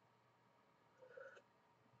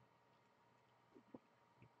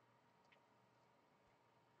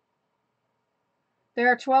 There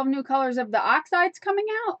are 12 new colors of the Oxides coming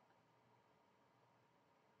out.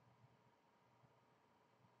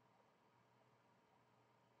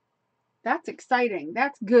 That's exciting.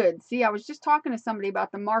 That's good. See, I was just talking to somebody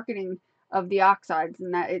about the marketing of the Oxides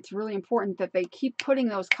and that it's really important that they keep putting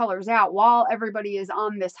those colors out while everybody is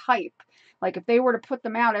on this hype. Like if they were to put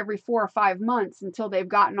them out every 4 or 5 months until they've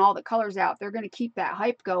gotten all the colors out, they're going to keep that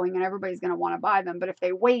hype going and everybody's going to want to buy them. But if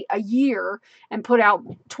they wait a year and put out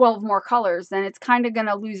 12 more colors, then it's kind of going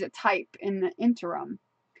to lose its hype in the interim.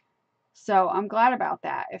 So I'm glad about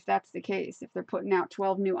that, if that's the case. If they're putting out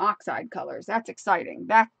 12 new Oxide colors, that's exciting.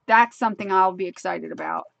 That's something I'll be excited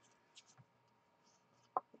about.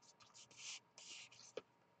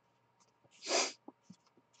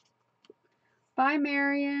 Bye,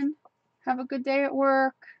 Marion. Have a good day at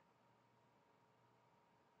work.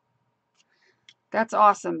 That's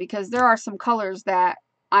awesome because there are some colors that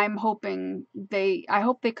I'm hoping I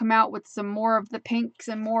hope they come out with some more of the pinks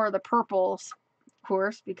and more of the purples, of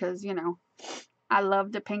course, because, you know, I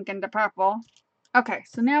love the pink and the purple. Okay,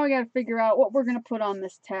 so now we got to figure out what we're going to put on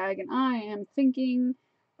this tag, and I am thinking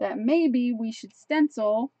that maybe we should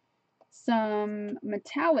stencil some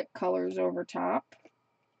metallic colors over top.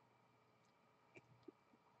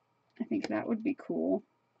 I think that would be cool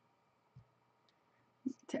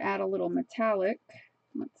to add a little metallic.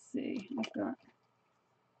 Let's see, I've got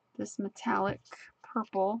this metallic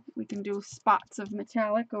purple. We can do spots of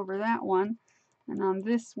metallic over that one, and on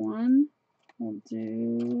this one we'll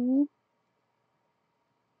do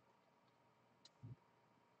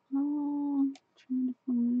trying to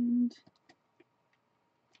find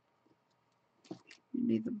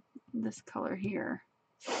maybe this color here.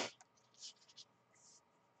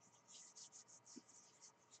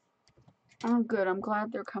 Oh, good. I'm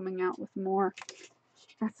glad they're coming out with more.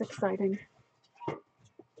 That's exciting.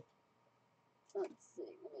 Let's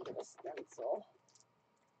see. Let me get a stencil.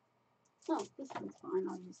 Oh, this one's fine.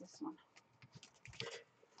 I'll use this one.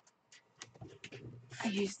 I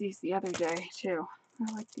used these the other day, too.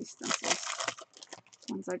 I like these stencils.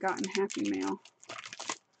 Ones I got in Happy Mail.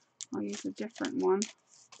 I'll use a different one.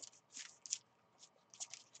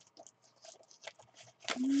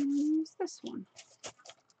 And I'll use this one.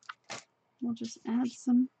 We'll just add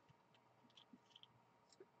some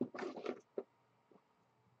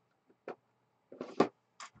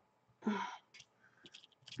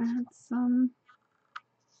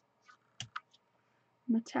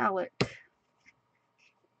metallic.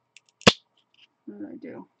 What did I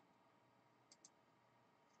do?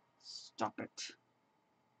 Stop it.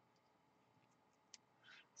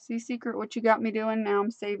 See, Secret, what you got me doing? Now I'm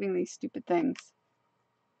saving these stupid things.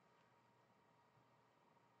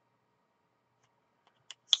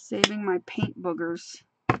 Saving my paint boogers.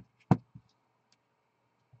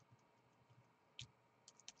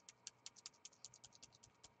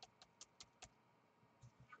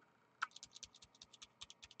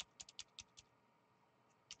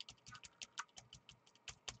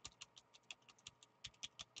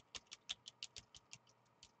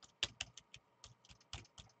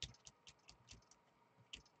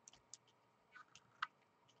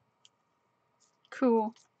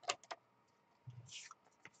 Cool.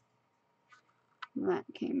 That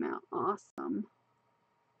came out awesome.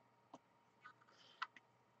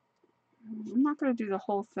 I'm not going to do the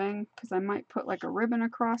whole thing because I might put like a ribbon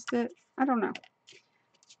across it. I don't know.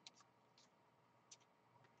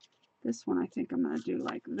 This one I think I'm going to do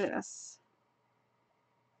like this.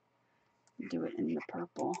 Do it in the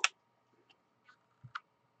purple.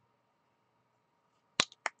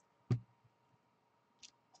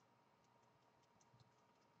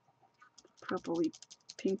 Purpley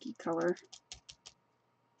pinky color.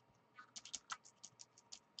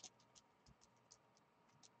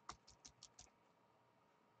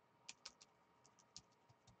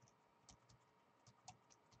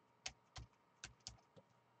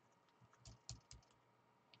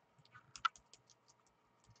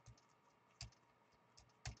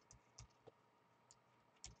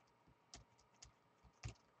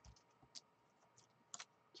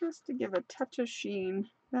 just to give a touch of sheen.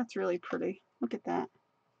 That's really pretty. Look at that.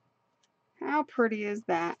 How pretty is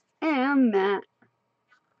that? And that.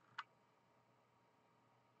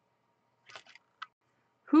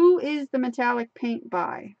 Who is the metallic paint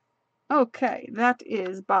by? Okay, that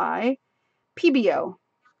is by PBO.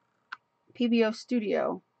 PBO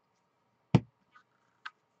Studio.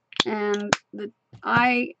 And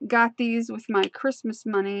I got these with my Christmas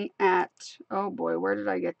money at, oh boy, where did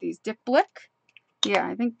I get these? Dick Blick? Yeah,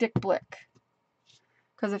 I think Dick Blick.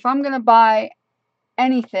 Because if I'm going to buy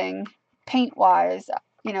anything paint-wise,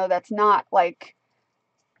 you know, that's not like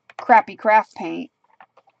crappy craft paint.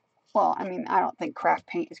 Well, I mean, I don't think craft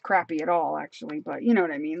paint is crappy at all, actually, but you know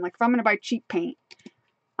what I mean. Like, if I'm going to buy cheap paint,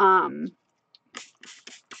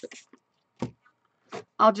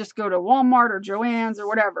 I'll just go to Walmart or Joann's or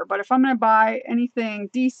whatever. But if I'm going to buy anything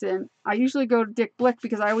decent, I usually go to Dick Blick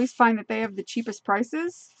because I always find that they have the cheapest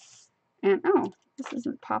prices. And, oh, this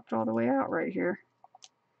isn't popped all the way out right here.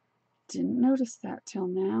 Didn't notice that till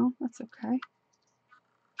now. That's okay.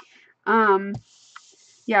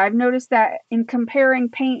 Yeah, I've noticed that in comparing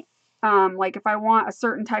paint, like if I want a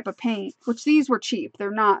certain type of paint, which these were cheap.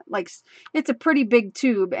 They're not like, it's a pretty big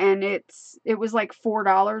tube and it was like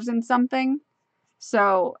 $4 and something.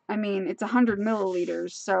 So, I mean, it's 100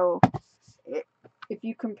 milliliters. So if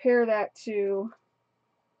you compare that to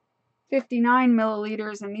 59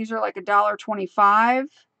 milliliters, and these are like $1.25,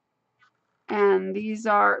 and these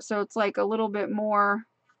are, so it's like a little bit more,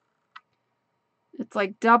 it's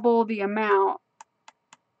like double the amount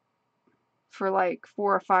for like $4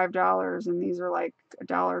 or $5, and these are like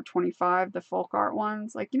 $1.25, the folk art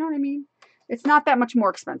ones. Like, you know what I mean? It's not that much more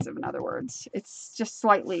expensive, in other words. It's just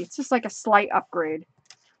slightly, it's just like a slight upgrade.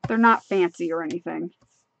 They're not fancy or anything.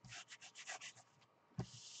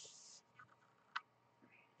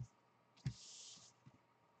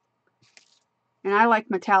 And I like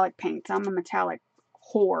metallic paints. I'm a metallic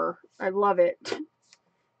whore. I love it.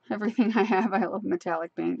 Everything I have, I love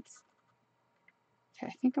metallic paints. Okay,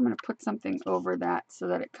 I think I'm going to put something over that so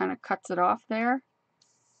that it kind of cuts it off there.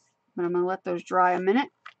 But I'm going to let those dry a minute.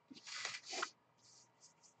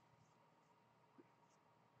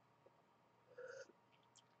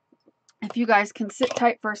 If you guys can sit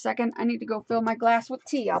tight for a second, I need to go fill my glass with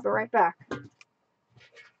tea. I'll be right back.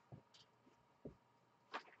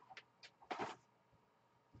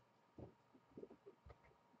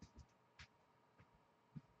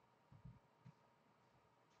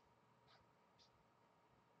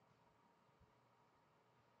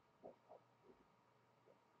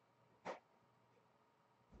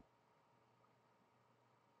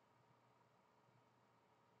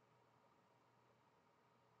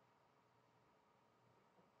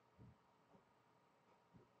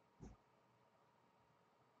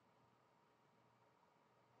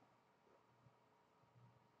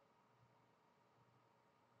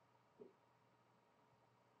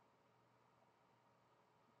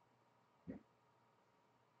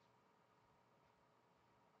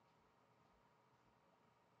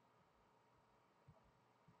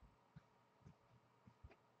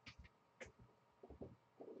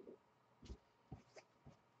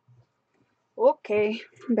 Okay,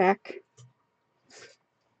 I'm back.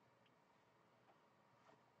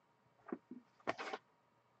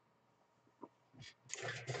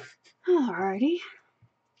 Alrighty.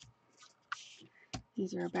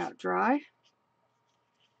 These are about dry.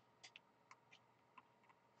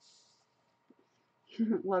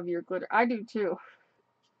 Love your glitter. I do too.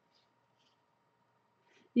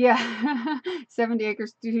 Yeah. 70 Acre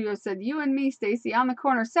Studio said, you and me, Stacy, on the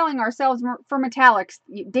corner selling ourselves for metallics.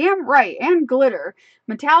 Damn right. And glitter.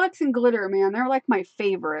 Metallics and glitter, man. They're like my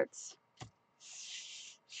favorites.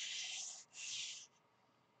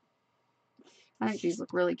 I think these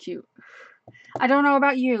look really cute. I don't know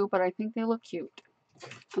about you, but I think they look cute.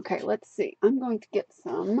 Okay, let's see. I'm going to get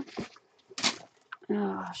some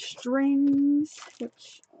strings,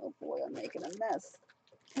 which, oh boy, I'm making a mess.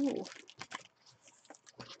 Oh,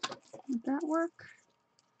 would that work?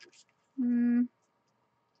 The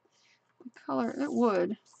color, it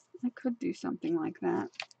would. I could do something like that.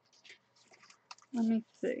 Let me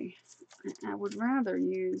see. I would rather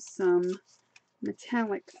use some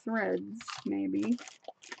metallic threads, maybe.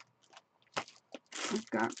 I've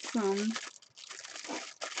got some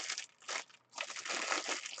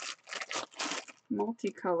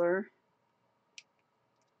multicolor.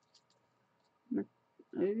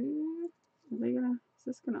 Is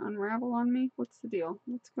this gonna unravel on me? What's the deal?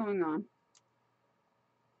 What's going on?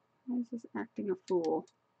 Why is this acting a fool?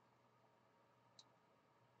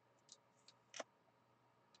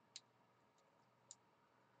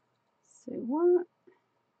 Say what?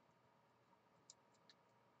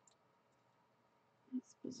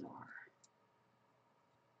 bizarre.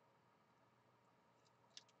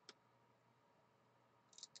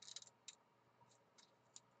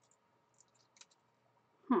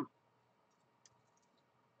 Huh.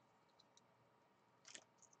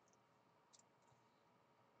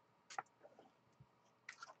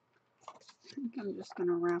 I think I'm just going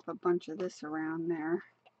to wrap a bunch of this around there.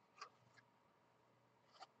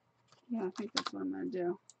 Yeah, I think that's what I'm going to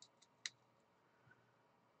do.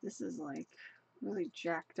 This is like really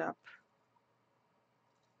jacked up.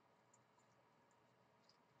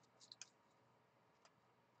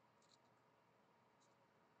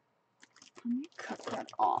 Let me cut that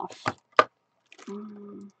off.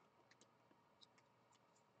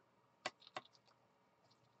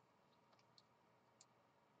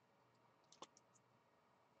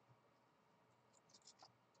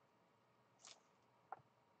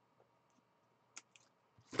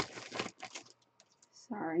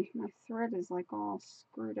 Sorry, my thread is like all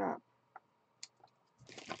screwed up.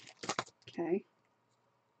 Okay.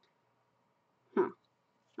 Huh.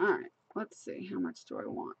 Alright, let's see. How much do I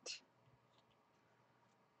want?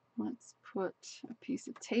 Let's put a piece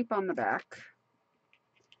of tape on the back.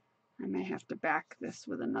 I may have to back this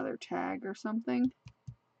with another tag or something.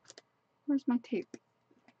 Where's my tape?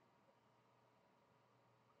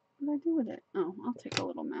 What did I do with it? Oh, I'll take a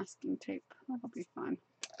little masking tape. That'll be fine.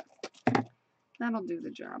 That'll do the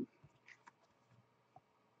job.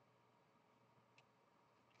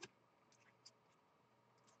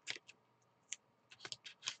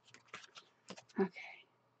 Okay.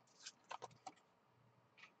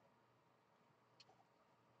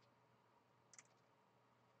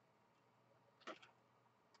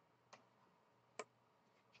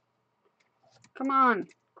 Come on,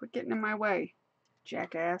 quit getting in my way,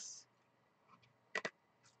 jackass.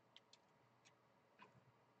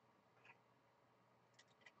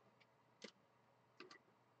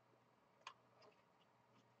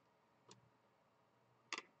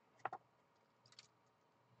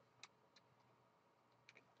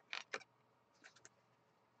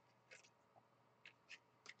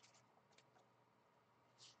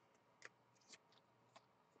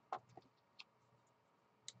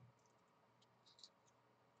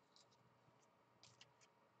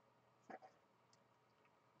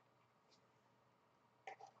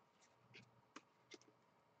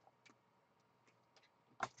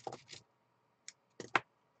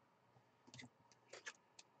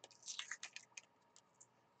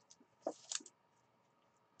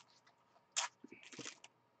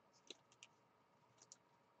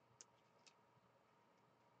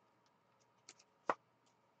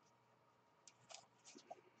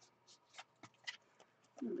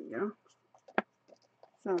 There we go.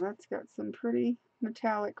 So that's got some pretty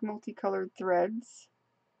metallic multicolored threads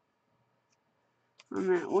on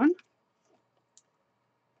that one.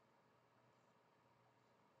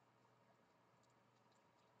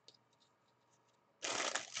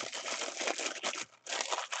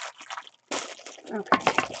 Okay.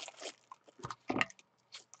 Put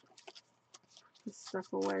this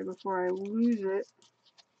stuff away before I lose it.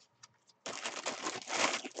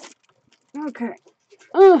 Okay.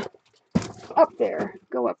 Up there.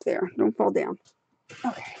 Go up there. Don't fall down.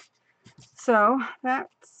 Okay. So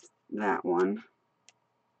that's that one.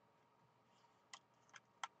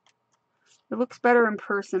 It looks better in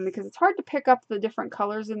person because it's hard to pick up the different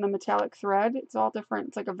colors in the metallic thread. It's all different.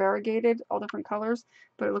 It's like a variegated, all different colors,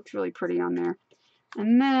 but it looks really pretty on there.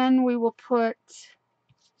 And then we will put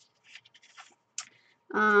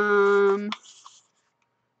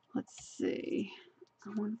let's see. I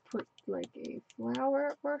want to put like a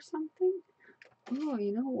flower or something. Oh,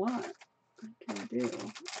 you know what I can do?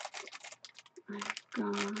 I've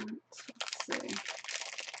got, let's see.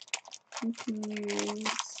 We can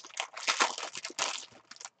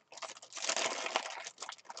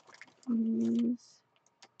use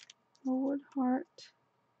a wood heart.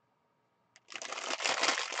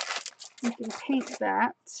 We can paint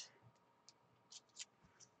that.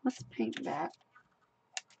 Let's paint that.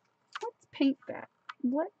 Let's paint that.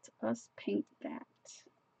 Let us paint that.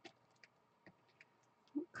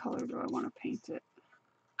 What color do I want to paint it?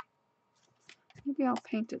 Maybe I'll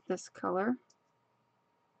paint it this color.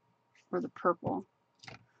 Or the purple.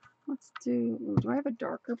 Let's do, ooh, do I have a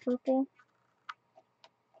darker purple?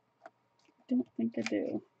 I don't think I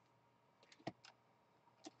do.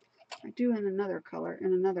 I do in another color,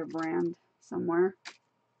 in another brand somewhere.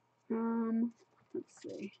 Let's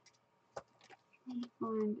see. Trying to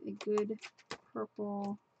find a good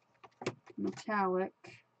purple metallic.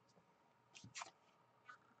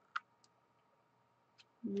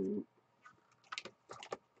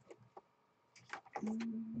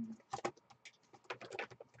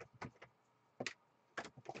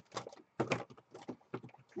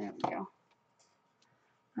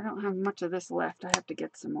 don't have much of this left. I have to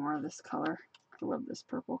get some more of this color. I love this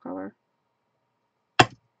purple color.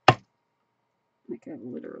 Like I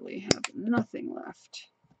literally have nothing left.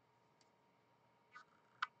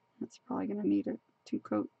 That's probably going to need 2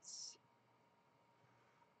 coats.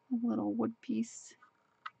 A little wood piece.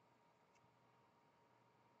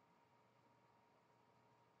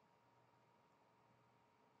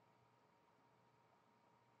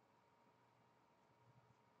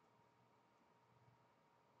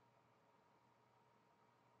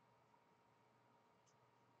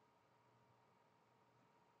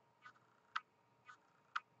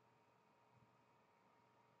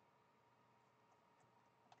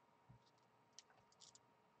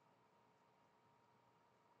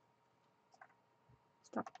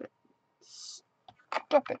 Stop it.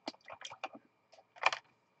 Stop it.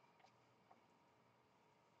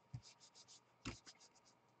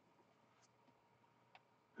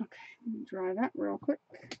 Okay, let me dry that real quick.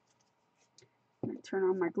 I'm going to turn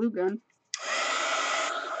on my glue gun.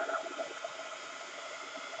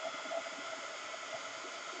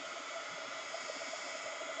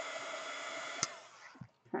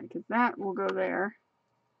 Okay, because that will go there.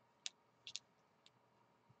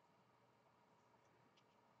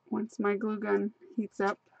 Once my glue gun heats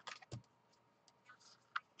up.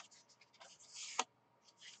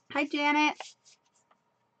 Hi, Janet.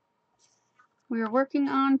 We are working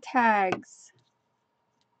on tags.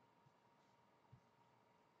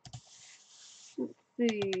 Let's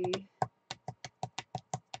see.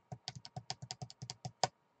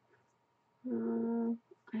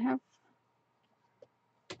 I have,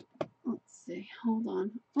 let's see, hold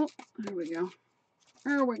on. Oh, there we go.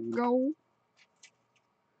 There we go.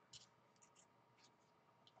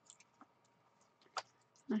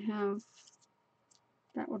 I have,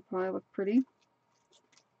 that would probably look pretty.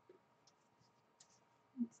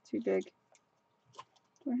 It's too big.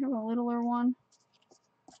 Do I have a littler one?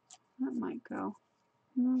 That might go.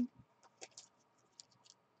 No.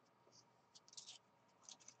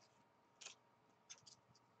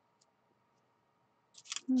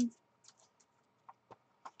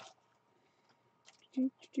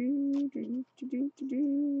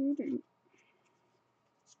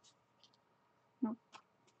 Nope.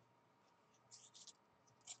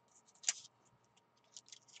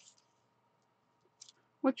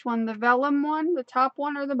 Which one? The vellum one? The top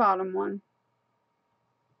one or the bottom one?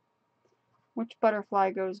 Which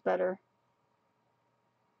butterfly goes better?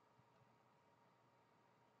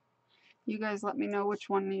 You guys let me know which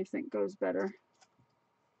one you think goes better.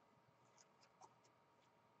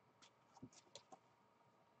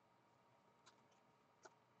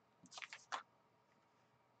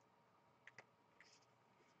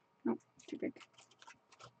 Nope, too big.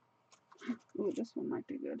 Ooh, this one might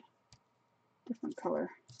be good. Different color.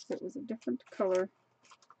 If it was a different color.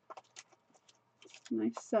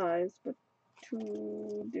 Nice size, but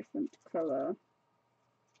too different color.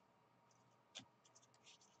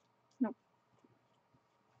 Nope.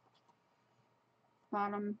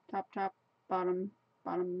 Bottom, top, top, bottom,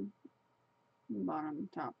 bottom, bottom,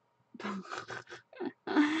 top.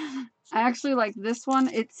 I actually like this one.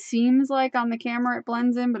 It seems like on the camera it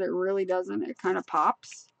blends in, but it really doesn't. It kind of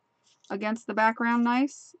pops against the background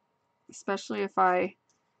nice, especially if I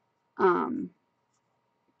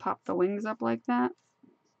pop the wings up like that.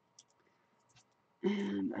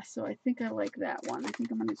 And so I think I like that one. I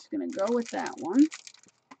think I'm just going to go with that one.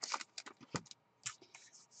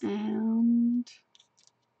 And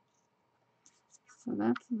so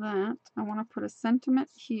that's that. I want to put a sentiment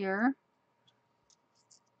here.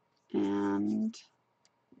 And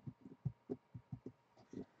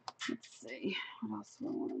let's see, what else do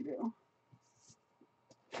I want to do?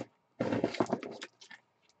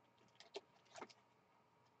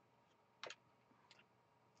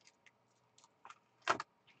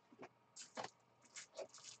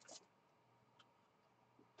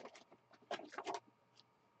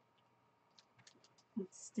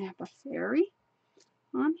 Let's stamp a fairy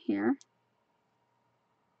on here.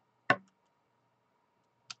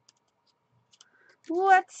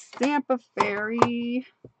 Let's stamp a fairy.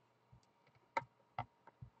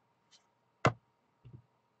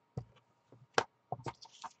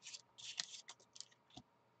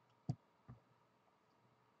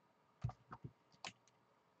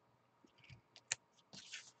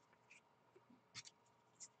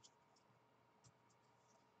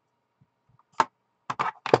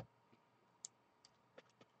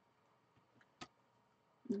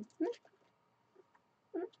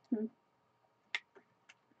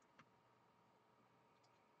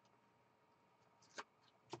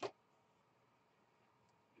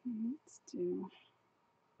 Let's do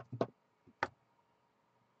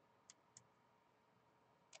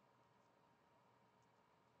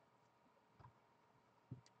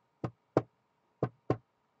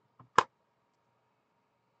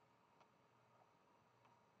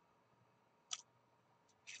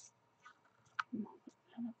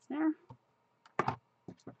That's there.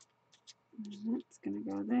 And that's going to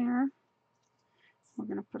go there. We're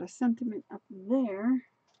going to put a sentiment up there.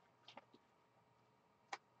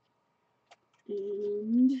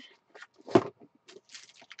 And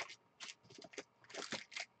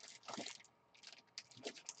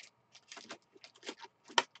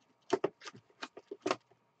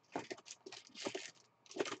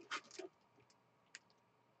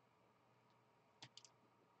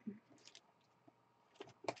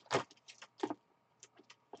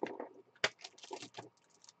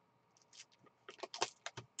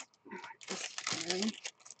this way.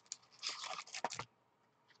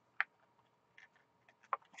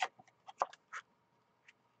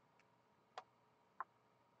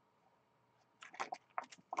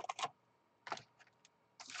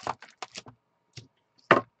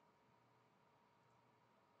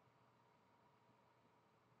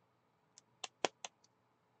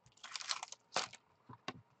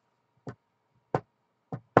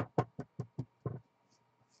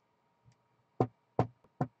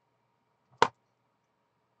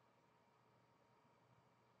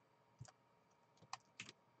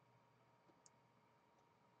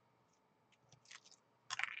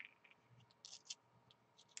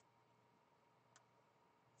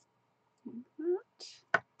 That.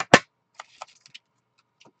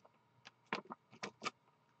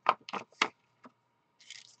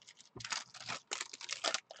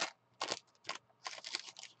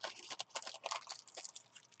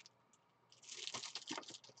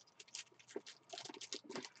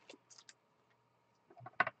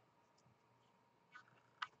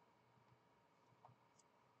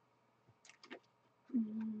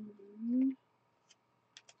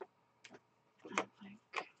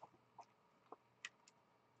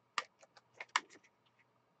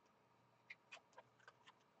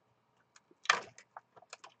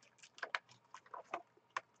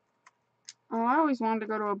 Oh, I always wanted to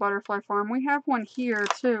go to a butterfly farm. We have one here,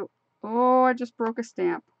 too. Oh, I just broke a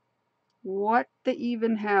stamp. What the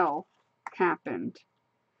even hell happened?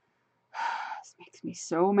 This makes me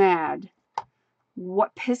so mad.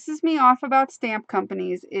 What pisses me off about stamp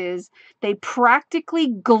companies is they practically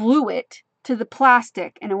glue it to the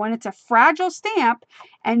plastic. And when it's a fragile stamp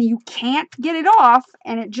and you can't get it off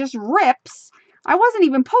and it just rips, I wasn't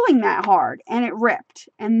even pulling that hard and it ripped.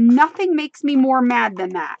 And nothing makes me more mad than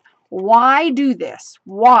that. Why do this?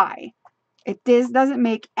 Why? This doesn't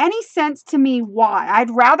make any sense to me why. I'd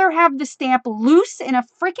rather have the stamp loose in a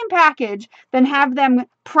freaking package than have them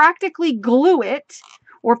practically glue it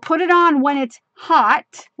or put it on when it's hot,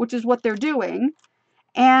 which is what they're doing,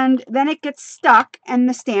 and then it gets stuck and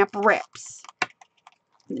the stamp rips.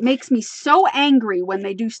 It makes me so angry when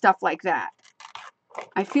they do stuff like that.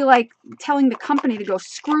 I feel like telling the company to go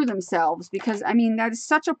screw themselves because, I mean, that is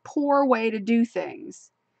such a poor way to do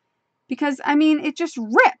things. Because, I mean, it just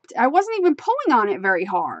ripped. I wasn't even pulling on it very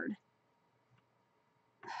hard.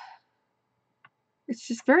 It's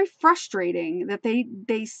just very frustrating that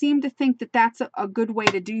they seem to think that that's a good way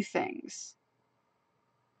to do things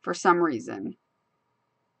for some reason.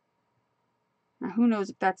 Now, who knows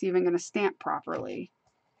if that's even going to stamp properly.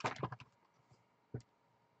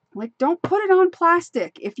 Like, don't put it on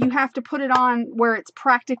plastic if you have to put it on where it's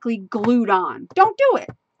practically glued on. Don't do it.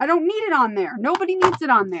 I don't need it on there. Nobody needs it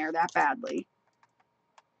on there that badly.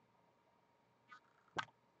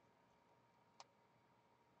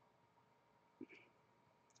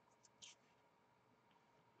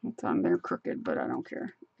 It's on there crooked, but I don't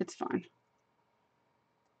care. It's fine.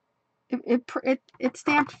 It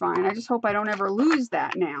stamped fine. I just hope I don't ever lose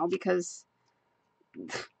that now because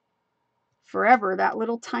forever that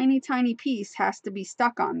little tiny piece has to be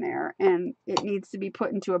stuck on there and it needs to be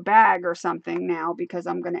put into a bag or something now because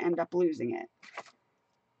I'm going to end up losing it.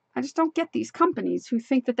 I just don't get these companies who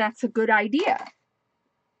think that that's a good idea.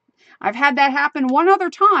 I've had that happen one other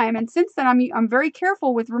time, and since then I'm very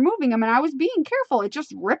careful with removing them, and I was being careful. It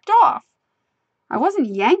just ripped off. I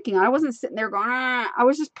wasn't yanking. I wasn't sitting there going, ah. I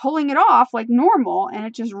was just pulling it off like normal, and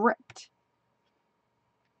it just ripped.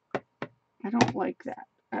 I don't like that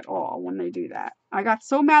at all when they do that. I got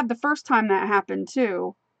so mad the first time that happened,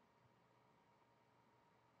 too.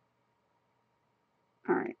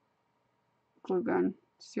 All right. Glue gun.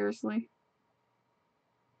 Seriously?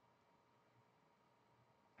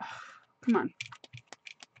 Come on.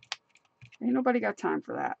 Ain't nobody got time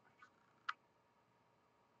for that.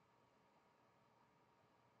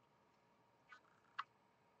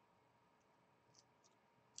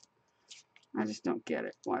 I just don't get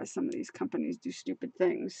it. Why some of these companies do stupid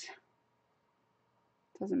things.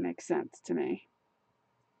 Doesn't make sense to me.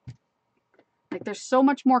 Like, they're so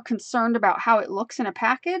much more concerned about how it looks in a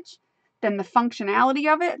package than the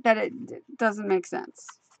functionality of it that it doesn't make sense.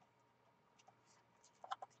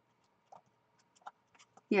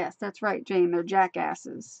 Yes, that's right, Jane. They're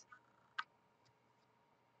jackasses.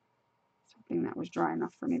 Something that was dry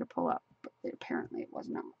enough for me to pull up, but apparently it was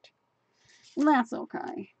not. That's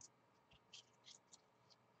okay.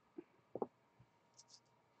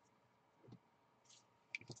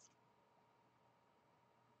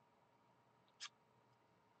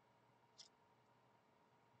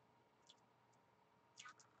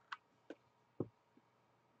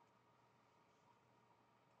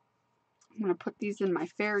 I'm going to put these in my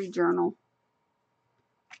fairy journal.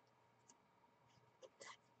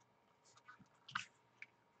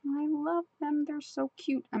 I love them. They're so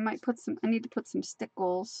cute. I need to put some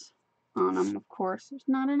stickles on them, of course. There's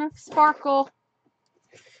not enough sparkle.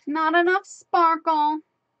 Not enough sparkle.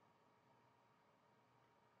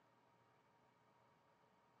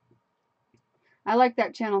 I like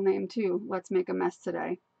that channel name too. Let's Make a Mess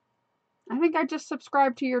Today. I think I just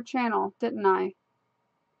subscribed to your channel, didn't I?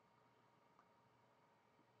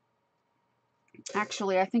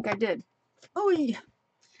 Actually, I think I did. Oh,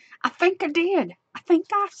 I think I did. I think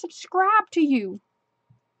I subscribed to you.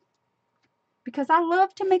 Because I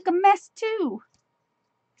love to make a mess too.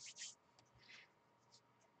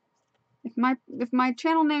 If my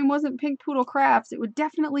channel name wasn't Pink Poodle Crafts, it would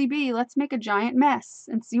definitely be Let's Make a Giant Mess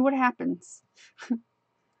and see what happens.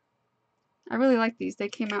 I really like these. They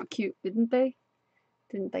came out cute, didn't they?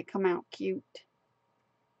 Didn't they come out cute?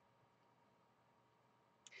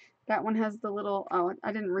 That one has the little, oh,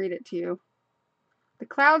 I didn't read it to you. The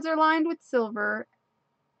clouds are lined with silver.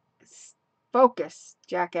 Focus,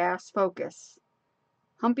 jackass, focus.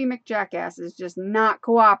 Humpy McJackass is just not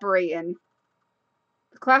cooperating.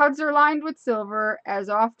 The clouds are lined with silver, as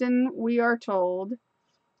often we are told.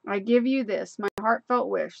 I give you this, my heartfelt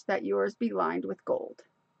wish, that yours be lined with gold.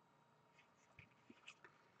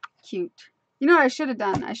 Cute. You know what I should have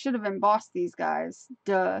done? I should have embossed these guys.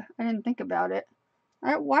 Duh. I didn't think about it.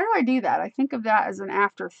 Why do I do that? I think of that as an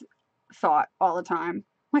afterthought all the time.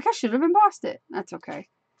 Like, I should have embossed it. That's okay.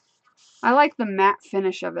 I like the matte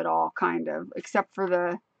finish of it all, kind of, except for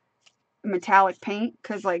the metallic paint,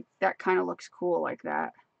 because, like, that kind of looks cool like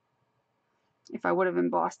that. If I would have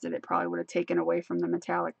embossed it, it probably would have taken away from the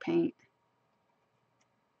metallic paint.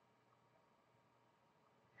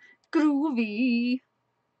 Groovy.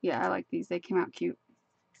 Yeah, I like these. They came out cute.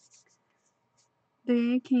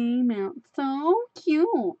 They came out so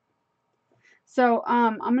cute. So,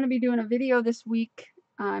 I'm going to be doing a video this week.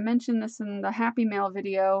 I mentioned this in the Happy Mail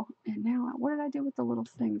video. And now, what did I do with the little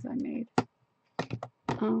things I made?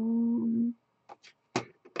 Oh,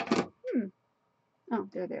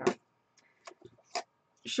 there they are.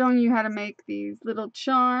 Showing you how to make these little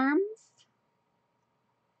charms.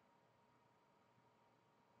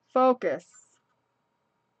 Focus.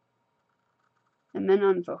 And then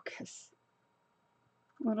unfocus.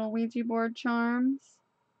 Little Ouija board charms.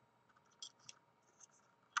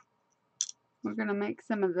 We're going to make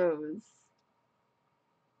some of those.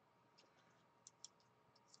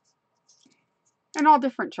 And all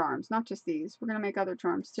different charms, not just these. We're going to make other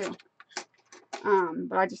charms too.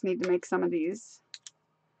 But I just need to make some of these.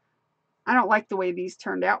 I don't like the way these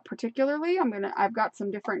turned out particularly. I've got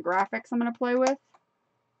some different graphics I'm going to play with.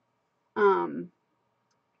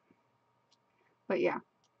 But yeah.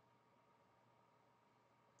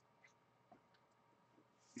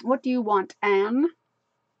 What do you want, Anne?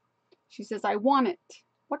 She says, I want it.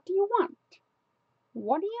 What do you want?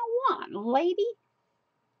 What do you want, lady?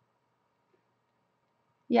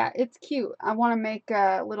 Yeah, it's cute. I want to make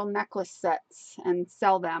little necklace sets and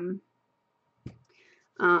sell them.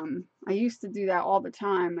 I used to do that all the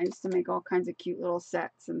time. I used to make all kinds of cute little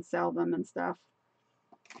sets and sell them and stuff.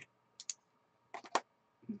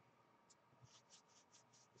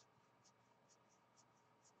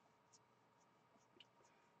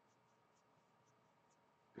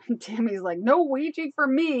 Tammy's like, no Ouija for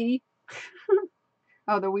me.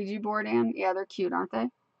 Oh, the Ouija board, Anne? Yeah, they're cute, aren't they?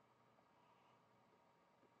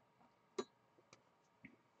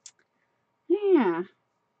 Yeah.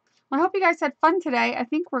 I hope you guys had fun today. I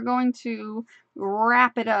think we're going to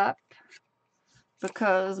wrap it up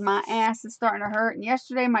because my ass is starting to hurt. And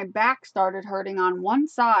yesterday my back started hurting on one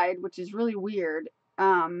side, which is really weird.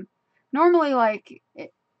 Normally, like,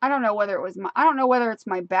 I don't know whether it's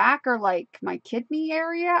my back or like my kidney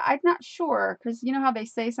area. I'm not sure, because you know how they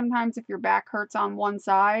say sometimes if your back hurts on one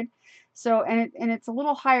side. So, and it's a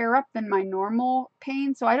little higher up than my normal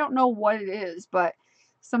pain. So I don't know what it is, but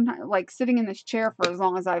sometimes, like, sitting in this chair for as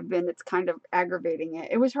long as I've been, it's kind of aggravating it.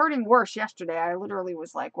 It was hurting worse yesterday. I literally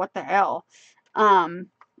was like, what the hell?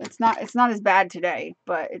 it's not as bad today,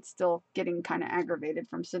 but it's still getting kind of aggravated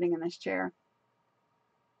from sitting in this chair.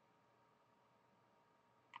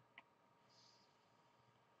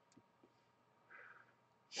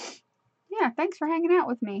 Yeah, thanks for hanging out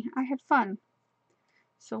with me. I had fun.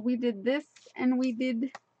 So we did this, and we did,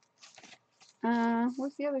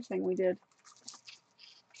 what's the other thing we did?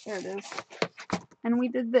 There it is. And we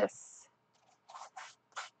did this.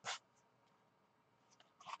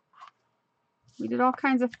 We did all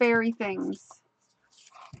kinds of fairy things.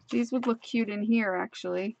 These would look cute in here,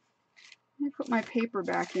 actually. Let me put my paper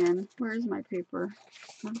back in. Where is my paper?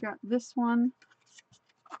 I've got this one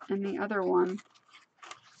and the other one.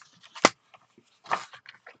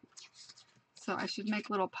 So I should make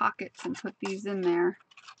little pockets and put these in there.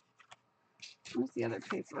 Where's the other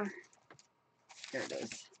paper? There it is.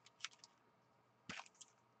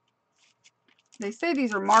 They say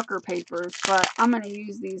these are marker papers, but I'm going to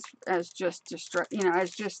use these as just, you know, as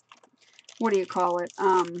just, what do you call it?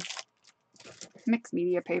 Mixed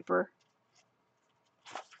media paper.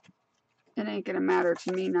 It ain't going to matter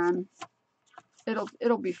to me none.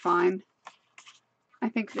 It'll be fine. I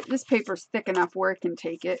think that this paper's thick enough where it can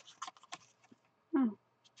take it. Oh.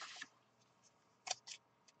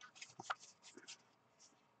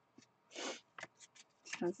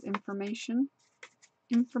 It has information.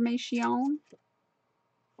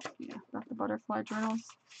 Yeah, about the butterfly journals.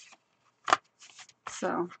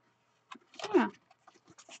 So, yeah.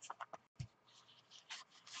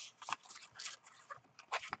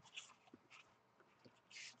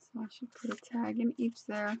 So I should put a tag in each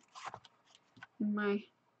there in my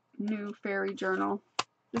new fairy journal.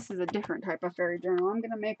 This is a different type of fairy journal. I'm going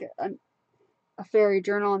to make a fairy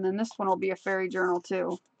journal, and then this one will be a fairy journal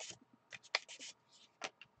too.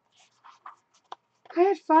 I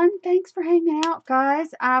had fun. Thanks for hanging out, guys.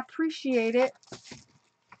 I appreciate it.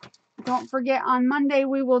 Don't forget, on Monday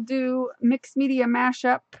we will do mixed media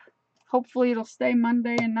mashup. Hopefully it'll stay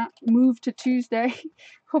Monday and not move to Tuesday.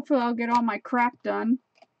 Hopefully I'll get all my crap done.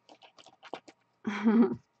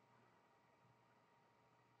 I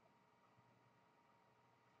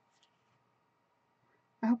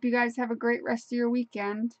hope you guys have a great rest of your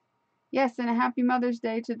weekend. Yes, and a happy Mother's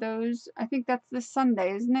Day to those. I think that's this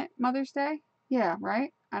Sunday, isn't it? Mother's Day? Yeah,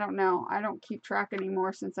 right? I don't know. I don't keep track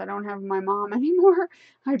anymore since I don't have my mom anymore.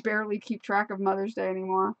 I barely keep track of Mother's Day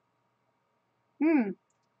anymore.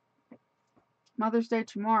 Mother's Day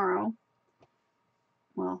tomorrow.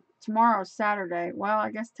 Well, tomorrow's Saturday. Well,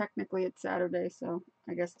 I guess technically it's Saturday, so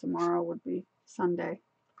I guess tomorrow would be Sunday.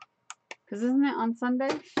 Because isn't it on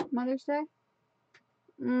Sunday, Mother's Day?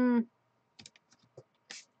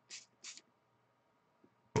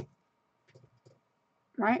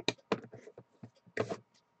 Right?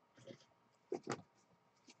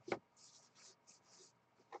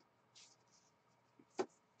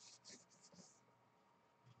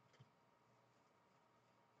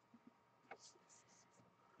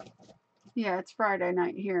 Yeah, it's Friday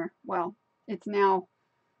night here. Well, it's now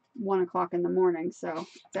 1 o'clock in the morning, so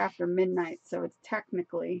it's after midnight, so it's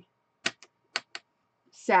technically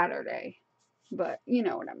Saturday. But you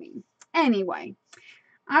know what I mean. Anyway,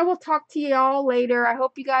 I will talk to y'all later. I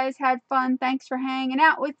hope you guys had fun. Thanks for hanging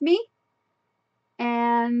out with me.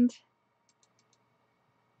 And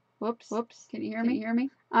whoops, can you hear me?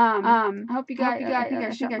 I hope you guys, I think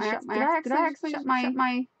I shut my, did I actually shut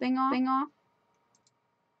my thing off?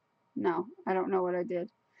 No, I don't know what I did.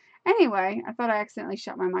 Anyway, I thought I accidentally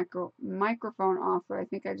shut my microphone off, but I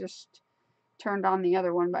think I just turned on the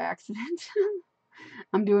other one by accident.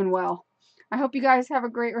 I'm doing well. I hope you guys have a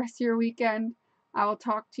great rest of your weekend. I will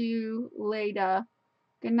talk to you later.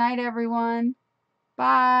 Good night, everyone.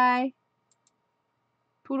 Bye.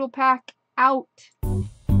 Poodle Pack out.